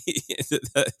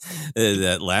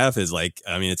that laugh is like,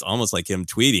 I mean, it's almost like him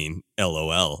tweeting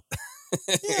LOL.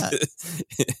 Yeah.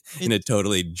 In a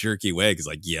totally jerky way. Cause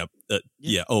like, yeah.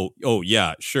 Oh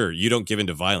yeah, sure. You don't give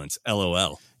into violence.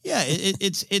 LOL. Yeah.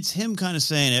 It's him kind of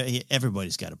saying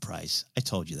everybody's got a price. I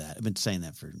told you that. I've been saying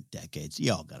that for decades.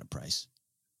 Y'all got a price.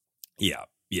 Yeah.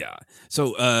 Yeah.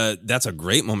 So that's a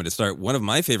great moment to start. One of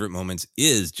my favorite moments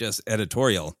is just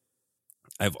editorial.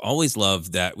 I've always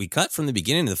loved that we cut from the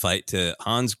beginning of the fight to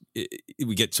Hans.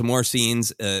 We get some more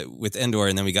scenes with Endor,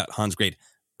 and then we got Hans great.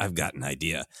 I've got an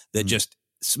idea that just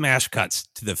smash cuts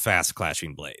to the fast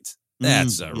clashing blades.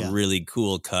 That's a really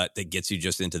cool cut that gets you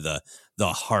just into the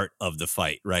heart of the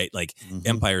fight, right? Like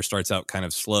Empire starts out kind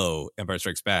of slow. Empire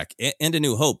Strikes Back and A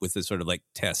New Hope with this sort of like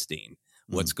testing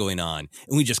what's going on.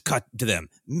 And we just cut to them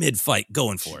mid-fight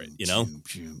going for it,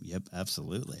 Yep,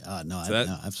 absolutely. No,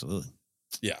 absolutely.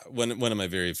 Yeah, one of my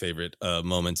very favorite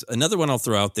moments. Another one I'll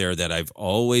throw out there that I've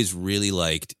always really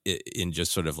liked in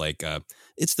just sort of like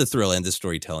it's the thrill and the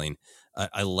storytelling.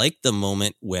 I like the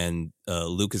moment when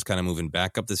Luke is kind of moving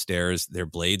back up the stairs. Their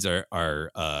blades are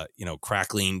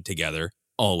crackling together.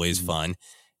 Always fun.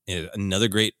 Another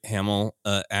great Hamill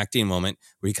acting moment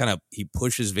where he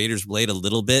pushes Vader's blade a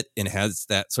little bit and has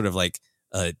that sort of like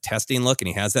testing look, and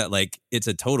he has that like it's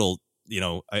a total.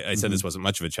 I said this wasn't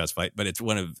much of a chess fight, but it's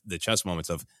one of the chess moments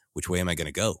of which way am I going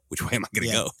to go? Which way am I going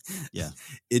to go? Yeah.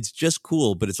 It's just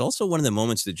cool, but it's also one of the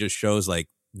moments that just shows like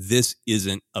this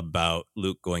isn't about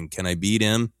Luke going, can I beat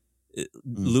him?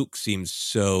 Luke seems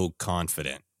so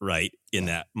confident, right? In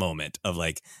that moment of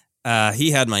like,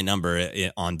 he had my number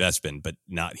on Bespin, but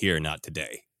not here, not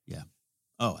today. Yeah.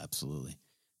 Oh, absolutely.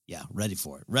 Yeah. Ready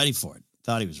for it.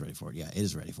 Thought he was ready for it. Yeah, it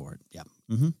is ready for it. Yeah.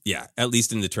 Mm-hmm. Yeah, at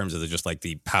least in the terms of just like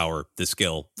the power, the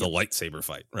skill, the lightsaber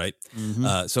fight, right?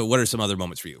 So what are some other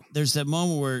moments for you? There's that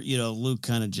moment where, Luke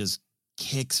kind of just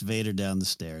kicks Vader down the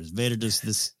stairs. Vader does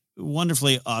this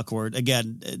wonderfully awkward.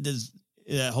 Again, does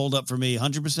hold up for me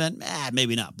 100%?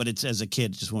 Maybe not. But it's as a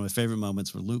kid, just one of my favorite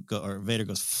moments where Vader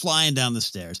goes flying down the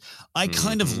stairs. I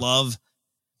kind of love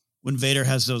when Vader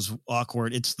has those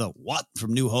awkward, it's the what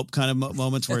from New Hope kind of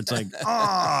moments where it's like,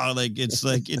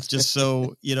 it's just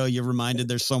so, you're reminded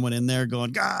there's someone in there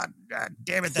going, God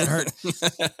damn it, that hurt.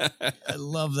 I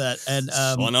love that. And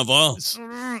son of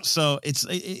a. So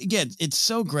it's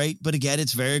so great, but again,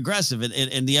 it's very aggressive,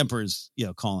 and the Emperor's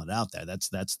calling it out there.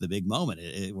 That's the big moment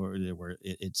where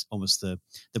it's almost the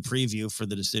preview for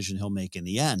the decision he'll make in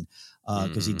the end,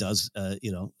 because he does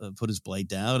put his blade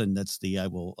down, and that's the I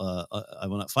will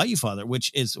not fight you, Father,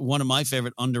 which is one of my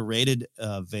favorite underrated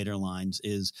Vader lines.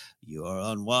 Is you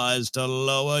are unwise to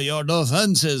lower your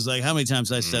defenses. Like how many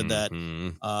times I said that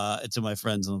to my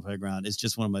friends on the playground. It's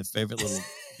just one of my favorite little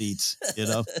beats,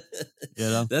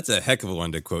 That's a heck of a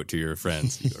one to quote to your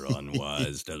friends. You're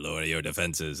unwise to lower your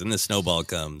defenses, and the snowball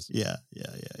comes. Yeah.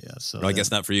 So I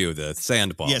guess not for you. The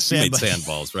sand ball. Yeah, you made sand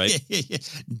balls, right? yeah.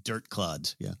 Dirt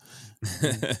clods. Yeah.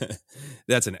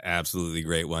 That's an absolutely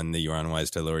great one. That you're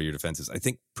unwise to lower your defenses. I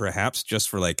think perhaps just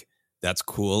for like that's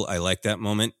cool. I like that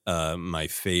moment. My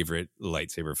favorite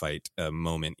lightsaber fight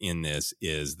moment in this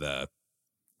is the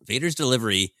Vader's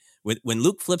delivery when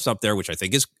Luke flips up there, which I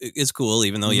think is cool,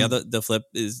 even though the flip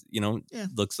is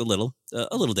looks a little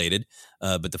dated,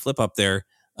 but the flip up there,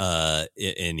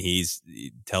 and he's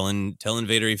telling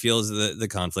Vader he feels the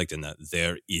conflict and that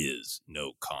there is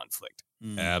no conflict.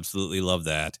 Absolutely love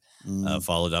that.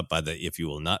 Followed up by the if you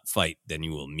will not fight, then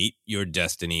you will meet your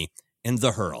destiny, and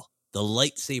the hurl. The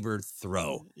lightsaber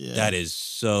throw. Yeah. That is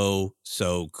so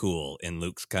cool. And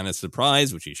Luke's kind of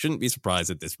surprised, which he shouldn't be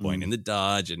surprised at this point, in the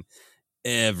dodge and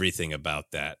everything about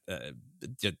that.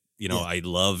 I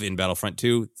love in Battlefront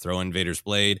 2, throwing Vader's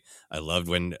blade. I loved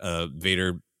when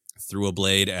Vader threw a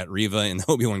blade at Reva in the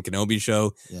Obi-Wan Kenobi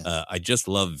show. Yeah. I just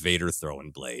love Vader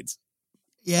throwing blades.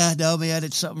 Yeah, no, man,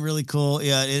 it's something really cool.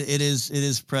 Yeah, it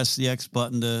is press the X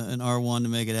button to an R1 to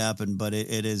make it happen, but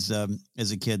it is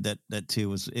as a kid that too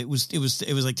was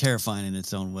like terrifying in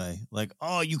its own way. Like,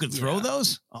 oh, you could throw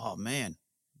those? Oh man.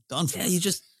 Done for. Yeah,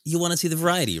 you want to see the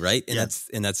variety, right?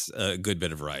 And that's a good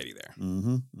bit of variety there.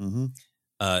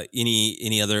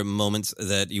 Any other moments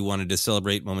that you wanted to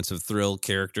celebrate, moments of thrill,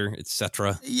 character,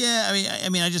 etc.? Yeah, I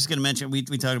mean, I just going to mention we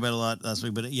talked about it a lot last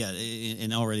week, but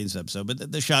already in this episode.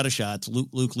 But the shot of shots,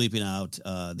 Luke leaping out,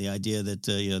 the idea that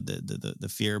the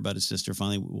fear about his sister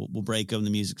finally will break him,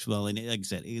 the music swelling. Like I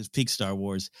said, it was peak Star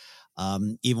Wars.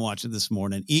 Even watching this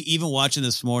morning,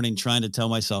 trying to tell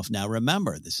myself, now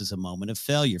remember, this is a moment of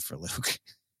failure for Luke.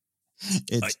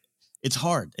 It's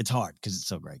hard. It's hard because it's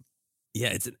so great. Yeah,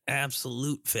 it's an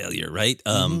absolute failure, right?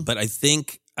 But I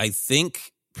think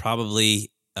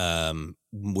probably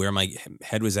where my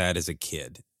head was at as a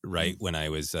kid, right, when I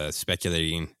was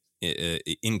speculating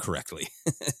incorrectly,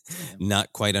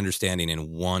 not quite understanding and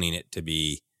wanting it to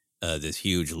be this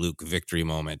huge Luke victory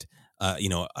moment.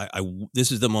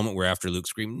 This is the moment where after Luke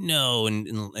screamed no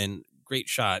and great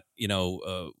shot,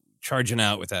 charging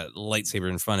out with that lightsaber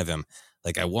in front of him.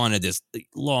 Like I wanted this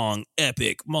long,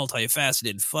 epic,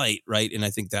 multifaceted fight, right? And I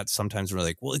think that sometimes we're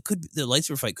like, well, the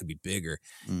lightsaber fight could be bigger.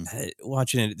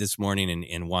 Watching it this morning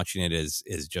and watching it is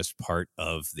just part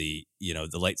of the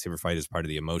lightsaber fight is part of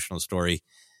the emotional story.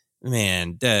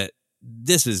 Man,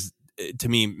 this is to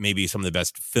me maybe some of the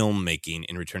best filmmaking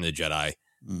in Return of the Jedi.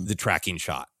 The tracking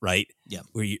shot, right? Yeah,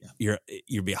 where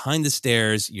you're behind the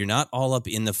stairs, you're not all up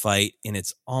in the fight, and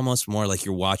it's almost more like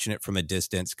you're watching it from a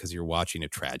distance because you're watching a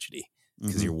tragedy.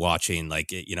 Because you're watching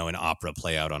like an opera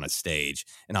play out on a stage,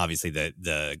 and obviously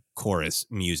the chorus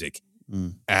music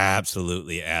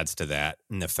absolutely adds to that,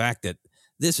 and the fact that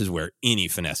this is where any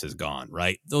finesse is gone,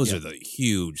 right? Those are the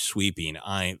huge sweeping.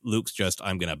 Luke's just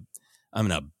I'm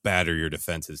gonna batter your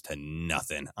defenses to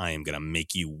nothing. I am gonna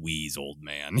make you wheeze, old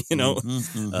man.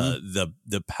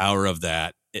 The power of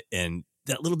that and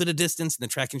that little bit of distance and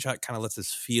the tracking shot kind of lets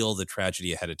us feel the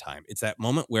tragedy ahead of time. It's that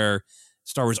moment where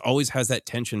Star Wars always has that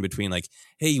tension between like,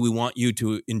 hey, we want you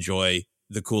to enjoy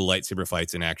the cool lightsaber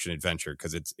fights and action adventure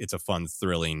because it's a fun,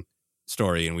 thrilling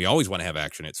story, and we always want to have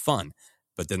action. It's fun.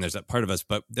 But then there's that part of us,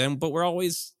 but we're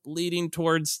always leading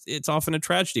towards it's often a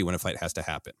tragedy when a fight has to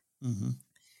happen.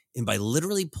 And by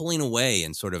literally pulling away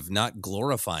and sort of not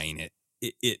glorifying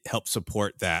it helps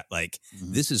support that. Like,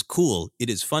 this is cool. It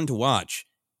is fun to watch.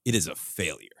 It is a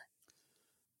failure.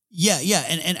 Yeah.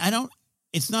 And I don't,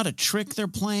 it's not a trick they're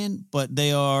playing, but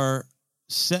they are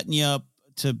setting you up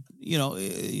to,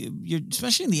 you're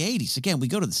especially in the 80s. Again, we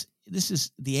go to this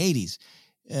is the 80s.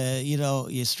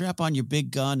 You strap on your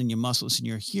big gun and your muscles and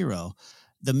you're a hero.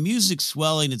 The music's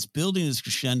swelling, it's building this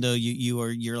crescendo.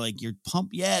 You're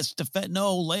pumped. Yes,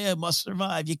 no, Leia must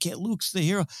survive. You can't. Luke's the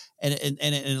hero, and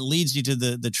it leads you to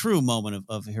the true moment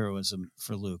of heroism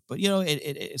for Luke. But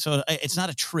so it's not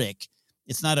a trick.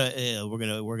 It's not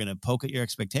we're gonna poke at your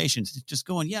expectations. It's just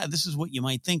going, yeah, this is what you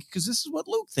might think because this is what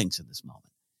Luke thinks in this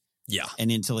moment. Yeah, and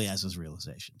until he has his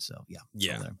realization. So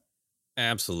yeah,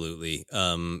 absolutely.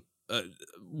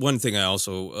 One thing I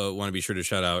also want to be sure to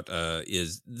shout out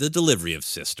is the delivery of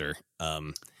Sister.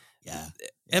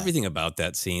 Everything about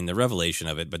that scene, the revelation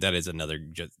of it, but that is another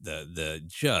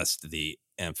the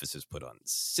emphasis put on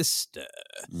Sister.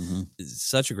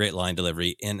 Such a great line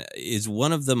delivery, and is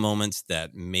one of the moments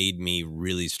that made me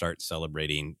really start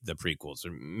celebrating the prequels.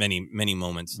 There are many, many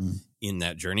moments in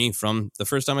that journey from the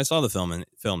first time I saw the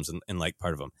films and like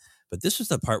part of them. But this was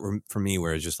the part for me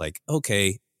where it's just like,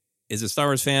 okay, as a Star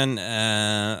Wars fan,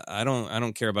 I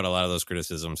don't care about a lot of those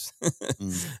criticisms. I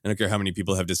don't care how many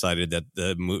people have decided that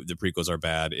the prequels are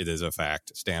bad. It is a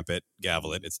fact. Stamp it,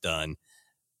 gavel it. It's done.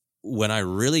 When I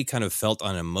really kind of felt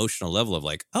on an emotional level of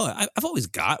like, oh, I've always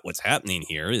got what's happening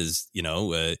here is,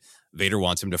 Vader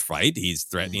wants him to fight. He's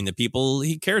threatening the people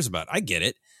he cares about. I get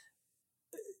it.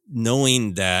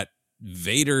 Knowing that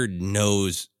Vader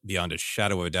knows beyond a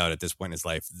shadow of a doubt at this point in his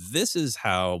life, this is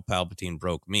how Palpatine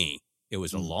broke me. It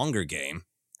was a longer game,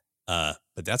 but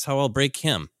that's how I'll break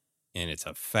him. And it's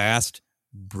a fast,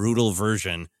 brutal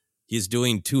version. He's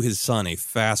doing to his son a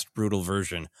fast, brutal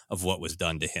version of what was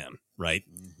done to him, right?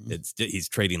 He's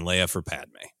trading Leia for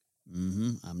Padme.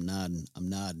 I'm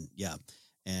nodding. Yeah.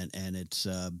 And it's,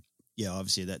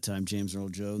 obviously at that time, James Earl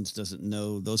Jones doesn't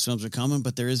know those films are coming,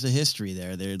 but there is a history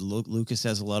there. Lucas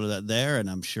has a lot of that there, and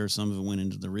I'm sure some of it went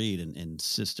into the read and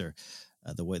Sister,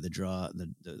 the way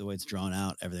the way it's drawn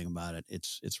out, everything about it.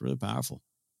 It's really powerful.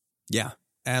 Yeah.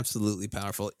 Absolutely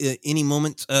powerful. Any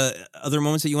moments, other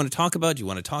moments that you want to talk about? Do you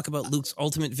want to talk about Luke's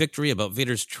ultimate victory, about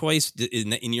Vader's choice?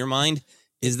 In your mind,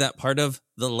 is that part of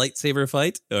the lightsaber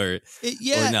fight, or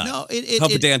not? No. How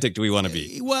pedantic do we want to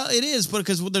be? Well, it is,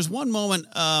 because there's one moment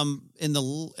in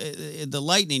the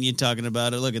lightning you're talking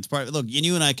about. Look, it's part. Look,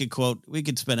 you and I could quote. We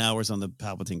could spend hours on the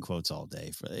Palpatine quotes all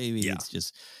day. It's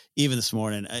just even this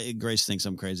morning. Grace thinks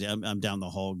I'm crazy. I'm down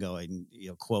the hall going,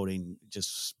 quoting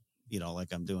just.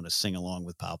 Like I'm doing a sing along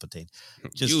with Palpatine.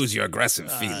 Just use your aggressive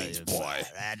feelings, boy.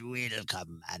 That will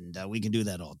come, and we can do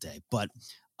that all day. But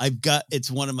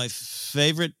it's one of my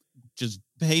favorite, just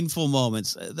painful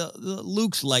moments. The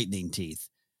Luke's lightning teeth.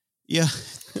 Yeah,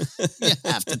 you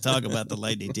have to talk about the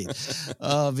lightning teeth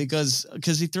because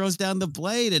he throws down the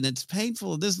blade and it's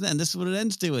painful. This is what it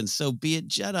ends to. And so be it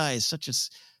Jedi is such a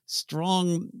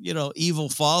strong, evil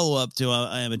follow up to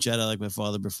I am a Jedi like my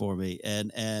father before me,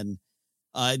 and.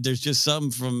 There's just something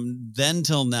from then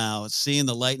till now. Seeing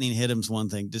the lightning hit him's one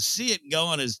thing. To see it go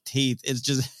on his teeth, it's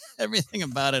just everything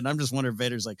about it. And I'm just wondering if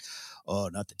Vader's like, oh,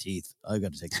 not the teeth. I've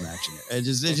got to take some action here. It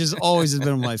just always has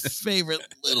been one of my favorite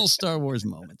little Star Wars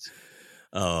moments.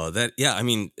 Oh, that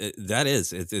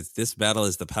is. It's this battle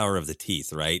is the power of the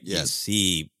teeth, right? Yes. You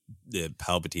see the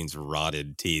Palpatine's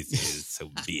rotted teeth. So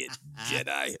be it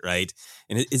Jedi, right?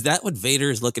 And is that what Vader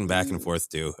is looking back and forth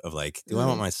to? Of like, do I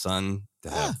want my son to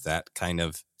have that kind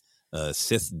of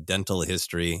Sith dental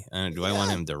history? Do I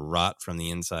want him to rot from the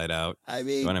inside out? Do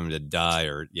I want him to die?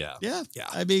 Or yeah.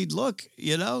 I mean, look,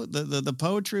 the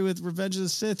poetry with Revenge of the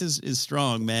Sith is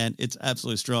strong, man. It's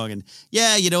absolutely strong. And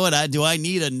yeah, you know what? Do I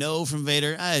need a no from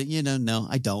Vader? No,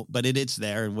 I don't. But it's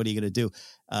there. And what are you going to do?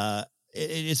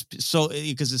 It's so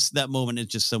because it's that moment.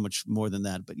 It's just so much more than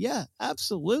that. But yeah,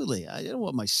 absolutely. I don't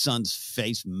want my son's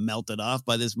face melted off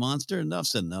by this monster.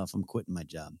 Enough's enough. I'm quitting my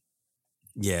job.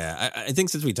 Yeah, I think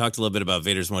since we talked a little bit about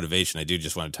Vader's motivation, I do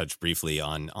just want to touch briefly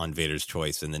on Vader's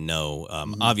choice and the no.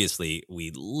 Obviously,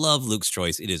 we love Luke's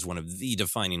choice. It is one of the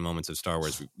defining moments of Star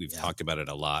Wars. We've talked about it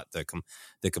a lot.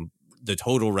 The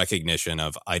total recognition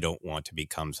of I don't want to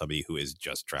become somebody who is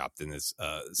just trapped in this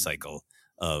cycle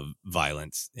of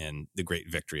violence, and the great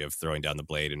victory of throwing down the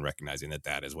blade and recognizing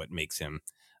that is what makes him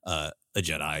a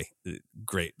Jedi.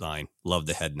 Great line. Love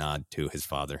the head nod to his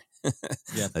father.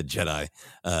 A Jedi,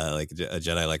 like a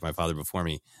Jedi like my father before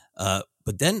me.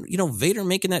 But then, Vader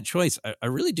making that choice, I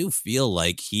really do feel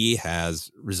like he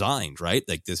has resigned, right?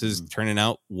 Like this is turning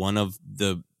out one of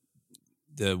the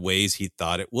ways he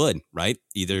thought it would, right?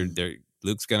 Either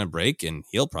Luke's going to break and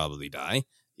he'll probably die.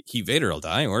 Vader will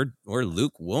die, or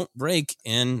Luke won't break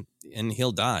and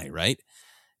he'll die, right?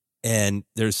 And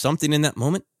there's something in that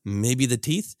moment, maybe the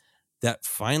teeth, that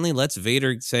finally lets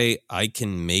Vader say, I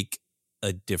can make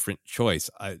a different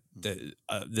choice.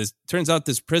 This turns out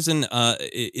this prison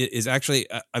is actually,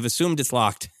 I've assumed it's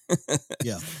locked.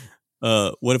 Yeah.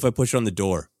 What if I push on the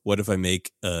door? What if I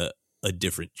make a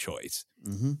different choice?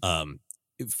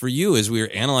 For you, as we were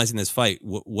analyzing this fight,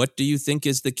 what do you think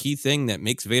is the key thing that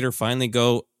makes Vader finally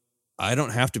go, I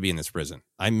don't have to be in this prison.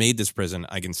 I made this prison.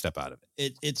 I can step out of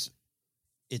it.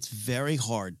 It's very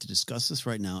hard to discuss this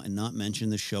right now and not mention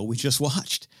the show we just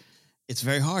watched. It's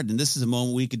very hard. And this is a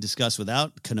moment we could discuss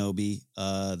without Kenobi,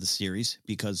 the series,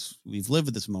 because we've lived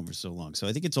with this moment for so long. So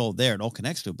I think it's all there. It all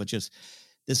connects to it. But just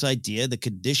this idea, the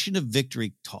condition of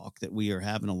victory talk that we are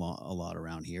having a lot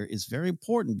around here is very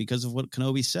important because of what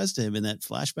Kenobi says to him in that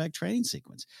flashback training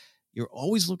sequence. You're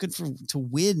always looking to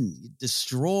win,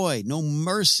 destroy, no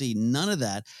mercy, none of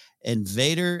that. And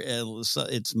Vader,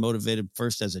 it's motivated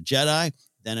first as a Jedi,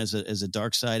 then as a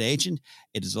dark side agent.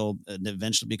 It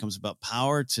eventually becomes about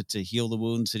power to heal the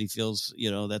wounds that he feels.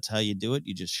 That's how you do it.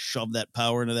 You just shove that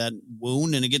power into that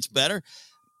wound, and it gets better.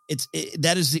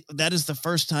 That is the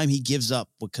first time he gives up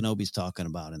what Kenobi's talking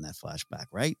about in that flashback,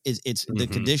 right? It's the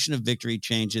condition of victory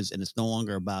changes, and it's no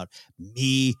longer about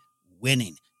me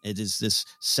winning. It is this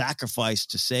sacrifice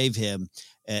to save him,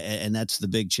 and that's the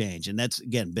big change. And that's,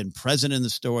 again, been present in the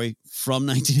story from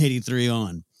 1983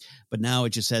 on. But now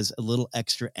it just has a little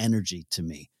extra energy to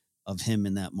me of him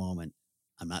in that moment.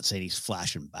 I'm not saying he's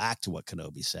flashing back to what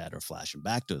Kenobi said or flashing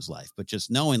back to his life, but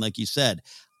just knowing, like you said,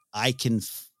 I can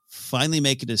finally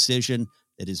make a decision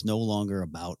that is no longer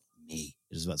about me.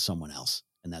 It is about someone else.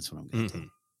 And that's what I'm going to do.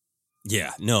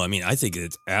 Yeah, no, I mean, I think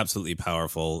it's absolutely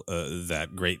powerful, that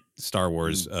great Star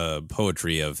Wars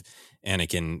poetry of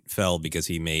Anakin fell because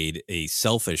he made a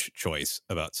selfish choice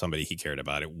about somebody he cared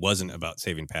about. It wasn't about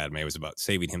saving Padme. It was about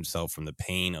saving himself from the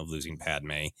pain of losing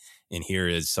Padme. And here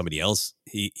is somebody else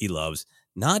he loves,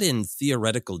 not in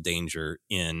theoretical danger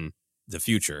in the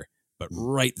future, but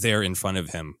right there in front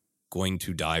of him, going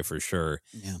to die for sure.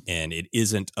 Yeah. And it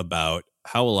isn't about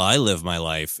how will I live my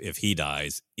life if he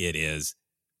dies. It is,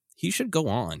 he should go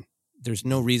on. There's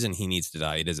no reason he needs to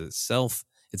die. It's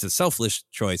a selfless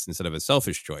choice instead of a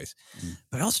selfish choice.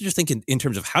 But I also just think in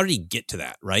terms of how did he get to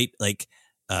that, right? Like,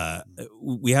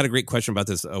 we had a great question about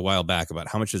this a while back about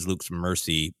how much does Luke's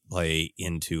mercy play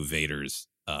into Vader's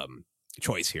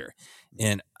choice here.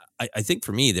 And I think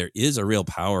for me, there is a real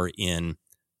power in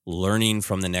learning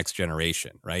from the next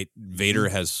generation, right? Vader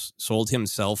has sold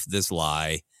himself this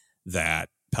lie that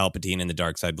Palpatine and the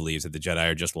dark side believes that the Jedi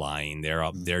are just lying.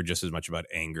 They're just as much about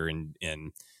anger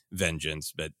and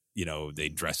vengeance, but they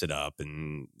dress it up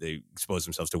and they expose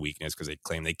themselves to weakness because they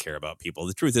claim they care about people.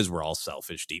 The truth is we're all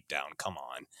selfish deep down. Come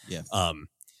on. Yeah.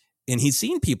 And he's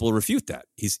seen people refute that.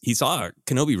 He saw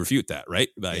Kenobi refute that, right?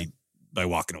 By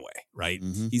walking away, right?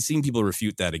 He's seen people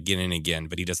refute that again and again,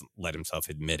 but he doesn't let himself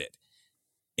admit it.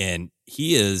 And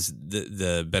he is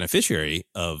the beneficiary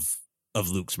of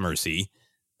Luke's mercy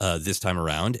this time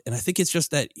around. And I think it's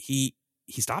just that he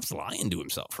stops lying to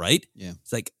himself, right? Yeah.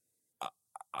 It's like,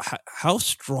 how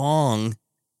strong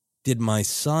did my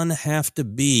son have to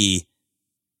be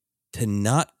to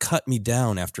not cut me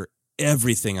down after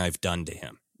everything I've done to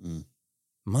him?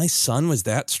 My son was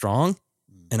that strong,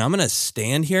 and I'm going to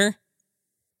stand here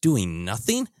doing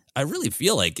nothing? I really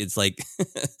feel like it's like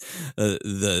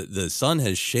the son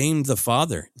has shamed the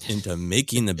father into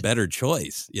making the better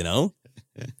choice,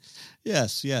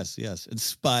 Yes.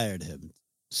 Inspired him,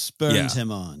 spurred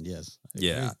him on. Yes. I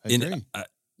agree. And,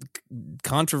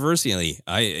 controversially,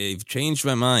 I've changed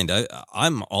my mind.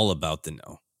 I'm all about the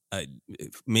no.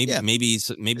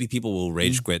 Maybe people will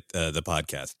rage quit the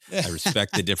podcast. I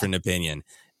respect the different opinion.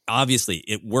 Obviously,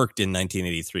 it worked in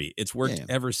 1983. It's worked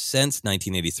ever since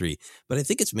 1983. But I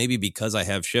think it's maybe because I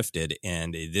have shifted,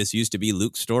 and this used to be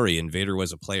Luke's story, and Vader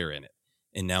was a player in it.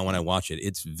 And now when I watch it,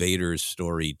 it's Vader's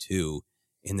story too.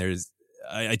 And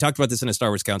I talked about this in a Star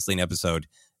Wars counseling episode.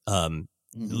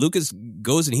 Lucas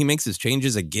goes and he makes his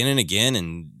changes again and again,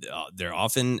 and they're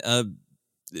often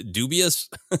dubious,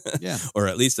 or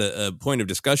at least a point of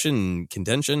discussion and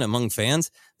contention among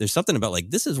fans. There's something about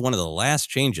like this is one of the last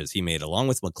changes he made, along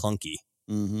with McClunky,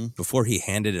 before he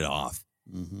handed it off.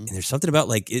 And there's something about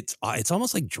like it's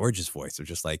almost like George's voice. They're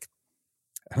just like,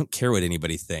 I don't care what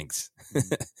anybody thinks.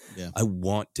 I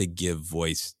want to give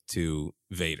voice to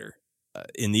Vader.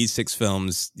 In these 6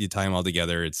 films, you tie them all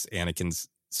together. It's Anakin's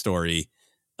story,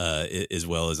 as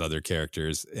well as other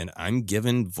characters. And I'm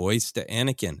giving voice to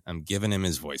Anakin. I'm giving him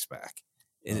his voice back.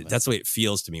 And that's the way it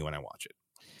feels to me when I watch it.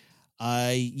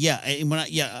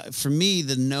 For me,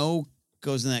 the no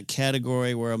goes in that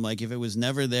category where I'm like, if it was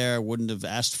never there, I wouldn't have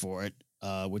asked for it,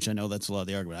 which I know that's a lot of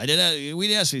the argument. We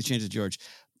did ask you to change it, George,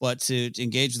 but to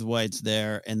engage with why it's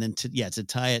there, and then to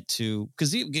tie it to,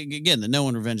 because again, the no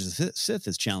in Revenge of the Sith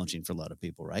is challenging for a lot of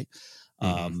people, right?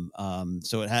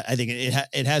 So I think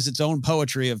it has its own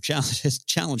poetry of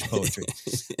challenge poetry.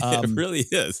 It really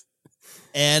is.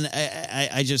 And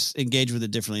I just engage with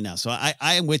it differently now. So I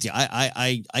am with you.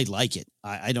 I like it.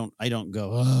 I don't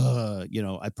go,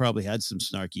 I probably had some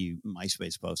snarky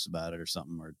MySpace posts about it or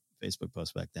something, or Facebook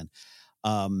posts back then.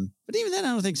 But even then,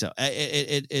 I don't think so.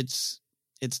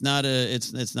 It's not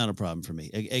a problem for me.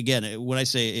 Again, when I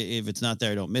say if it's not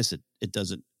there, I don't miss it.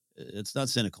 It's not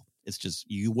cynical. It's just,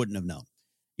 you wouldn't have known.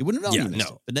 You wouldn't have known you missed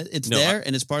it. But it's there,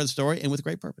 and it's part of the story, and with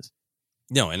great purpose.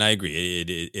 No, and I agree.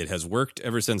 It has worked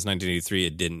ever since 1983.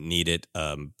 It didn't need it,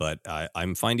 but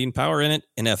I'm finding power in it.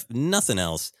 And if nothing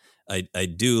else, I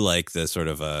do like the sort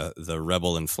of the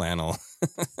rebel in flannel.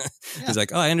 He's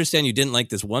like, oh, I understand you didn't like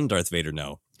this one Darth Vader.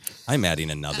 No, I'm adding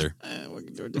another.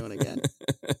 We're doing it again.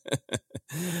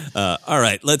 All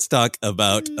right, let's talk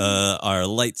about our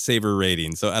lightsaber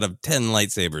rating. So out of 10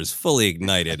 lightsabers fully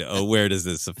ignited, where does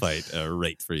this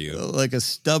rate for you? Like a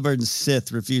stubborn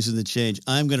Sith refusing to change,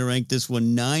 I'm going to rank this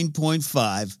one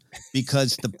 9.5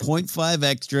 because the 0.5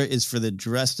 extra is for the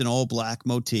dressed in all black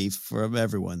motif for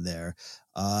everyone there.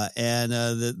 And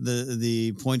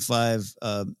the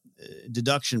 0.5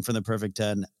 deduction from the perfect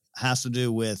 10 has to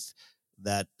do with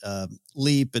that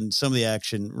leap and some of the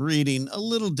action reading a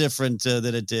little different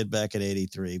than it did back in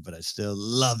 83, but I still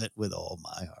love it with all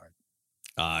my heart.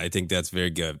 I think that's very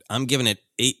good. I'm giving it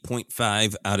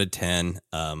 8.5 out of 10.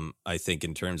 I think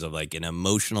in terms of like an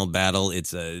emotional battle,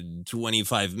 it's a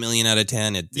 25 million out of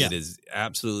 10. It is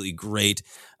absolutely great.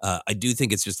 I do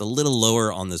think it's just a little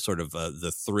lower on the sort of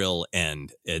the thrill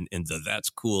end and the that's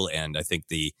cool end. I think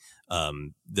the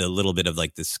little bit of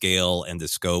like the scale and the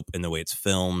scope and the way it's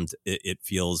filmed, it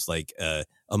feels like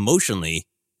emotionally,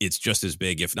 it's just as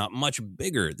big, if not much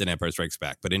bigger than Empire Strikes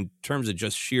Back. But in terms of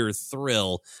just sheer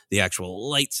thrill, the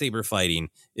actual lightsaber fighting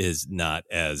is not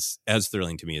as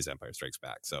thrilling to me as Empire Strikes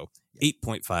Back. So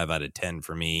 8.5 out of 10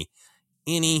 for me.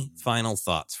 Any final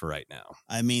thoughts for right now?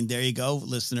 I mean, there you go,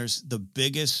 listeners. The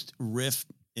biggest rift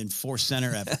in Force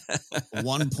Center ever.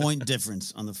 1 point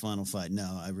difference on the final fight.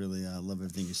 No, I really love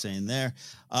everything you're saying there.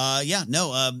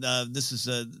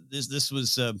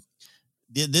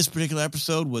 This particular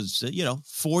episode was,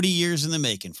 40 years in the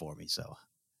making for me. So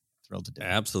thrilled to do it.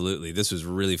 Absolutely. This was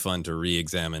really fun to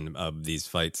re-examine these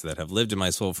fights that have lived in my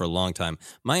soul for a long time.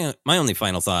 My only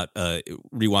final thought,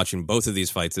 rewatching both of these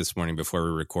fights this morning before we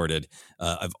recorded,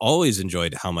 I've always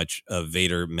enjoyed how much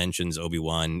Vader mentions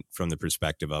Obi-Wan from the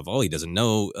perspective of, he doesn't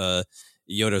know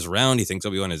Yoda's around. He thinks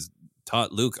Obi-Wan has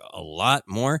taught Luke a lot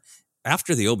more.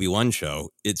 After the Obi-Wan show,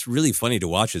 it's really funny to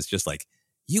watch. It's just like,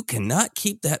 you cannot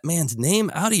keep that man's name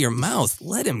out of your mouth.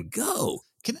 Let him go.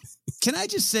 Can I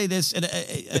just say this? And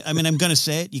I mean, I'm going to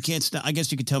say it. You can't. I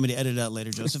guess you could tell me to edit it out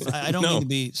later, Joseph. I don't mean to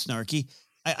be snarky.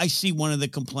 I see one of the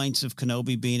complaints of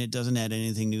Kenobi being it doesn't add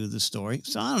anything new to the story.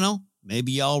 So I don't know.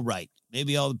 Maybe y'all right.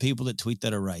 Maybe all the people that tweet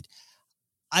that are right.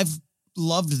 I've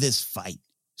loved this fight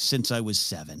since I was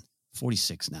 7,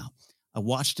 46 now. I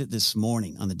watched it this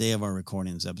morning on the day of our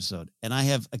recording this episode. And I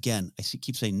have, again,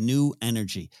 keep saying new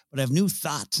energy, but I have new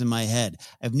thoughts in my head.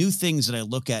 I have new things that I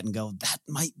look at and go, that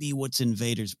might be what's in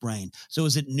Vader's brain. So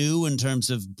is it new in terms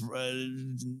of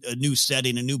a new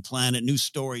setting, a new planet, new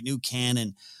story, new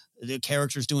canon, the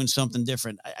characters doing something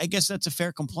different? I guess that's a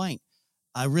fair complaint.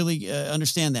 I really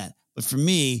understand that. But for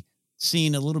me,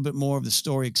 seeing a little bit more of the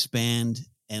story expand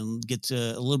and get to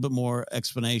a little bit more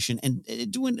explanation and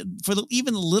doing for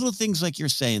even the little things like you're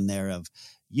saying there of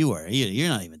you're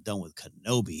not even done with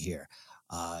Kenobi here.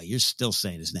 You're still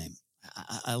saying his name.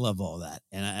 I love all that.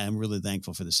 And I'm really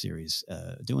thankful for the series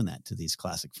doing that to these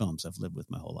classic films I've lived with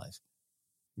my whole life.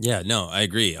 Yeah, no, I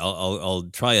agree. I'll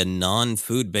try a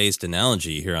non-food based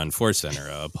analogy here on Force Center.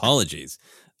 Apologies.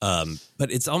 But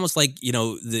it's almost like,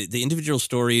 the individual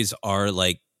stories are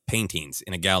like paintings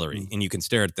in a gallery, and you can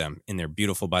stare at them and they're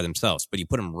beautiful by themselves, but you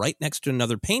put them right next to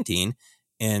another painting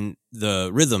and the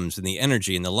rhythms and the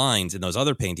energy and the lines in those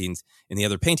other paintings and the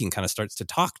other painting kind of starts to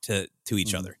talk to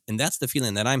each other. And that's the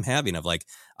feeling that I'm having of like,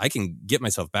 I can get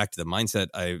myself back to the mindset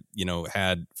I,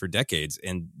 had for decades.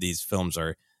 And these films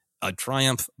are a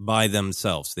triumph by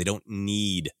themselves. They don't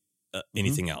need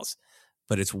anything else,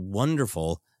 but it's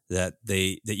wonderful that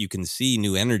you can see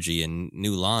new energy and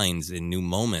new lines and new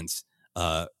moments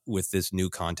with this new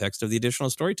context of the additional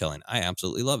storytelling. I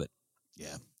absolutely love it.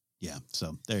 Yeah.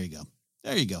 So there you go.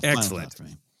 Excellent.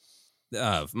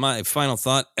 My final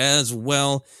thought as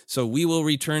well. So we will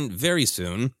return very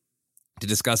soon to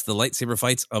discuss the lightsaber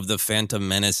fights of the Phantom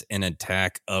Menace and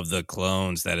Attack of the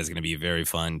Clones. That is going to be very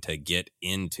fun to get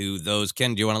into those.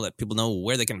 Ken, do you want to let people know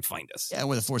where they can find us? Yeah,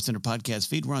 we're the Force Center podcast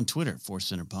feed. We're on Twitter, Force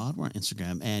Center Pod. We're on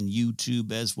Instagram and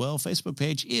YouTube as well. Facebook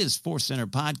page is Force Center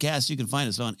Podcast. You can find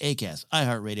us on Acast,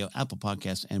 iHeartRadio, Apple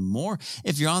Podcasts, and more.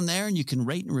 If you're on there and you can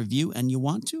rate and review and you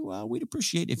want to, we'd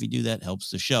appreciate if you do that.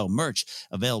 Helps the show. Merch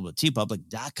available at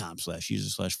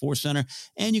tpublic.com/user/Force Center.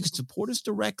 And you can support us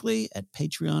directly at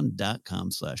patreon.com/Force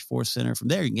Center. From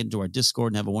there, you can get into our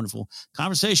Discord and have a wonderful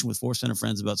conversation with Force Center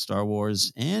friends about Star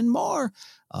Wars and more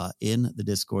in the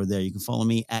Discord there. You can follow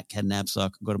me at Ken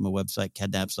Napzok. Go to my website,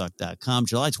 KenNapzok.com.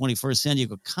 July 21st, San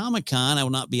Diego Comic-Con. I will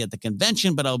not be at the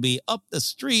convention, but I'll be up the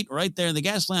street right there in the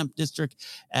Gaslamp District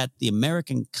at the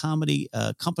American Comedy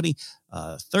Company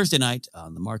Thursday night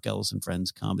on the Mark Ellis and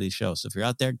Friends comedy show. So if you're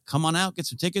out there, come on out, get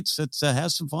some tickets. Let's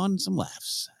have some fun and some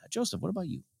laughs. Joseph, what about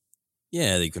you?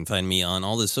 Yeah, you can find me on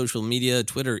all the social media,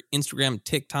 Twitter, Instagram,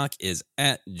 TikTok is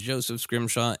at Joseph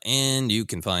Scrimshaw, and you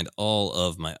can find all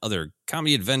of my other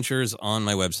comedy adventures on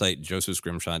my website,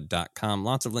 josephscrimshaw.com.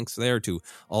 Lots of links there to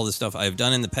all the stuff I've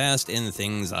done in the past and the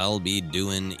things I'll be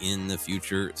doing in the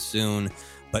future soon.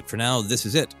 But for now, this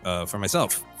is it for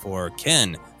myself, for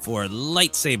Ken, for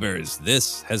Lightsabers.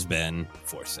 This has been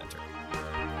Force Center.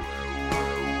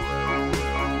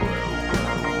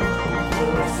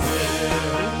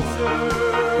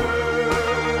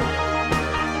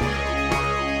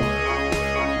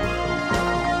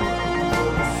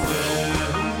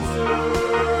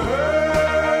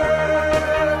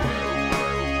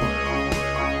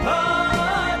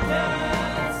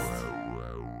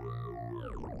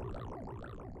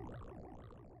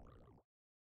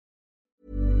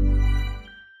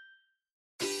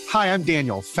 Hi, I'm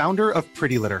Daniel, founder of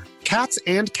Pretty Litter. Cats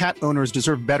and cat owners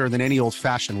deserve better than any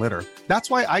old-fashioned litter.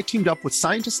 That's why I teamed up with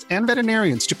scientists and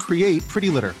veterinarians to create Pretty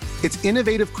Litter. Its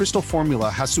innovative crystal formula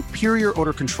has superior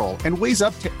odor control and weighs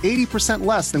up to 80%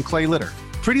 less than clay litter.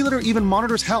 Pretty Litter even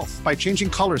monitors health by changing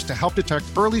colors to help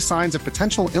detect early signs of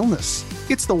potential illness.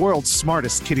 It's the world's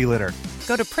smartest kitty litter.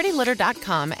 Go to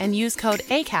prettylitter.com and use code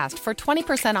ACAST for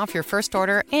 20% off your first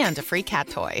order and a free cat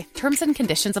toy. Terms and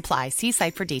conditions apply. See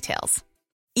site for details.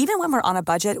 Even when we're on a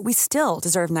budget, we still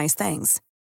deserve nice things.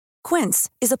 Quince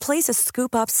is a place to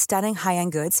scoop up stunning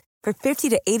high-end goods for 50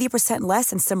 to 80%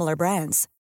 less than similar brands.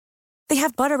 They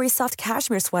have buttery soft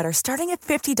cashmere sweaters starting at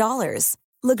 $50,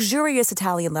 luxurious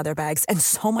Italian leather bags, and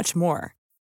so much more.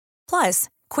 Plus,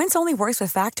 Quince only works with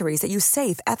factories that use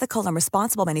safe, ethical, and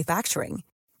responsible manufacturing.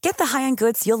 Get the high-end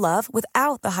goods you'll love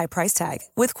without the high price tag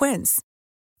with Quince.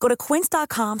 Go to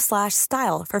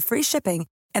quince.com/style for free shipping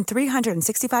and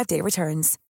 365-day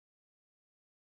returns.